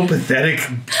 this little pathetic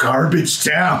garbage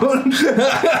town.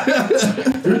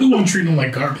 You're the one treating them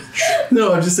like garbage.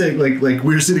 No, I'm just saying, like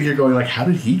we're sitting here going, like, how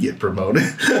did he get promoted?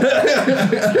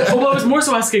 Well, I was more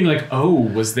so asking, like, oh,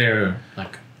 was there,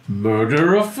 like,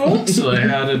 murder afoot? Like,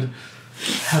 how did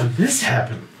this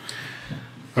happen?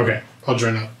 Okay, I'll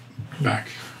join up. Back.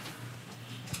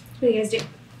 What do you guys do?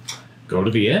 Go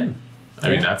to the inn. I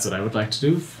mean, that's what I would like to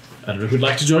do. I don't know who'd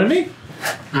like to join me.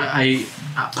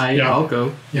 I'll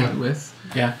go with.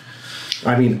 Yeah.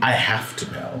 I mean, I have to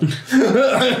know.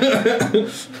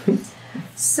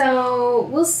 So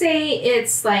we'll say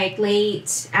it's like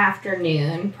late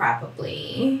afternoon,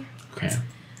 probably. Okay.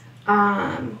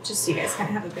 Just so you guys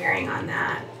kind of have a bearing on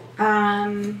that.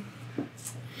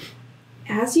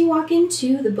 As you walk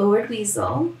into the Bowered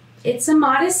Weasel, it's a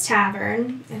modest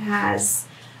tavern. It has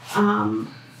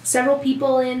several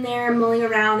people in there mulling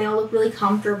around. They all look really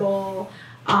comfortable.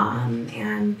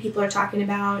 And people are talking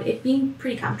about it being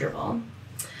pretty comfortable.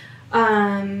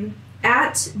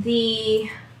 At the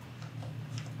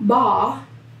bar,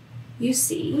 you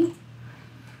see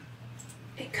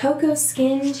a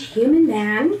cocoa-skinned human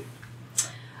man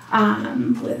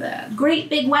with a great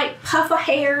big white puff of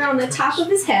hair on the top of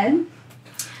his head.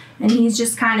 And he's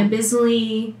just kind of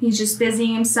busying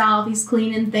himself. He's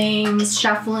cleaning things,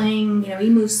 shuffling. You know, he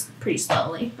moves pretty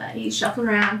slowly, but he's shuffling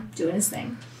around, doing his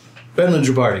thing. Benlin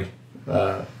Jabardi,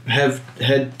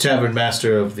 head tavern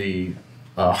master of the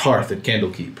Hearth at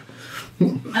Candlekeep.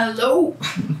 Hello.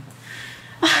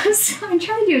 So I'm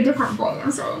trying to do a different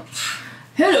voice. So,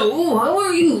 hello, how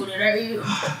are you today?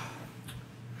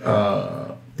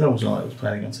 That was all I was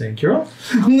planning on saying. Kira?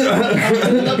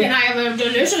 Look, and I have a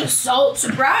delicious salt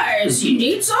surprise. You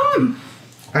need some?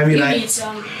 I mean, need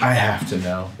some. I have to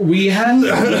know. We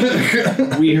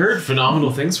heard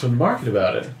phenomenal things from the market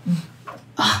about it.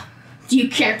 You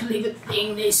can't believe a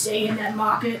thing they say in that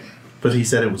market. But he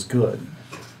said it was good.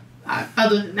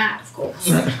 Other than that, of course.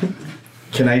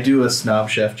 Can I do a snob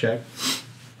chef check?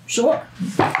 Sure.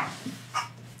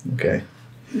 Okay.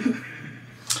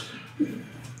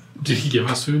 Did he give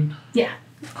us food? Yeah.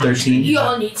 13? You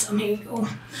all need some. Here you go.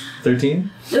 13?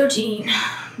 13.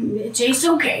 It tastes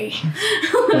okay.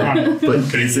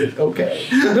 But is it okay?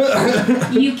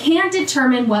 You can't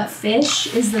determine what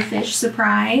fish is the fish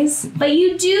surprise, but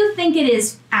you do think it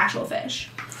is actual fish.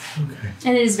 Okay.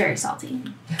 And it is very salty.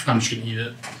 I'm just gonna eat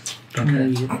it.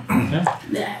 Okay.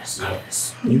 Yes.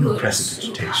 You know Good.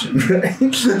 prestidigitation, right?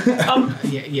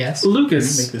 Yes.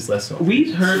 Lucas, Make this less so.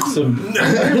 we'd heard some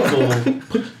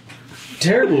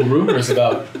terrible rumors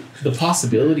about the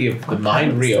possibility of the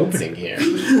mine reopening here.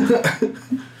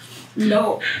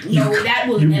 No, that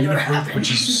will never happen.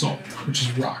 Which is salt, which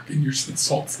is rock, and you're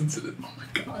salt sensitive. Oh my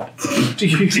god.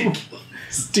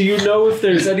 Do you know if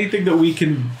there's anything that we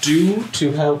can do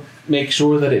to help make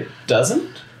sure that it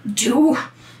doesn't?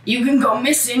 You can go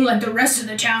missing like the rest of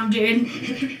the town did.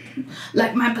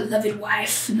 Like my beloved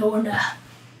wife, Lorna.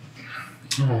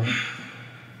 Oh.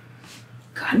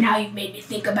 God, now you've made me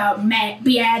think about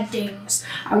bad things.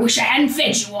 I wish I hadn't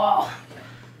fed you all.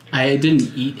 I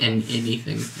didn't eat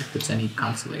anything, if it's any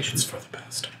consolation. It's for the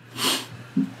best.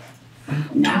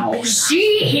 Now,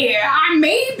 see here, I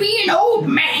may be an old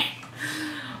man,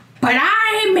 but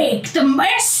I make the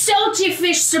best salty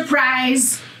fish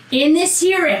surprise in this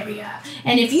here area.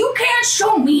 And if you can't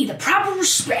show me the proper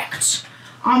respect,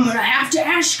 I'm gonna have to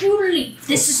ask you to leave.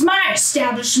 This is my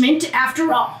establishment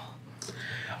after all.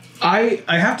 I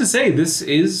have to say, this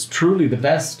is truly the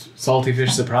best salty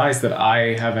fish surprise that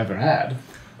I have ever had.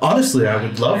 Honestly, I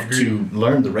would love to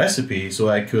learn the recipe so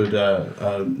I could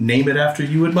name it after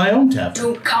you at my own tavern.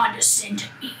 Don't condescend to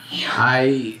me.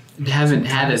 I haven't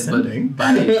had it, but Condescending.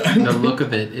 by the look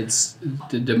of it, it's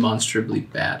demonstrably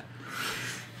bad.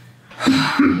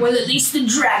 Well, at least the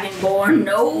Dragonborn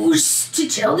knows to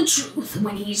tell the truth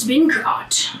when he's been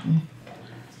caught.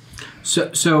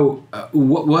 So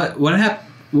what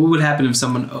would happen if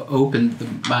someone opened the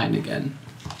mine again?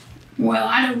 Well,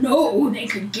 I don't know. They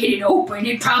could get it open.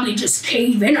 It'd probably just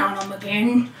cave in on them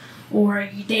again. Or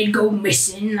they'd go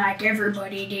missing like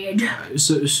everybody did.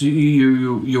 So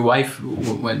your wife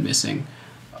went missing.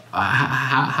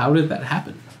 How did that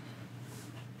happen?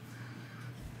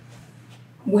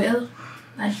 Well,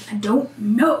 I don't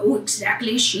know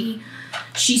exactly. She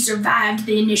survived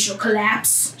the initial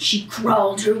collapse. She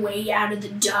crawled her way out of the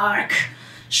dark.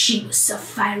 She was a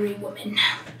fiery woman.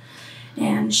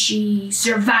 And she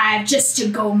survived just to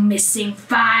go missing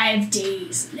 5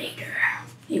 days later.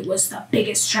 It was the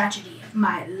biggest tragedy of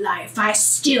my life. I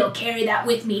still carry that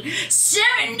with me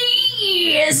 70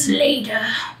 years later.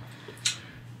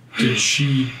 Did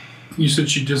she... You said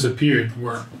she disappeared.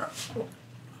 Where?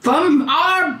 From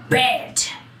our bed.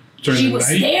 During She the was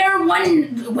night? there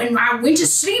when I went to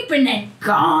sleep and then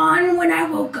gone when I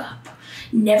woke up.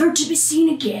 Never to be seen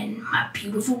again, my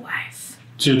beautiful wife.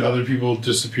 Did other people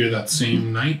disappear that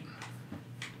same night?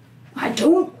 I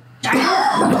don't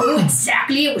know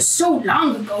exactly. It was so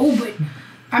long ago, but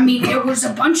I mean, there was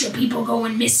a bunch of people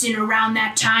going missing around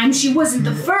that time. She wasn't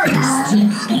the first.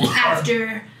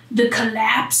 After the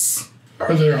collapse.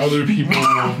 Are there other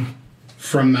people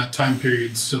from that time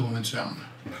period still in the town?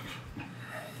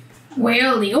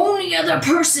 Well, the only other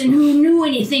person who knew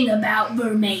anything about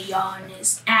Vermeillon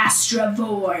is Astra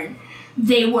Vorn.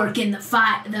 They work in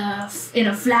in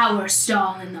a flower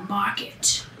stall in the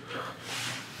market.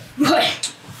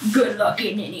 But good luck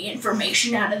getting any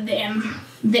information out of them.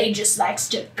 They just likes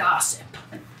to gossip.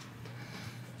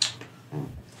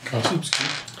 Gossip's good.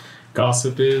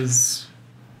 Gossip is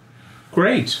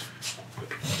great.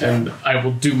 And I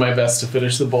will do my best to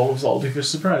finish the bowl of salty fish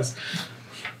surprise.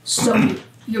 So,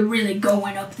 you're really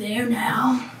going up there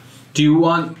now? Do you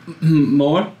want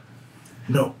more?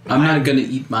 No. I'm not gonna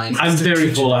eat mine. I'm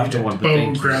very full after one, but Bo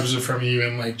thank you. grabs it from you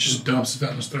and like just dumps it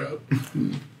down his throat.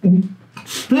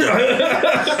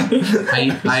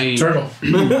 I Turtle.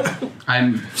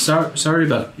 I'm sorry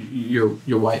about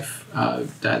your wife.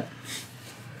 That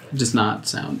does not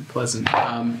sound pleasant.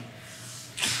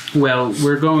 Well,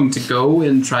 we're going to go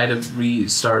and try to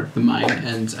restart the mine,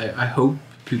 and I hope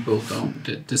people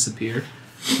don't disappear.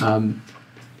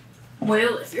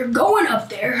 Well, if you're going up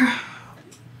there,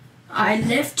 I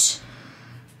left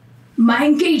my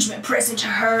engagement present to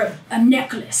her, a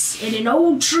necklace in an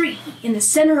old tree in the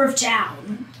center of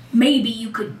town. Maybe you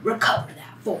could recover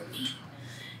that for me.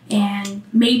 And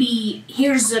maybe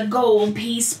here's a gold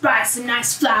piece, buy some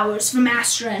nice flowers from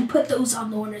Astra and put those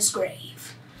on Lorna's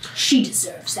grave. She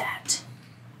deserves that.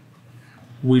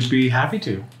 We'd be happy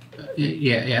to.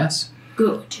 Yes.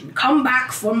 Good. And come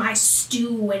back for my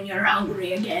stew when you're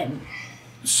hungry again.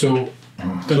 So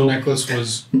the necklace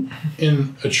was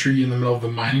in a tree in the middle of the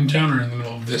mining town or in the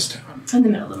middle of this town? In the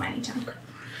middle of the mining town.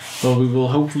 Well, we will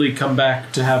hopefully come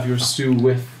back to have your stew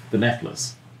with the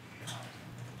necklace.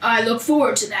 I look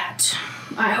forward to that.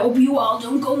 I hope you all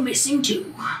don't go missing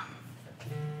too.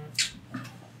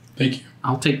 Thank you.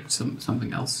 I'll take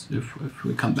something else if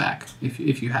we come back.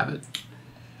 If you have it.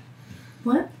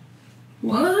 What?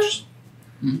 What?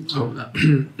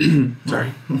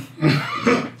 Sorry.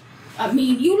 I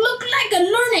mean, you look like a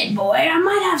learned boy. I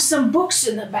might have some books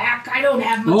in the back. I don't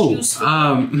have much use for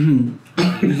them.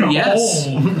 Yes.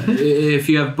 If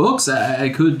you have books, I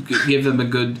could give them a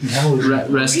good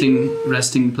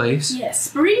resting place.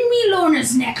 Yes, bring me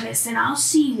Lorna's necklace and I'll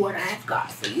see what I've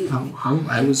got for you. Oh,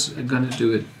 I was gonna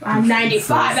do it. I'm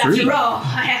 95 for free. after all.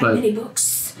 I have But- many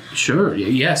books. Sure.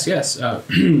 Yes. I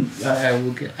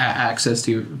will get access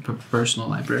to your personal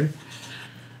library.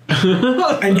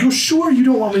 And you sure you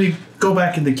don't want me to go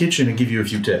back in the kitchen and give you a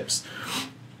few tips?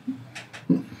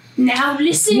 Now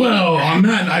listen. Well, on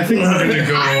that, I think we're gonna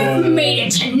go. I've made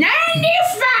it to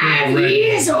 95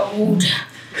 years old.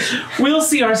 We'll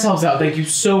see ourselves out. Thank you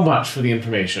so much for the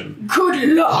information. Good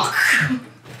luck.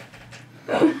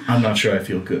 I'm not sure I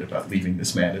feel good about leaving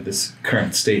this man in this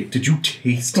current state. Did you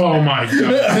taste? Oh my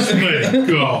god, just let it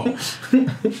go.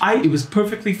 It was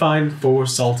perfectly fine for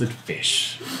salted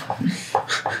fish.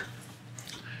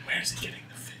 Where's he getting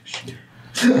the fish?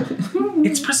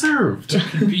 It's preserved.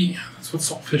 That's what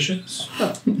saltfish is.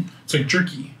 It's like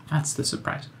jerky. That's the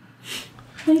surprise.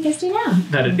 What do you guys do now?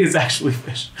 That it is actually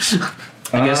fish.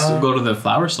 I guess we'll go to the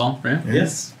flower stall, right?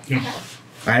 Yes.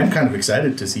 I am kind of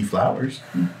excited to see flowers.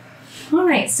 All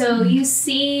right, so you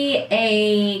see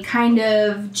a kind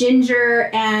of ginger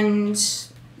and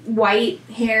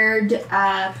white-haired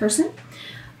person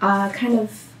kind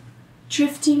of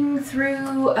drifting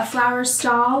through a flower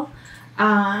stall.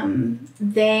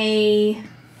 They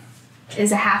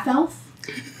is a half-elf,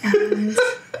 and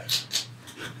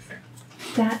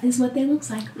that is what they look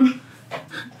like.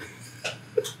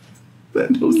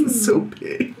 That nose is so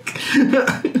big. You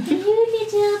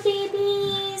little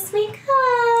babies, wake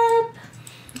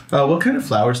up! What kind of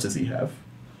flowers does he have?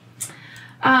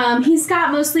 He's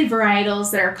got mostly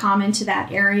varietals that are common to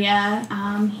that area.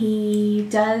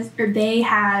 They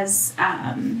has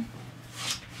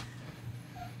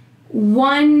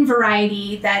one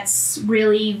variety that's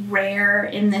really rare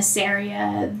in this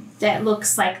area that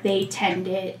looks like they tend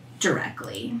it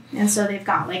directly. And so they've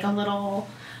got like a little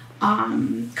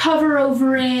cover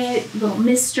over it, little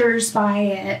misters by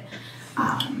it.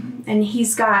 And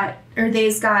they've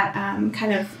got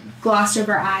kind of glossed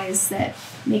over eyes that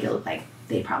make it look like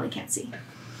they probably can't see.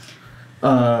 Wake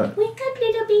up,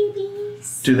 little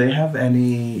babies. Do they have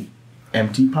any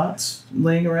empty pots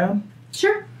laying around?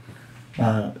 Sure.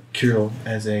 Kirill,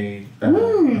 as a...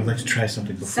 I'd like to try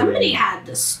something before... Somebody had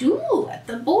the stew at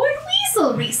the Board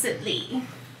Weasel recently.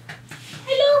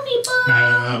 Hello,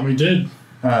 people. We did.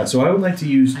 So I would like to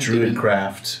use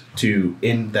Druidcraft to,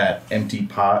 in that empty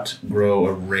pot, grow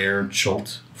a rare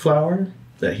Chult flower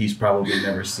that he's probably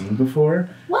never seen before.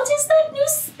 What is that new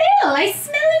smell? I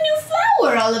smell a new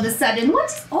flower all of a sudden. What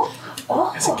is...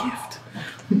 Oh. As a gift.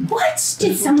 What?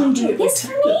 Did someone do this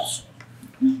for me?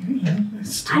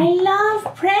 I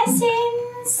love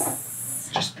presents.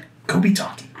 Just go be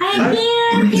talking. I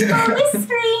hear people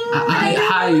whispering. I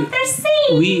don't know what they're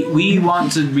saying. We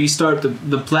want to restart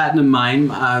the platinum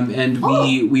mine, and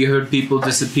we heard people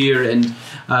disappear, and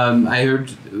I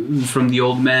heard from the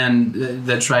old man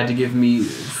that tried to give me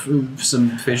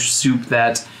some fish soup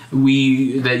that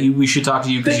we should talk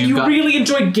to you because you really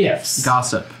enjoy gifts.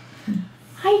 Gossip.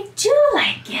 I do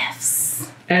like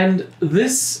gifts. And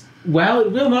this, while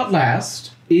it will not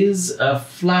last, is a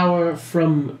flower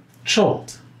from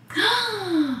Chult.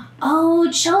 Oh,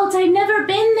 Chult, I've never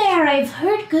been there. I've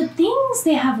heard good things.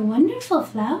 They have wonderful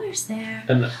flowers there.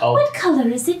 And What color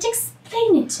is it?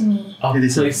 Explain it to me. I'll It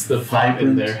is place a the pot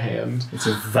in vibrant- their hand. It's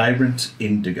a vibrant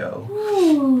indigo.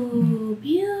 Ooh,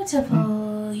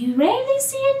 beautiful. You rarely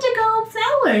see indigo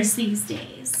flowers these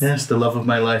days. Yes, the love of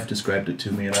my life described it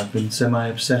to me, and I've been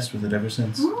semi-obsessed with it ever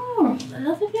since. Oh, the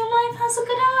love of your life has a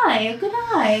good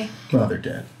eye. Well, they're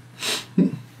dead.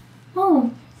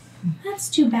 Oh, that's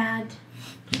too bad.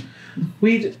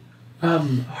 We'd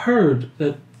heard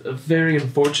that a very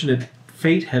unfortunate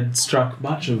fate had struck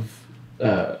much of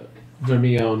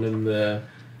Vermeillon and the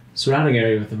surrounding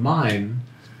area with the mine.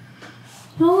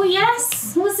 Oh,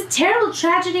 yes. It was a terrible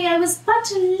tragedy. I was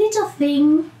but a little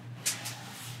thing.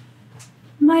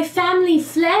 My family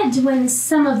fled when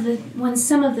some of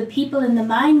the people in the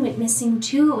mine went missing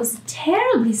too. It was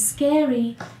terribly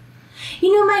scary.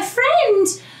 You know, my friend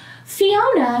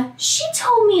Fiona, she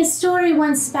told me a story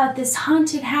once about this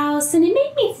haunted house, and it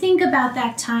made me think about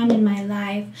that time in my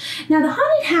life. Now, the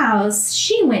haunted house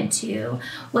she went to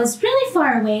was really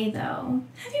far away, though.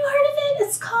 Have you heard of it?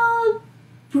 It's called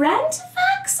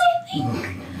Brantifax, I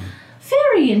think.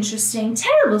 Very interesting.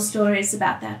 Terrible stories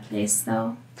about that place,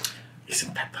 though.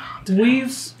 Isn't that the haunted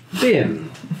We've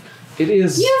been. It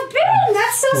is. You've been?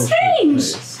 That's so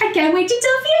strange. place. I can't wait to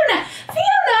tell Fiona.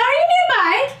 Fiona, are you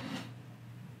nearby?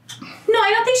 No,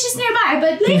 I don't think she's nearby,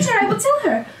 but later I will tell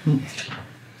her.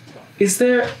 Is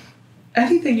there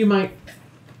anything you might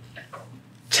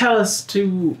tell us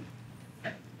to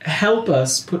help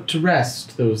us put to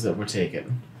rest those that were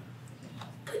taken?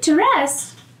 Put to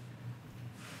rest?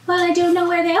 Well, I don't know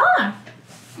where they are.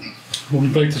 Well,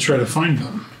 we'd like to try to find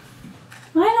them.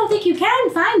 Well, I don't think you can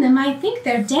find them. I think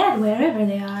they're dead wherever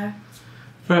they are.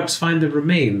 Perhaps find the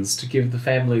remains to give the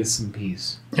families some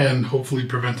peace. And hopefully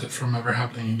prevent it from ever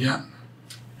happening again.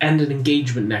 And an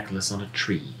engagement necklace on a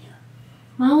tree.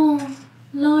 Oh,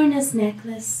 Lorna's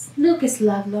necklace. Lucas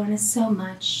loved Lorna so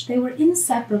much. They were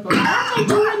inseparable. That I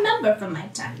do remember from my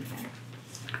time there.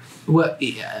 Well,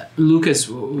 Lucas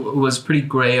was pretty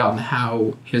gray on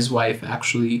how his wife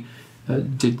actually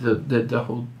did the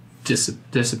whole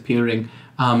disappearing.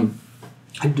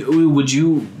 Would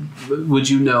you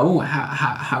know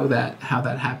how that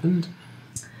happened?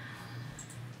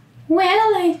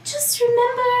 Well, I just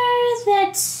remember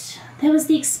that there was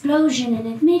the explosion and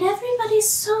it made everybody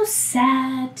so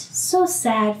sad. So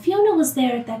sad. Fiona was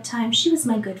there at that time. She was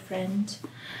my good friend.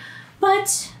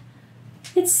 But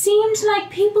it seemed like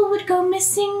people would go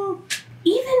missing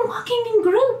even walking in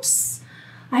groups.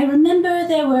 I remember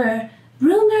there were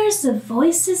rumors of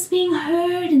voices being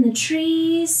heard in the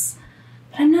trees.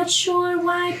 But I'm not sure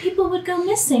why people would go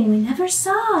missing. We never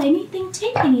saw anything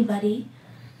take anybody.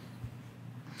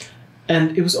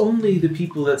 And it was only the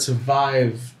people that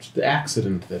survived the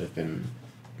accident that have been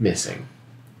missing.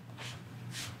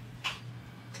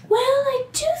 Well, I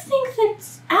do think that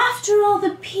after all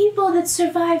the people that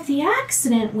survived the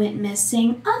accident went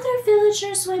missing, other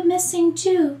villagers went missing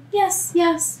too. Yes,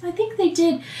 I think they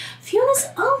did. Fiona's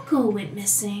uncle went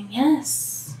missing,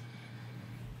 yes.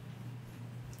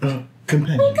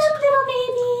 Companions. Wake up, little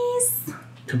babies!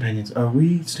 Companions, are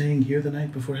we staying here the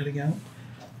night before heading out?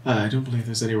 I don't believe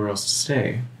there's anywhere else to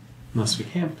stay, unless we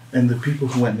camp. And the people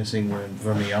who went missing were in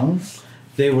Vermeillon?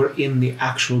 They were in the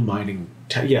actual mining...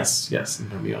 yes, in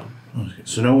Vermeillon. Okay,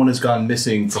 so no one has gone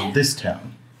missing from this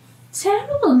town?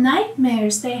 terrible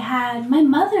nightmares they had. My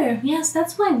mother, yes,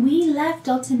 that's why we left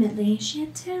ultimately. She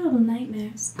had terrible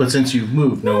nightmares. But since you've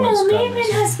moved, no one's come.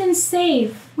 Mayron has been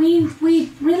safe. We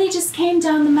really just came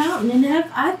down the mountain, and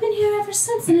I've been here ever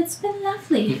since, and it's been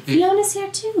lovely. Fiona's here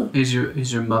too. Is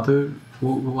your mother the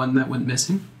one that went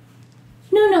missing?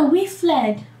 No, we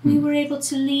fled. We were able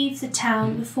to leave the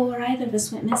town before either of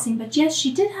us went missing, but yes,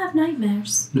 she did have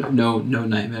nightmares. No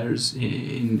nightmares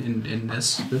in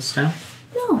this town?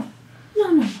 No.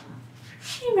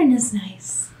 Aaron is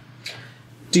nice.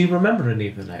 Do you remember any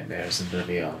of the nightmares in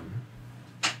Vermeillon?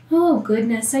 Oh,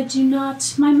 goodness, I do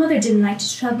not. My mother didn't like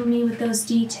to trouble me with those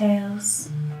details.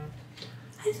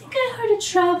 I think I heard a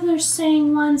traveler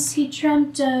saying once he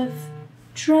dreamt of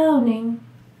drowning.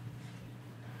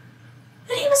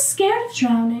 But he was scared of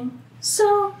drowning.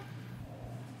 So,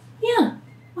 yeah.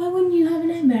 Why wouldn't you have a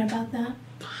nightmare about that?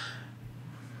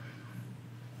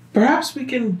 Perhaps we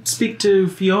can speak to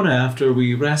Fiona after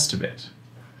we rest a bit.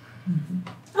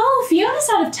 Oh, Fiona's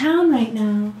out of town right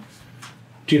now.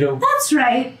 Do you know? That's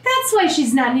right. That's why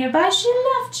she's not nearby. She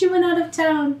left. She went out of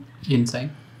town.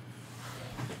 Insane.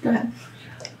 Go ahead.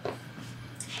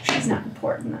 She's not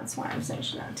important. That's why I'm saying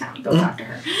she's out of town. Go talk to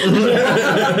her.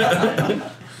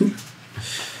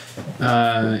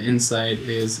 Insight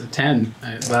is a 10.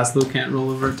 Laszlo can't roll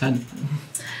over a 10.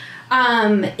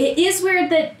 It is weird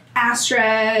that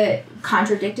Astra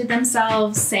contradicted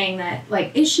themselves, saying that,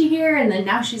 like, is she here? And then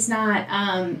now she's not.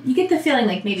 You get the feeling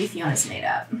like maybe Fiona's made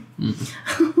up.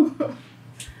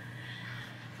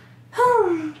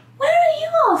 Where are you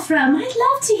all from? I'd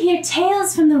love to hear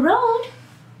tales from the road.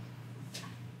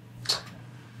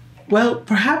 Well,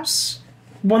 perhaps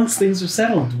once things are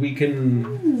settled, we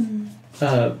can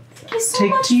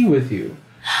take tea with you.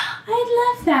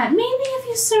 I'd love that. Maybe if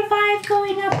you survive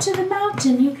going up to the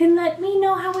mountain, you can let me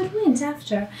know how it went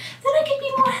after. Then I could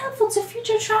be more helpful to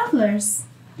future travelers.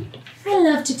 I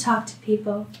love to talk to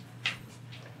people.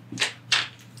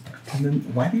 And then,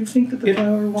 why do you think that the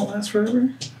flower won't last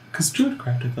forever? Because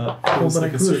Druidcraft, I thought, Oh, was but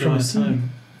like I a grew it certain from amount a of seed.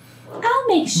 time. I'll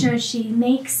make sure she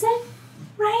makes it.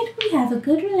 Right? We have a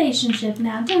good relationship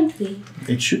now, don't we?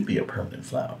 It should be a permanent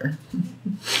flower.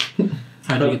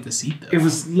 How did you get the seed, though? It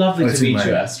was lovely to It's in meet my,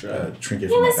 you, Astra. Trinket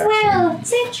You from my as backstory. well.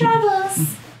 Safe travels.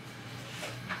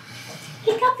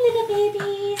 Wake up, little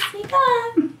babies. Wake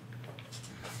up.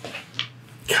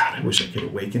 God, I wish I could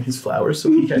awaken his flowers so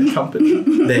he had company.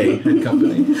 They had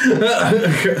company.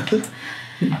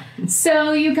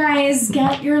 So you guys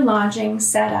get your lodging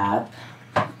set up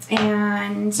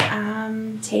and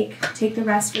take the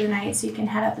rest for the night so you can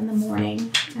head up in the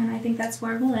morning. And I think that's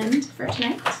where we'll end for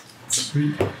tonight.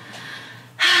 Sweet.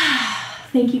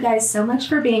 Thank you guys so much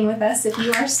for being with us. If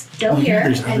you are still here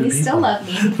there's and other you still people. love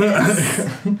me,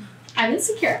 because I'm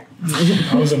insecure.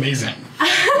 That was amazing.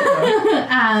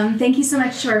 Thank you so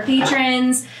much to our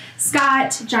patrons,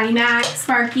 Scott, Johnny Mac,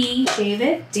 Sparky,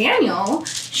 David, Daniel,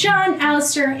 Sean,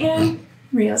 Alistair, and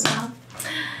Rio as well.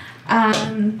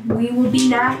 We will be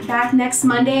back next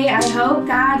Monday, I hope.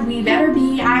 God, we better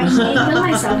be. I may kill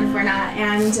myself if we're not.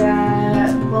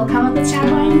 And we'll come up with a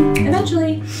tagline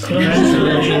eventually.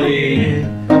 Eventually.